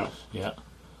shadow. Yeah.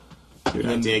 Dude,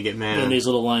 I dig it, man. Then these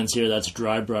little lines here, that's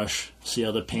dry brush. See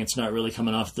how the paint's not really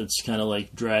coming off? That's kind of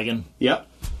like dragging. Yep.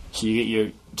 So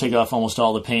you take off almost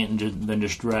all the paint and then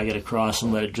just drag it across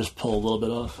and let it just pull a little bit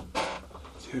off.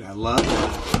 Dude, I love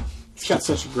it. It's got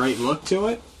such a great look to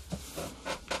it.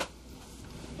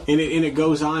 And it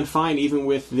goes on fine even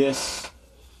with this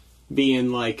being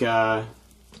like yeah,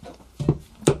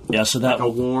 so that like a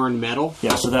worn metal.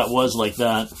 Yeah, so that was like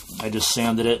that. I just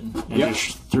sanded it and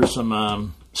just threw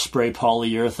some spray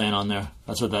polyurethane on there.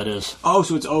 That's what that is. Oh,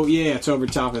 so it's it's over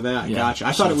top of that. Yeah. Gotcha.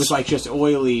 I thought it was like just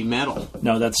oily metal.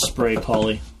 No, that's spray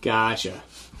poly. Gotcha.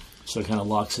 So it kind of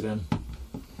locks it in.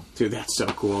 Dude, that's so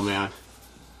cool, man.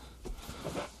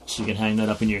 So you can hang that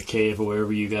up in your cave or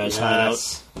wherever you guys hide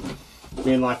out.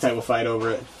 Me and Loctite will fight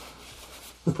over it.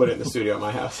 Put it in the studio at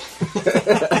my house.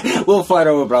 We'll fight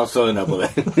over it, but I'll still end up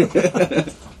with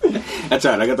it. That's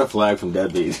right, I got the flag from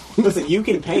Deadbeat. Listen, you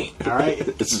can paint, alright?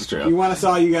 This is true. You want a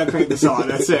saw, you gotta paint the saw,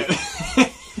 that's it.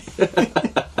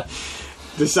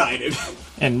 Decided.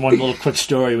 And one little quick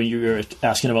story when you were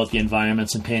asking about the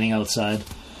environments and painting outside.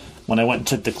 When I went and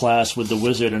took the class with the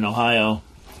Wizard in Ohio,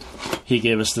 he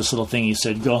gave us this little thing. He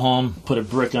said, go home, put a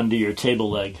brick under your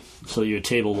table leg so your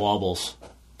table wobbles.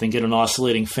 Then get an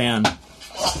oscillating fan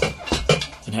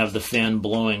and have the fan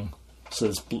blowing.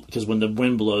 So because when the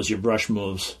wind blows, your brush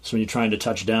moves. So when you're trying to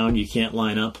touch down, you can't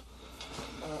line up.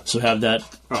 So have that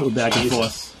go back and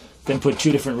forth. Then put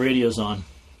 2 different radios on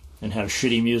and have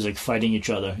shitty music fighting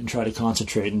each other and try to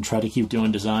concentrate and try to keep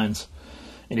doing designs.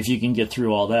 And if you can get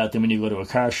through all that, then when you go to a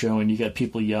car show and you got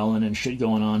people yelling and shit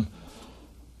going on,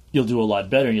 you'll do a lot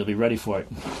better and you'll be ready for it.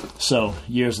 So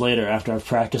years later, after I've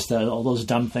practiced all those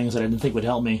dumb things that I didn't think would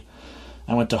help me,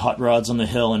 I went to Hot Rods on the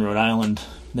Hill in Rhode Island.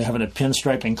 They're having a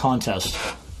pinstriping contest.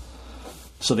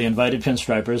 So they invited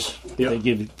pinstripers. Yep.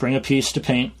 They bring a piece to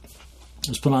paint. It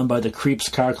was put on by the Creeps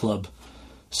Car Club.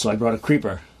 So I brought a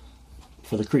creeper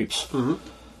for the Creeps. Mm-hmm.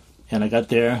 And I got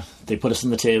there. They put us on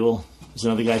the table. There's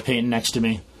another guy painting next to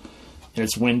me, and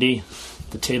it's windy.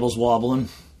 The table's wobbling.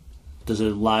 There's a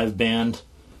live band.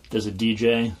 There's a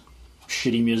DJ.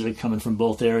 Shitty music coming from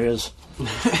both areas.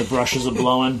 The brushes are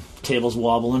blowing. Table's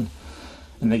wobbling.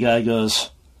 And the guy goes,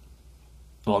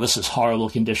 well, this is horrible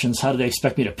conditions. How do they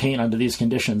expect me to paint under these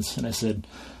conditions? And I said,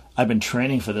 I've been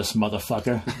training for this,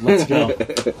 motherfucker. Let's go.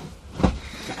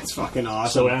 That's fucking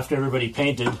awesome. So after everybody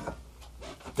painted,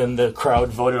 then the crowd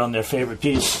voted on their favorite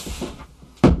piece.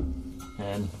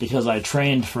 And because I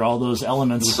trained for all those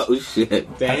elements, Oh,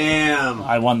 shit. Damn.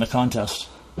 I won the contest.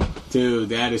 Dude,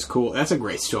 that is cool. That's a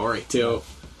great story, too.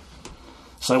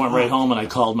 So I went right home and I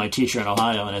called my teacher in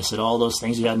Ohio and I said, all those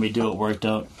things you had me do, it worked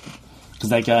out. Because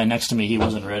that guy next to me, he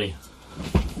wasn't ready.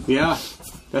 Yeah.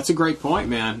 That's a great point,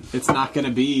 man. It's not going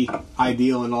to be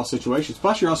ideal in all situations.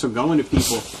 Plus, you're also going to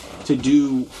people to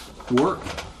do work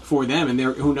for them. And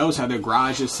who knows how their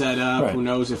garage is set up. Right. Who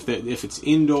knows if it's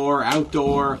indoor,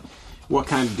 outdoor, what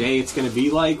kind of day it's going to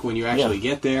be like when you actually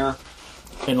get there.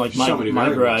 And like So many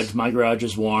variables. my garage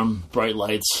is warm, bright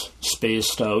lights,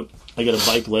 spaced out. I got a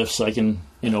bike lift so I can,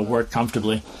 work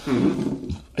comfortably.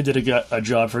 Mm-hmm. I did a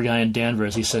job for a guy in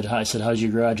Danvers. He said, I said, how's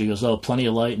your garage? He goes, oh, plenty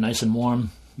of light, nice and warm.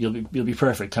 You'll be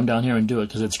perfect. Come down here and do it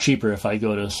because it's cheaper if I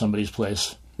go to somebody's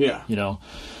place. Yeah.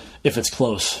 If it's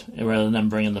close rather than them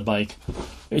bringing the bike.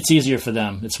 It's easier for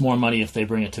them. It's more money if they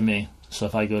bring it to me. So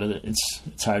if I go to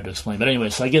it's hard to explain. But anyway,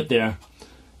 so I get there.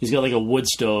 He's got like a wood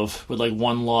stove with like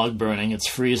one log burning. It's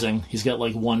freezing. He's got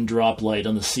like one drop light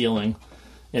on the ceiling.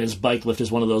 And his bike lift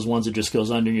is one of those ones that just goes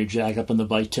under and you jack up and the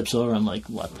bike tips over. I'm like,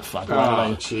 what the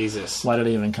fuck? Jesus. Why did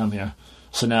I even come here?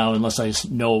 So now, unless I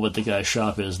know what the guy's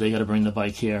shop is, they got to bring the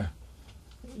bike here.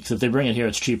 Because if they bring it here,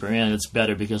 it's cheaper and it's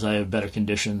better because I have better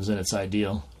conditions and it's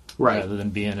ideal. Right. Rather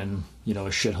than being in, a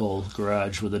shithole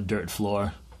garage with a dirt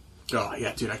floor. Oh,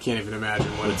 yeah, dude, I can't even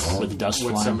imagine with dust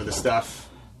flying. some of the stuff.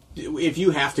 If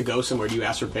you have to go somewhere, do you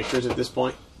ask for pictures at this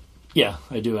point? Yeah,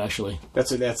 I do actually.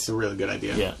 That's a really good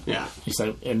idea. Yeah. Yeah.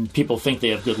 And people think they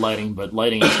have good lighting, but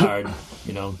lighting is hard,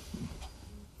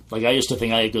 Like, I used to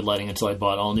think I had good lighting until I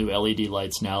bought all new LED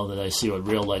lights now that I see what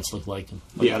real lights look like.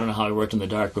 I don't know how I worked in the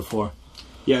dark before.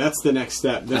 Yeah, that's the next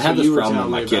step. That's I have what this you were problem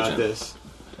telling in me my about kitchen. this.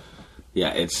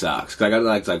 Yeah, it sucks. Cause I got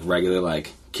like regular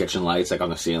kitchen lights on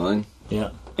the ceiling,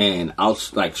 Yeah. and I'll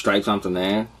stripe something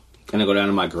there, and then go down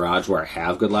to my garage where I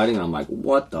have good lighting, and I'm like,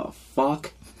 what the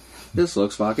fuck? This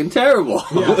looks fucking terrible.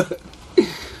 Yeah.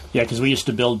 Yeah, because we used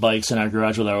to build bikes in our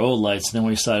garage with our old lights, and then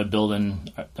we started building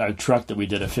our truck that we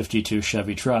did, a 52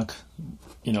 Chevy truck.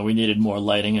 We needed more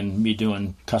lighting, and me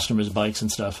doing customers' bikes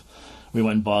and stuff. We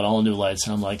went and bought all new lights,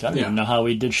 and I'm like, I don't even know how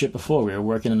we did shit before. We were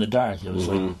working in the dark. It was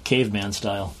like caveman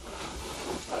style.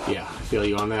 Yeah, I feel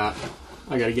you on that.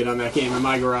 I got to get on that game in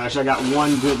my garage. I got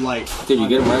one good light. Dude, you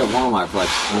get them right at Walmart for like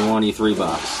 $23.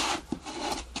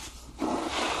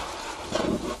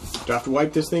 Do I have to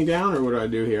wipe this thing down, or what do I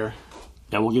do here?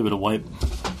 Yeah, we'll give it a wipe.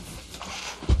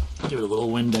 Give it a little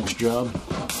Windex job.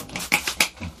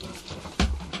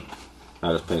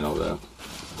 I just paint over there.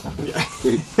 Yeah.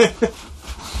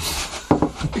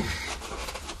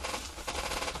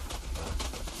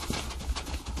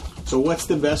 So what's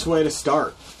the best way to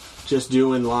start? Just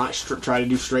doing try to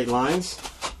do straight lines?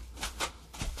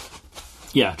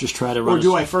 Yeah, just try to run. Or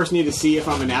do I first need to see if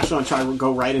I'm a natural and try to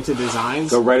go right into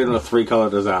designs? Go right into a 3-color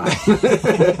design.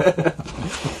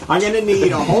 I'm going to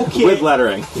need a whole kit. With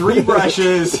lettering. 3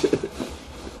 brushes.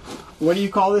 What do you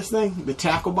call this thing? The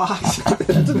tackle box?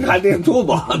 It's a goddamn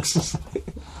toolbox.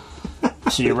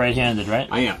 So you're right-handed, right?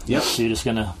 I am. Yep. So you're just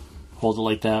going to hold it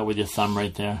like that with your thumb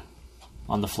right there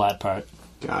on the flat part.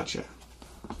 Gotcha.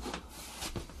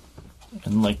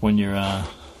 And like when you're...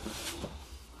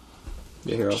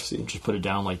 Yeah, here, I'll see. Just put it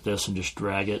down like this and just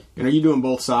drag it. And are you doing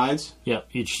both sides? Yep,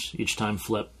 each time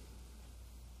flip.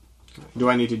 Do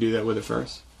I need to do that with it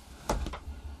first?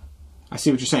 I see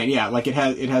what you're saying. Yeah, like it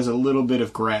has a little bit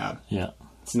of grab. Yeah.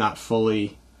 It's not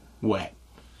fully wet.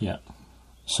 Yeah.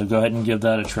 So go ahead and give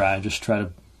that a try. Just try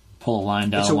to pull a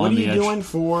line down So what along are the you edge. doing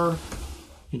for...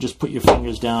 You just put your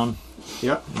fingers down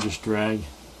Yep. and just drag.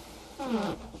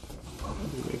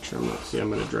 Make sure I'm not... See, I'm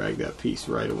going to drag that piece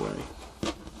right away.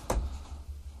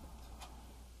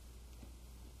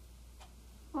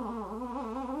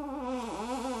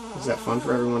 Is that fun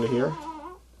for everyone to hear?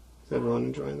 Is everyone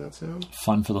enjoying that sound?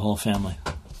 Fun for the whole family.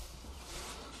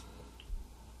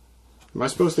 Am I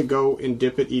supposed to go and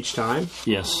dip it each time?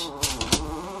 Yes.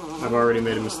 I've already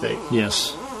made a mistake.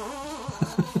 Yes.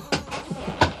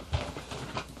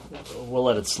 We'll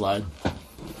let it slide.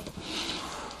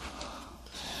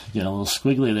 Getting a little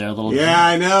squiggly there, a little Yeah,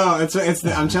 I know.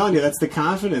 I'm telling you, that's the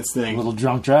confidence a thing. little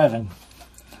drunk driving.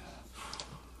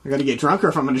 I got to get drunker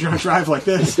if I'm going to drunk drive like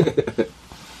this.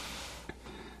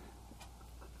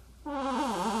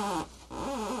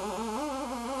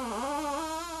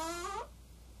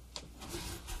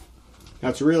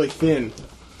 That's really thin.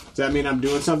 Does that mean I'm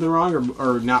doing something wrong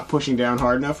or not pushing down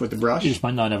hard enough with the brush? You just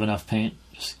might not have enough paint.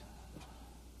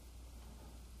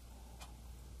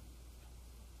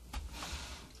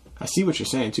 I see what you're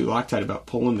saying too, Loctite, about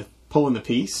pulling the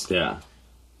piece. Yeah.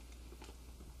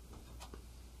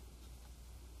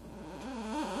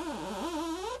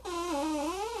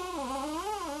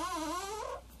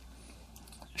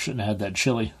 Shouldn't have had that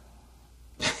chili.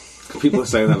 People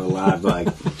say that a lot, like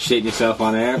shitting yourself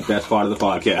on air. Best part of the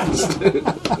podcast.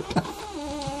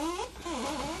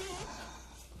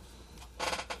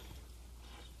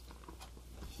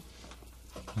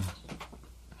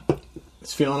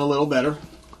 It's feeling a little better.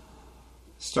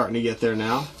 Starting to get there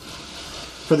now.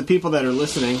 For the people that are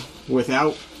listening,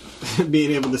 without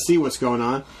being able to see what's going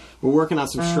on, we're working on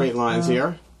some straight lines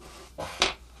here.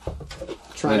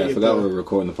 Trying to I get forgot we were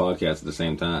recording the podcast at the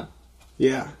same time.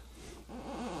 Yeah.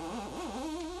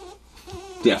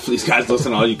 Yeah, for these guys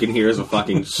listening, all you can hear is a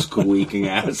fucking squeaking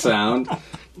ass sound.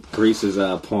 Grease is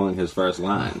pulling his first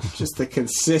lines. Just the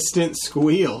consistent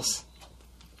squeals.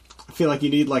 I feel like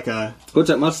you need like a... Which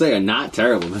I must say are not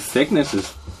terrible. The thickness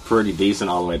is pretty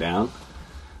decent all the way down.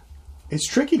 It's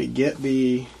tricky to get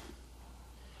the...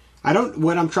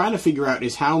 What I'm trying to figure out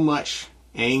is how much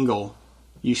angle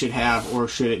you should have, or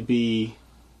should it be...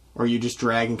 Or you just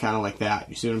dragging kind of like that.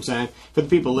 You see what I'm saying? For the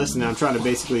people listening, I'm trying to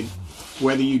basically...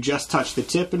 Whether you just touch the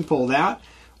tip and pull that,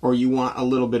 or you want a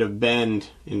little bit of bend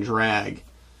and drag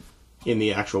in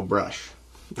the actual brush.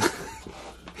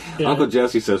 Yeah. Uncle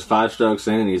Jesse says 5 strokes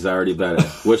in and he's already better.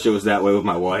 Wish it was that way with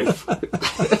my wife.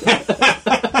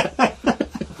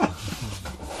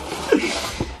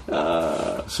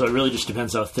 So it really just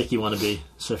depends how thick you want to be.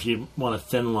 So if you want a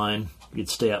thin line, you'd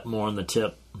stay up more on the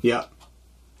tip. Yep.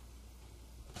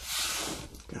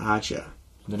 Gotcha.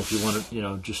 And then if you want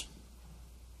to, just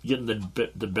getting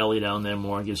the belly down there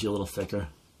more, gives you a little thicker.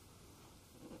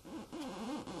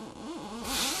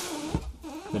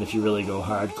 Then if you really go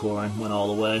hardcore and went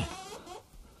all the way.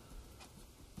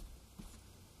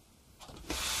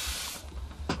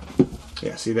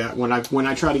 Yeah, see that? When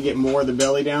I try to get more of the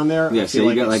belly down there, yeah, I feel so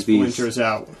you got like these splinters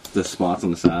out. The spots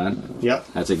on the side. Yep.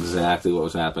 That's exactly what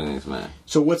was happening to this man.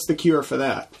 So what's the cure for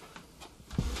that?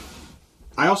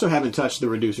 I also haven't touched the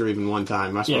reducer even one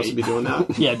time. Am I supposed to be doing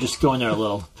that? Yeah, just go in there a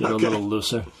little. Get it a little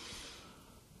looser.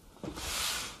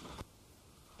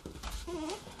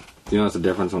 Do you notice the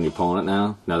difference when you're pulling it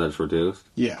now that it's reduced?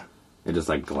 Yeah. It just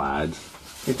like glides.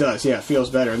 It does, yeah, it feels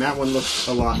better. And that one looks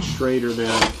a lot straighter than...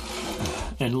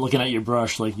 And looking at your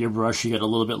brush, you got a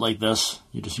little bit like this.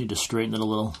 You just need to straighten it a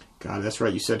little. God, that's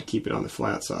right. You said to keep it on the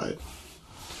flat side.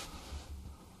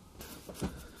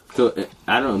 So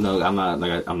I don't know. I'm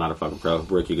not a fucking pro.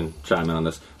 Rick, you can chime in on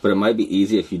this, but it might be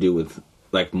easy if you do with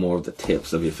like more of the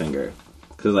tips of your finger,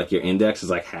 because like your index is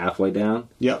like halfway down.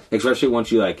 Yep. Especially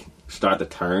once you like start to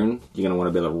turn, you're gonna want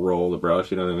to be able to roll the brush.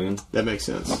 You know what I mean? That makes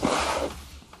sense.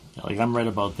 Yeah, like I'm right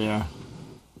about there.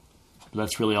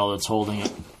 That's really all that's holding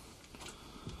it.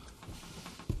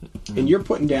 And you're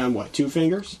putting down what, 2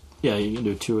 fingers? Yeah, you can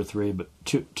do 2 or 3, but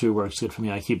two works good for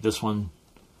me. I keep this one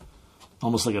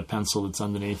almost like a pencil that's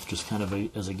underneath, just kind of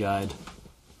as a guide.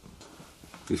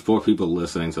 These poor people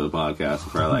listening to the podcast are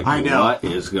probably like, I know. What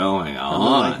is going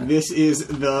on? Like, this is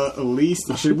the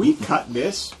least... Should we cut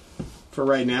this for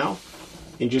right now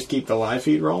and just keep the live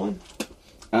feed rolling?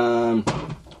 Yeah,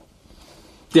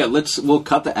 we'll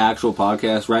cut the actual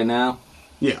podcast right now.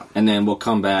 Yeah. And then we'll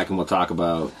come back and we'll talk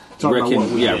about...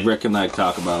 Rick and I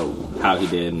talk about how he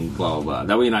did and blah, blah, blah.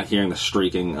 That way you're not hearing the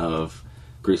streaking of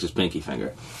Grease's pinky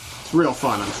finger. It's real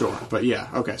fun, I'm sure. But yeah,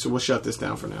 okay, so we'll shut this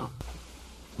down for now.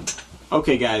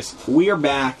 Okay, guys, we are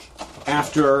back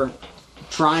after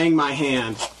trying my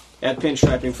hand at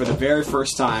pinstriping for the very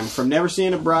first time. From never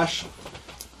seeing a brush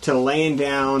to laying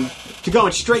down, to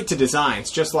going straight to designs,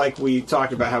 just like we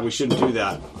talked about how we shouldn't do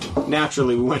that.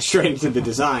 Naturally, we went straight into the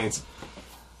designs.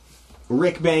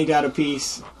 Rick banged out a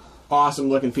piece. Awesome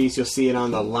looking piece. You'll see it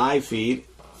on the live feed.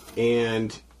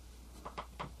 And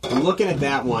looking at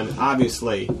that one,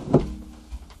 obviously,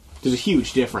 there's a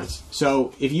huge difference.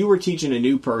 So if you were teaching a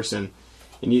new person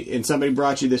and somebody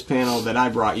brought you this panel that I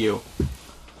brought you,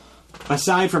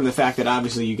 aside from the fact that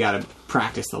obviously you got to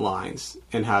practice the lines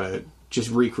and how to just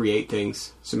recreate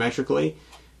things symmetrically,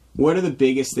 what are the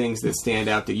biggest things that stand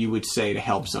out that you would say to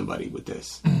help somebody with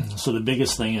this? So the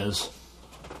biggest thing is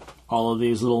all of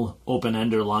these little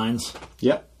open-ender lines.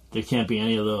 Yep. There can't be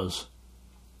any of those.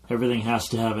 Everything has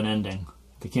to have an ending.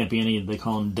 There can't be any, they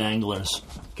call them danglers.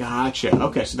 Gotcha.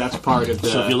 Okay, so that's part of the...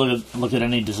 So if you look at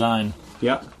any design,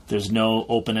 yep. There's no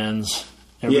open ends.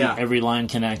 Every line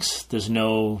connects. There's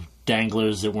no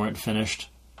danglers that weren't finished.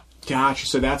 Gotcha.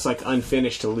 So that's like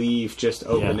unfinished to leave just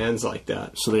open ends like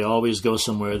that. So they always go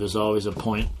somewhere. There's always a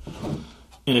point.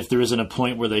 And if there isn't a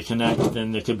point where they connect,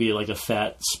 then there could be like a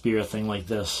fat spear thing like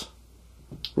this.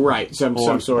 Right. Some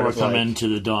sort of come into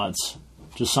the dots.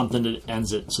 Just something that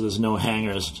ends it. So there's no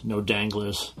hangers, no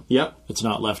danglers. Yep. It's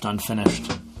not left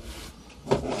unfinished.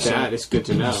 That is good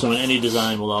to know. So in any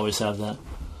design, we'll always have that.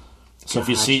 So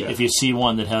if you see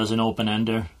one that has an open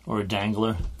ender or a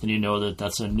dangler, then you know that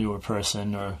that's a newer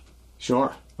person or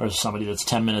somebody that's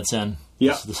 10 minutes in.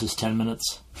 Yeah, this is 10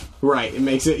 minutes. Right. It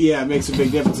makes a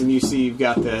big difference. And you see, you've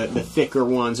got the thicker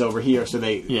ones over here, so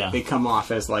they come off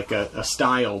as like a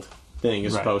styled thing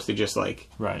as opposed to just like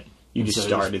you just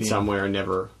started somewhere and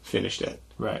never finished it.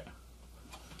 Right.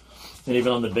 And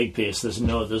even on the big piece, there's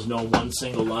no one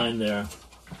single line there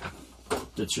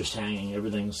that's just hanging.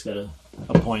 Everything's got a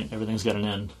point. Everything's got an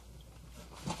end.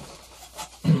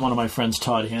 One of my friends,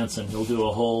 Todd Hansen, he'll do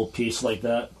a whole piece like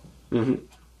that,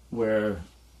 where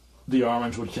the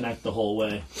orange would connect the whole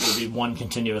way. It would be one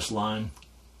continuous line.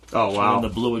 Oh, wow. And the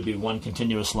blue would be one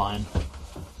continuous line.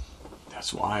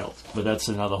 That's wild. But that's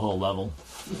another whole level.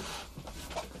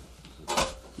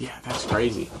 Yeah, that's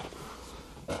crazy.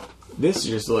 This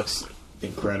just looks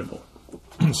incredible.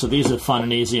 So these are fun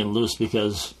and easy and loose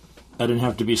because I didn't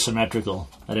have to be symmetrical.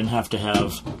 They didn't have to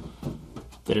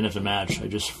match.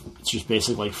 It's just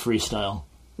basically like freestyle.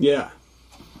 Yeah.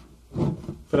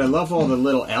 But I love all the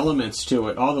little elements to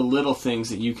it, all the little things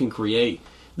that you can create.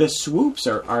 The swoops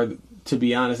are to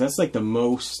be honest, that's like the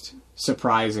most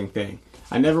surprising thing.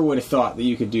 I never would have thought that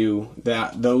you could do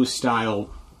those style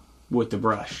with the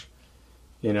brush,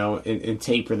 and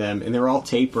taper them. And they're all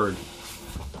tapered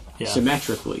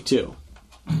symmetrically, too.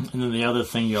 And then the other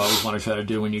thing you always want to try to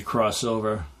do when you cross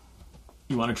over,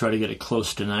 you want to try to get it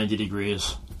close to 90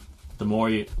 degrees. The more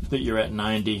that you're at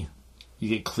 90, you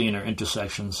get cleaner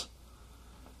intersections.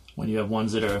 When you have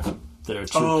ones that are too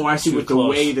Oh, I see, with close. The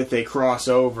way that they cross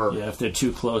over. Yeah, if they're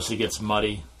too close, it gets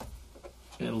muddy.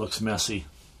 And it looks messy.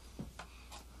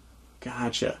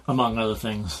 Gotcha. Among other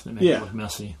things that make it look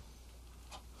messy.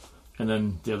 And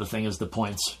then the other thing is the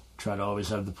points. Try to always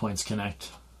have the points connect.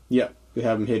 Yep, you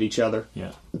have them hit each other.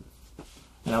 Yeah.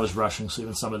 And I was rushing, so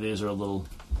even some of these are a little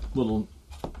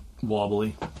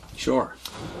wobbly. Sure.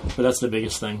 But that's the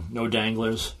biggest thing. No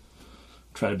danglers.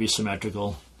 Try to be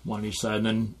symmetrical, one on each side. And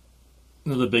then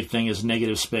another big thing is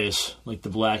negative space. Like the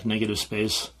black negative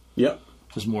space. Yep.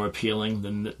 Is more appealing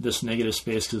than this negative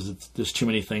space because there's too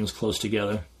many things close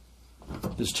together.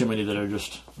 There's too many that are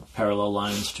just parallel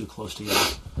lines too close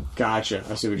together. Gotcha.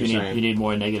 I see what you're saying. You need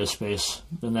more negative space.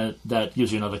 Then that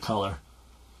gives you another color.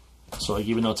 So like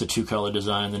even though it's a 2-color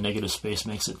design, the negative space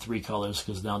makes it 3 colors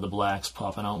because now the black's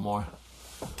popping out more.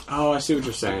 Oh, I see what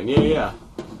you're saying. Yeah.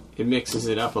 It mixes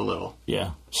it up a little.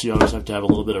 Yeah. So you always have to have a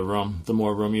little bit of room. The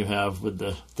more room you have with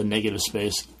the negative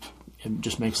space, it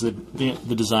just makes the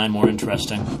design more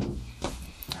interesting.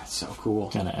 That's so cool.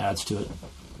 Kind of adds to it.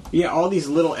 Yeah, all these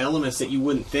little elements that you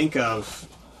wouldn't think of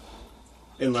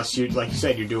unless you, like you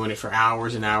said, you're doing it for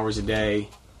hours and hours a day,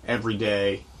 every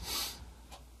day,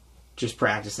 just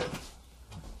practicing.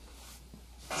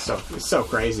 So it's so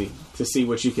crazy to see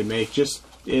what you can make just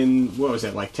in, what was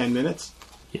that, like 10 minutes?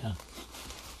 Yeah.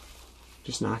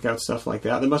 Just knock out stuff like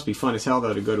that. That must be fun as hell,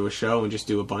 though, to go to a show and just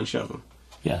do a bunch of them.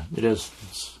 Yeah, it is.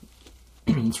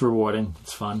 It's rewarding.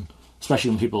 It's fun.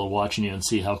 Especially when people are watching you and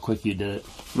see how quick you did it.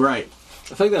 Right.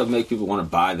 I think that would make people want to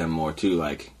buy them more, too.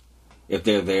 Like, if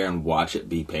they're there and watch it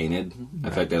be painted, I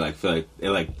feel like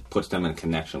it puts them in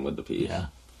connection with the piece. Yeah.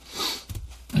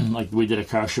 Like, we did a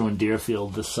car show in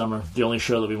Deerfield this summer, the only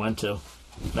show that we went to.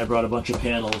 And I brought a bunch of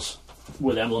panels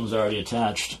with emblems already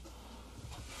attached.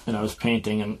 And I was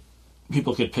painting, and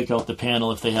people could pick out the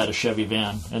panel if they had a Chevy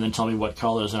van, and then tell me what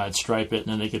colors, and I'd stripe it, and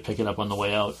then they could pick it up on the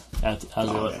way out as they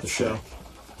left the show. Sick.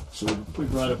 So we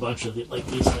brought a bunch of these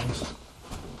things.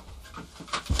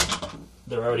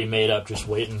 They're already made up, just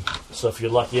waiting. So if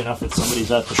you're lucky enough that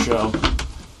somebody's at the show,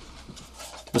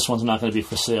 this one's not going to be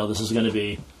for sale. This is going to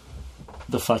be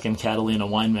the fucking Catalina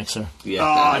wine mixer. Yeah.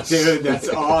 Oh, dude, that's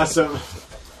awesome.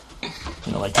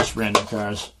 Like just random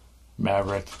cars.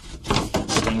 Maverick,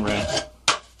 Stingray.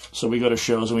 So we go to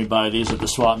shows and we buy these at the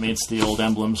swap meets, the old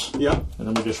emblems. Yep. And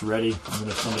then we're just ready. And then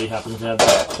if somebody happens to have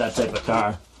that type of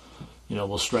car,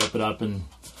 we'll stripe it up and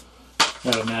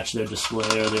have it match their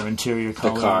display or their interior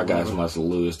color. The car guys must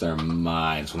lose their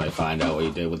minds when they find out what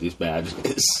you did with these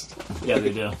badges. Yeah,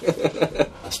 they do.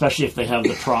 Especially if they have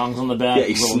the prongs on the back, yeah,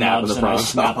 you little snap nubs, the and I prongs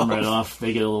snap them right off.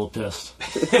 They get a little pissed.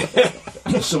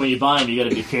 So when you buy them, you got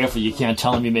to be careful. You can't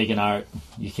tell them you're making art.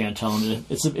 You can't tell them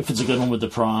if it's a good one with the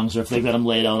prongs, or if they've got them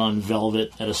laid out on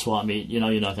velvet at a swap meet. You know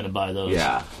you're not going to buy those.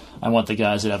 Yeah. I want the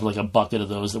guys that have like a bucket of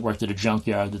those that worked at a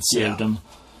junkyard that saved them.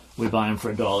 We buy them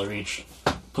for $1 each.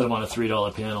 Put them on a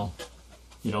 $3 panel.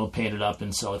 You know, paint it up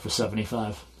and sell it for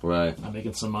 $75. Right. I'm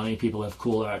making some money. People have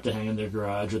cool art to hang in their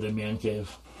garage or their man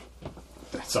cave.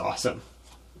 That's awesome.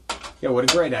 Yeah,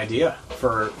 what a great idea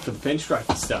for the pinstripe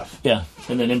and stuff. Yeah,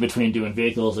 and then in between doing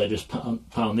vehicles, I just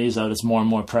pound these out. It's more and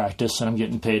more practice, and I'm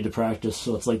getting paid to practice.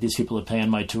 So it's like these people are paying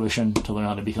my tuition to learn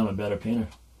how to become a better painter.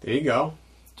 There you go.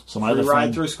 So my other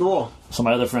ride through school. So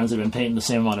my other friends have been painting the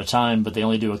same amount of time, but they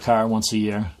only do a car once a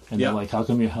year, and they're like, "How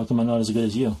come I'm not as good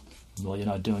as you?" Well, you're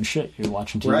not doing shit. You're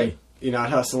watching TV. Right. You're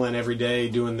not hustling every day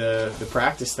doing the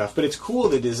practice stuff. But it's cool,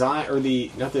 the design, or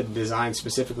not the design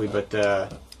specifically, but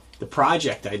the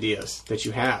project ideas that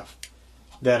you have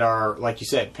that are, like you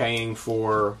said, paying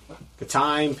for the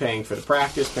time, paying for the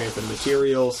practice, paying for the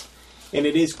materials. And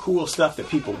it is cool stuff that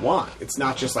people want. It's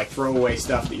not just like throwaway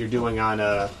stuff that you're doing on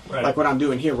like what I'm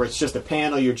doing here, where it's just a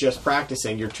panel, you're just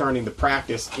practicing, you're turning the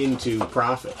practice into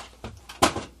profit.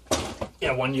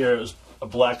 Yeah, one year it was a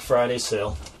Black Friday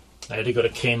sale. I had to go to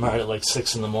Kmart at like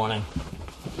 6 in the morning.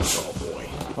 Oh boy.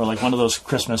 Or like one of those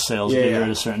Christmas sales at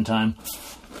a certain time.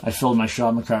 I filled my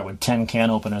shopping cart with 10 can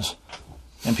openers.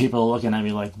 And people are looking at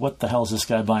me like, what the hell is this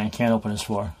guy buying can openers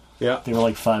for? Yeah. They were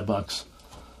like $5.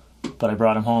 But I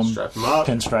brought them home, Striped them up,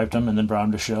 pinstriped them, and then brought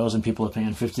them to shows, and people are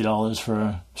paying $50 for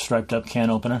a striped up can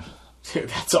opener. Dude,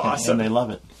 that's awesome. And they love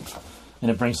it. And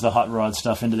it brings the hot rod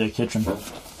stuff into their kitchen.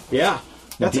 Yeah.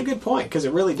 That's a good point, because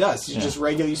it really does. It's just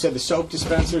regular. You said the soap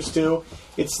dispensers, too.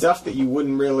 It's stuff that you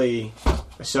wouldn't really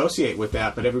associate with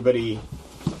that, but everybody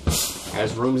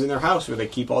has rooms in their house where they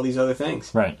keep all these other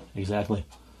things. Right, exactly.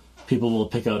 People will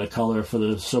pick out a color for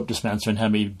the soap dispenser and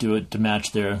have me do it to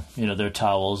match their, their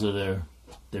towels or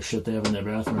their shit they have in their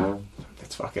bathroom.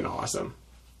 That's fucking awesome.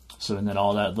 So, and then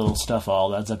all that little stuff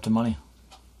all adds up to money.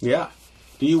 Yeah.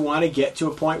 Do you want to get to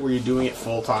a point where you're doing it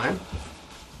full time?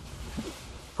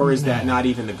 Or is that not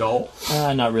even the goal?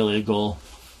 Not really a goal.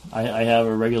 I have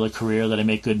a regular career that I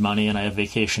make good money, and I have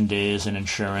vacation days and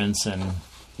insurance and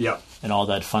all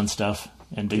that fun stuff.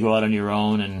 And to go out on your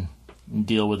own and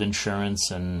deal with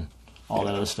insurance and all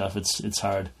that other stuff, it's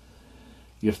hard.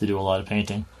 You have to do a lot of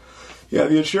painting. Yeah,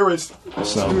 the insurance.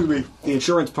 The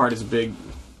insurance part is a big.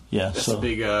 Yeah, that's a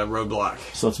big roadblock.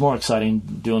 So it's more exciting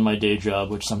doing my day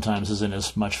job, which sometimes isn't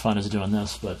as much fun as doing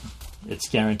this, but it's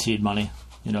guaranteed money.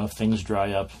 If things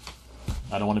dry up,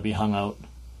 I don't want to be hung out.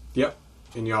 Yep,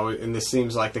 and this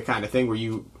seems like the kind of thing where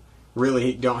you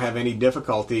really don't have any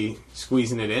difficulty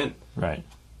squeezing it in. Right,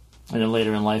 and then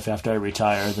later in life, after I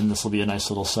retire, then this will be a nice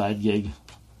little side gig.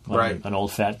 Right, an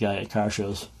old fat guy at car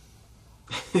shows.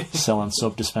 Selling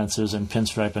soap dispensers and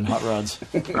pinstripe and hot rods.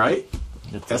 Right?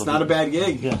 That's not a bad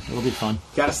gig. Yeah, it'll be fun.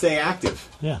 Got to stay active.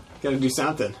 Yeah. Got to do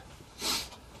something.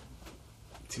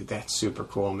 Dude, that's super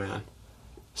cool, man.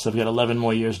 So I've got 11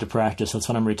 more years to practice. That's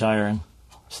when I'm retiring.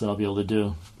 So I'll be able to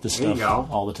do this stuff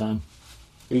all the time.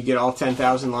 You get all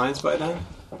 10,000 lines by then?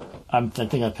 I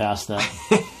think I passed that.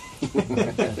 I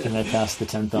think I passed the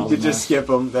 10,000. You could just skip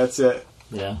them. That's it.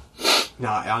 Yeah. No,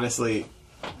 honestly,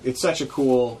 it's such a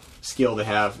cool skill to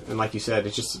have, and like you said,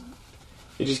 it just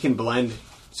can blend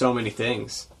so many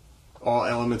things. All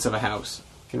elements of a house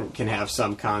can have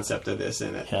some concept of this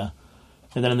in it. Yeah.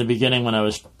 And then in the beginning, when I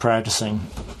was practicing,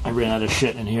 I ran out of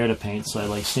shit in here to paint,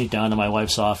 so I sneaked down to my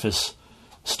wife's office,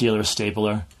 steal her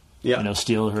stapler,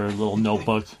 steal her little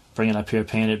notebook, bring it up here,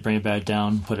 paint it, bring it back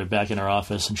down, put it back in her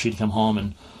office, and she'd come home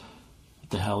and, what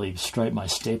the hell, he striped my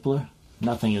stapler?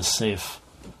 Nothing is safe.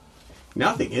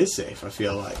 Nothing is safe, I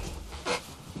feel like.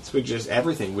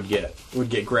 Everything would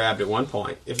get grabbed at one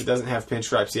point. If it doesn't have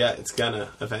pinstripes yet, it's gonna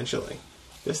eventually.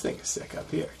 This thing is sick up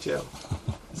here too.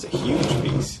 It's a huge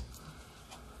piece.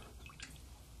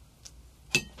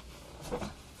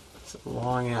 Some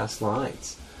long ass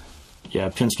lines. Yeah,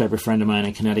 a pinstriper friend of mine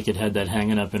in Connecticut had that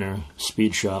hanging up in her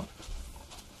speed shop,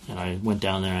 and I went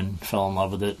down there and fell in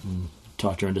love with it and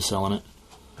talked her into selling it.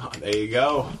 Oh, there you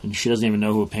go. And she doesn't even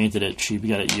know who painted it. She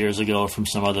got it years ago from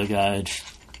some other guy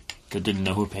that didn't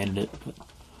know who painted it. But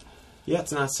yeah,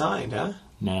 it's not signed, huh?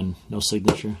 No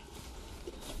signature.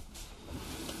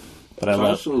 But I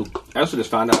also just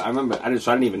found out. I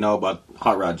didn't even know about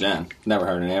Hot Rod Jen. Never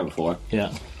heard her name before.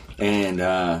 Yeah. And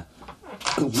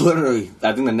literally,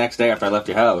 I think the next day after I left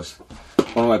your house,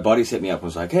 one of my buddies hit me up and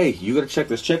was like, "Hey, you got to check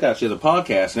this chick out. She has a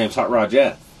podcast. Her name's Hot Rod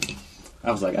Jen."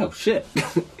 I was like, "Oh shit!"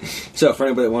 So for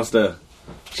anybody that wants to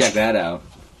check that out,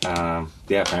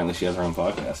 apparently she has her own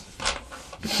podcast.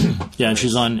 Yeah, and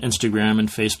she's on Instagram and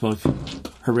Facebook.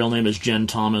 Her real name is Jen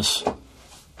Thomas.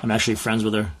 I'm actually friends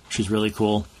with her. She's really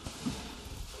cool.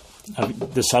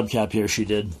 This hubcap here she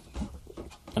did.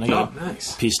 And I got a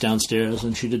piece downstairs,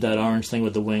 and she did that orange thing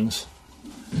with the wings.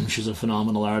 She's a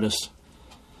phenomenal artist.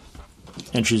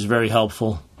 And she's very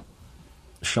helpful,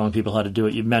 showing people how to do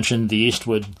it. You mentioned the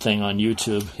Eastwood thing on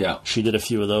YouTube. Yeah. She did a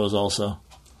few of those also.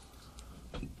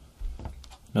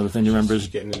 Another thing to remember is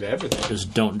getting into everything. Is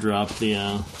don't drop the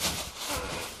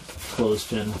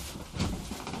clothespin.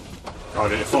 Oh,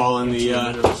 did it fall in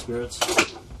the spirits?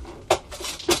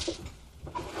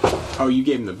 Oh, you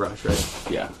gave him the brush, right?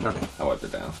 Yeah. Okay. I wiped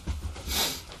it down.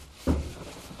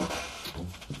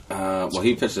 Well,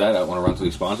 he pitched that out. Want to run through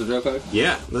these sponsors real quick?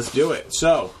 Yeah, let's do it.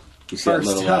 So, you see first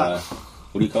that little, up,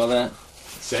 what do you call that?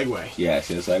 Segue. Yeah,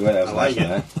 see the segue? That was I like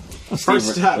it.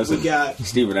 First up, we got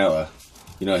Steve Rinella.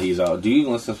 You know he's all. Do you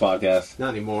even listen to this podcast? Not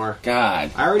anymore.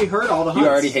 God, I already heard all the hunts.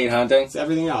 You already hate hunting. It's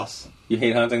everything else. You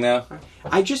hate hunting now?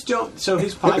 I just don't. So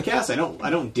his podcast, I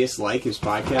don't dislike his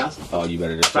podcast. Oh, you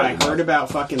better just. But I heard about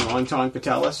fucking Long Tong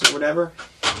Patelis or whatever,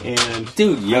 and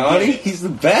dude, Yanni, he's the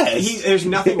best. There's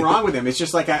nothing wrong with him. It's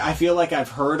just like I feel like I've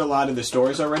heard a lot of the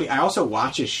stories already. I also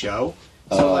watch his show,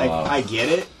 so like I get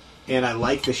it, and I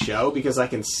like the show because I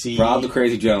can see. Rob the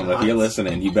Crazy Gentleman, if you're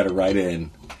listening, you better write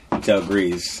in and tell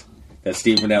Grease that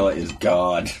Steve Rinella is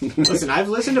God. Listen, I've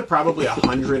listened to probably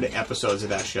 100 episodes of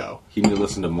that show. You need to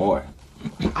listen to more.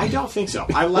 I don't think so.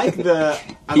 I like the.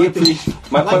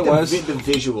 The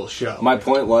visual show. My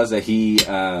point was that he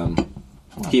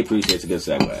appreciates a good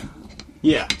segue.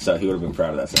 Yeah. So he would have been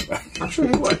proud of that segue. I'm sure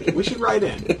he would. We should write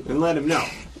in and let him know.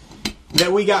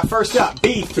 Then we got first up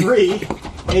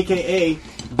B3, a.k.a.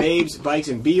 Babes, Bikes,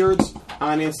 and Beards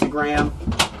on Instagram.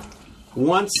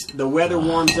 Once the weather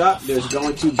warms up, there's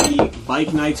going to be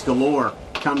bike nights galore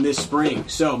come this spring.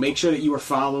 So make sure that you are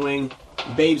following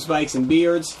Babes, Bikes, and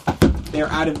Beards. They're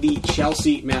out of the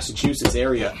Chelsea, Massachusetts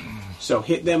area. So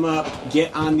hit them up,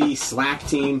 get on the Slack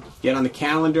team, get on the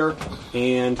calendar,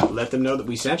 and let them know that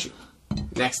we sent you.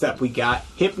 Next up, we got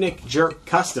Hypnic Jerk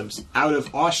Customs out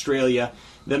of Australia.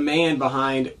 The man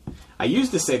behind, I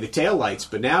used to say the taillights,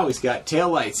 but now he's got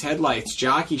taillights, headlights,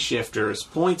 jockey shifters,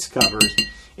 points covers,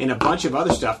 and a bunch of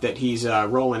other stuff that he's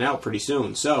rolling out pretty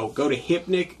soon. So go to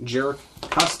Hypnic Jerk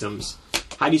Customs.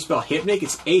 How do you spell Hypnic?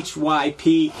 It's Hypnic,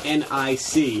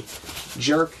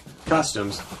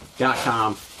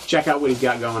 jerkcustoms.com. Check out what he's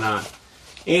got going on.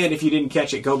 And if you didn't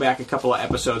catch it, go back a couple of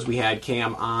episodes. We had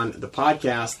Cam on the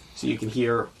podcast so you can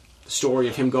hear the story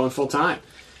of him going full time.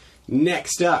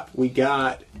 Next up, we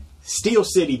got Steel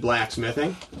City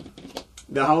Blacksmithing.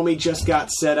 The homie just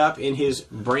got set up in his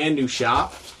brand new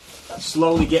shop,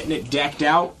 slowly getting it decked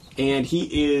out. And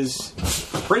he is,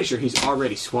 I'm pretty sure he's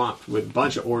already swamped with a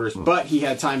bunch of orders, but he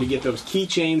had time to get those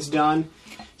keychains done.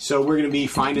 So we're going to be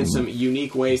finding some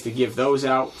unique ways to give those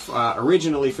out,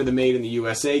 originally for the Made in the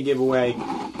USA giveaway,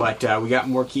 but we got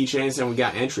more keychains and we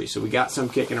got entries, so we got some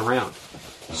kicking around.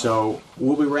 So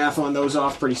we'll be raffling those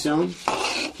off pretty soon.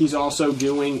 He's also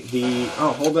doing the,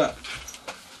 oh, hold up.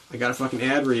 I got a fucking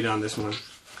ad read on this one.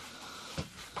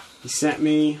 He sent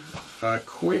me a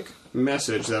quick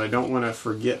message that I don't want to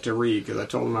forget to read because I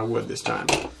told him I would this time.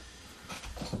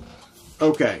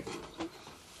 Okay.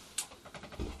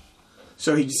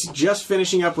 So he's just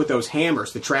finishing up with those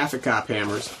hammers, the Traffic Cop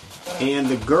hammers, and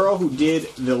the girl who did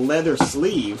the leather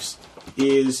sleeves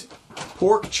is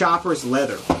Pork Choppers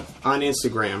Leather on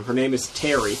Instagram. Her name is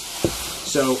Terry.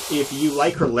 So if you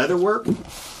like her leather work,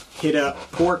 hit up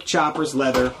Pork Choppers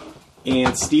Leather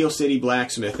and Steel City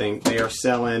Blacksmithing. They are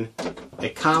selling a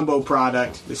combo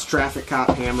product, this Traffic Cop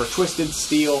hammer, twisted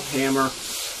steel hammer,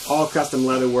 all custom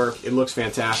leather work. It looks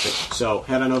fantastic. So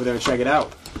head on over there and check it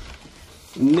out.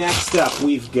 Next up,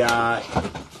 we've got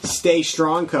Stay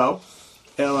Strong Co.,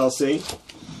 LLC.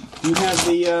 You have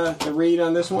the read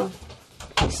on this one?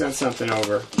 I sent something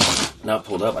over. Not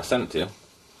pulled up. I sent it to you.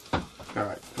 All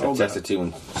right. I texted it to you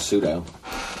in pseudo.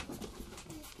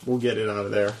 We'll get it out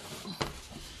of there.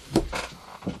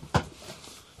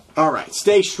 All right.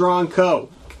 Stay Strong Co.,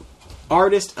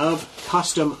 artist of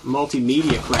custom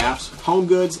multimedia crafts, home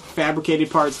goods,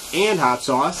 fabricated parts, and hot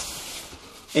sauce.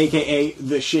 A.K.A.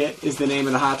 The Shit is the name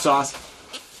of the hot sauce.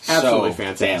 Absolutely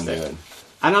fantastic. Damn good.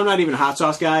 And I'm not even a hot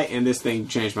sauce guy, and this thing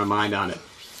changed my mind on it.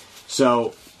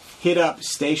 So hit up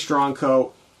Stay Strong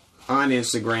Co. on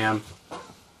Instagram.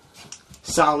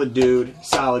 Solid dude,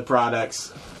 solid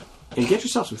products. And get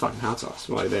yourself some fucking hot sauce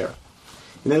while you're there.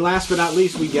 And then last but not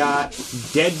least, we got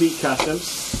Deadbeat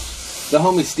Customs. The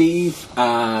homie Steve,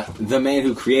 the man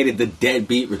who created the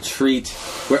Deadbeat Retreat,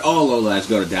 where all lowlifes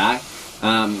go to die.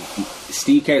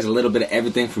 Steve carries a little bit of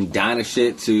everything from Dyna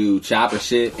shit to chopper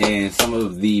shit and some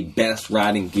of the best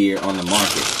riding gear on the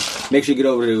market. Make sure you get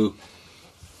over to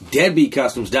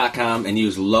deadbeatcustoms.com and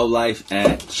use lowlife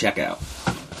at checkout.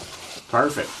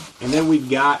 Perfect. And then we've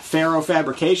got Faro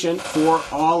Fabrication for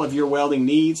all of your welding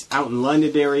needs out in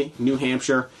Londonderry, New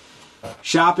Hampshire.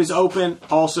 Shop is open.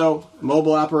 Also,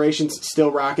 mobile operations still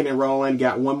rocking and rolling.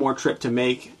 Got one more trip to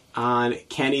make on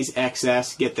Kenny's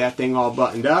XS. Get that thing all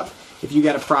buttoned up. If you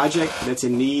got a project that's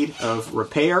in need of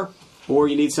repair or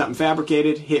you need something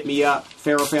fabricated, hit me up,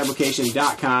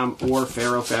 farofabrication.com or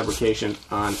farofabrication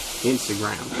on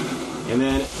Instagram. And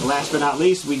then, last but not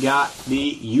least, we got the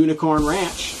Unicorn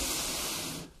Ranch.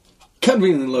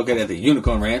 Conveniently located at the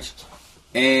Unicorn Ranch.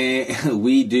 And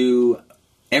we do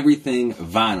everything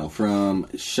vinyl, from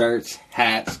shirts,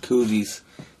 hats, koozies,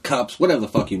 cups, whatever the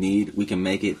fuck you need, we can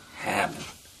make it happen.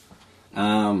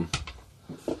 Yeah,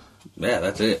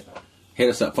 that's it. Hit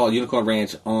us up. Follow Unicorn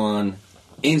Ranch on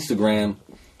Instagram.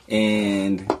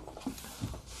 And,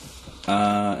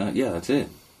 yeah, that's it.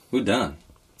 We're done.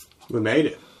 We made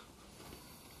it.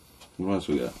 What else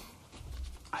we got?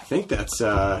 I think that's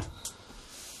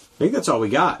all we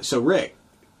got. So, Rick,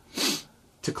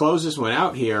 to close this one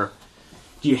out here,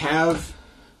 do you have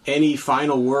any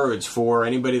final words for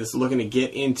anybody that's looking to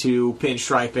get into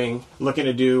pinstriping, looking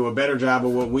to do a better job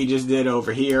of what we just did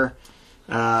over here?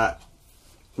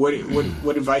 What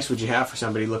advice would you have for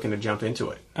somebody looking to jump into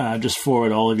it? Just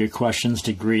forward all of your questions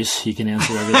to Grease. He can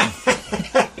answer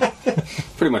everything.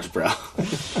 Pretty much, bro.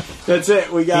 That's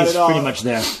it. We got He's it all. pretty much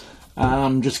there.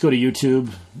 Just go to YouTube,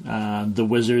 The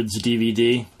Wizards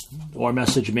DVD, or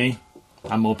message me.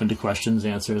 I'm open to questions,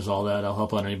 answers, all that. I'll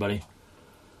help out anybody.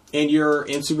 And your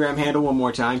Instagram handle one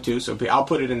more time, too. So I'll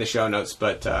put it in the show notes,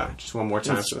 but just one more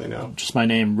time so they know. Just my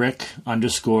name,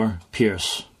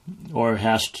 Rick_Pierce. Or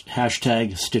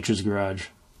hashtag Stitches Garage.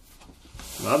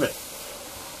 Love it.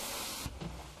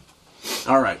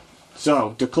 All right.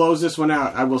 So, to close this one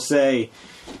out, I will say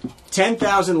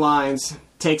 10,000 lines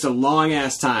takes a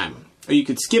long-ass time. Or you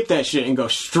could skip that shit and go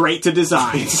straight to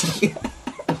designs.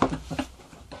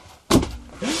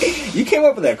 You came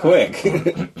up with that quick.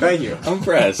 Thank you. I'm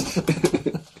impressed.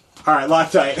 All right,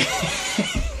 Loctite.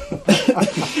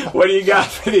 What do you got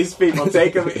for these people?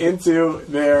 Take them into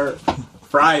their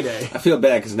Friday. I feel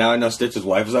bad because now I know Stitch's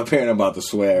wife is up here and I'm about to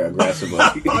swear aggressively.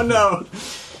 Oh, no.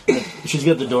 She's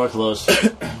got the door closed.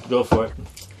 Go for it.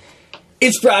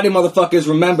 It's Friday, motherfuckers.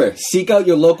 Remember, seek out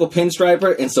your local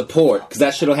pinstriper and support, because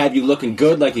that shit'll have you looking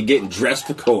good like you're getting dressed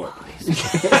for court.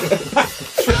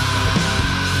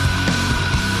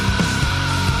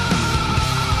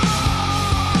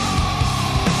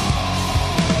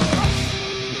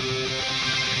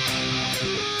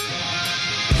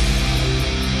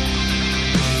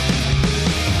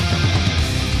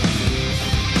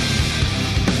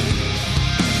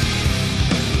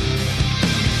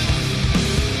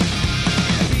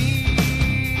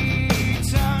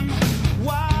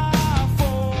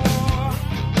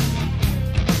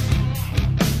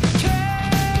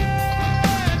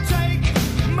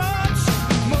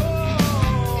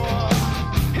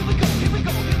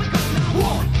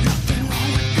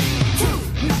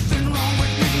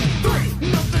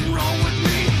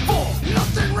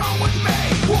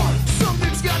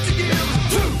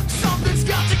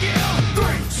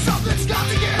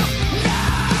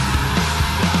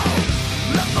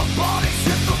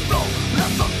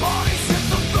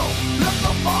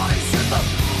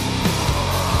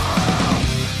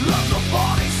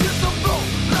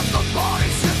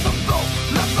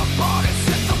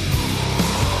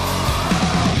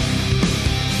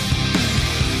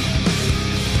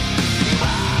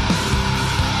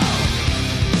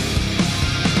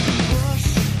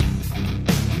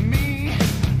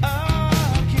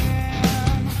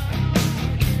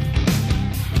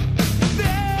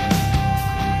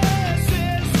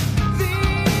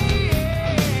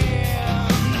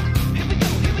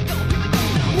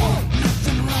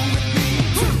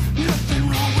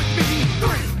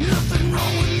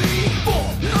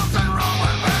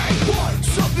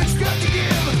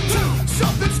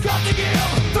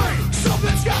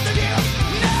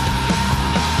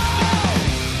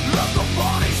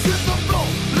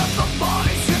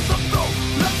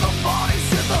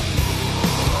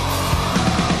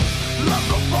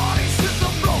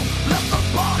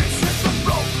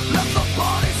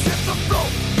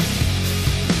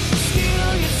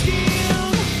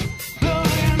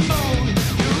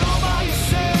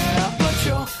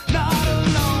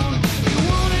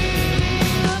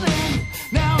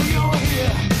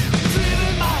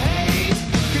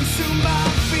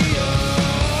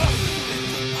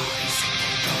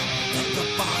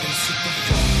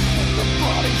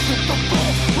 at the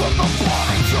fall of the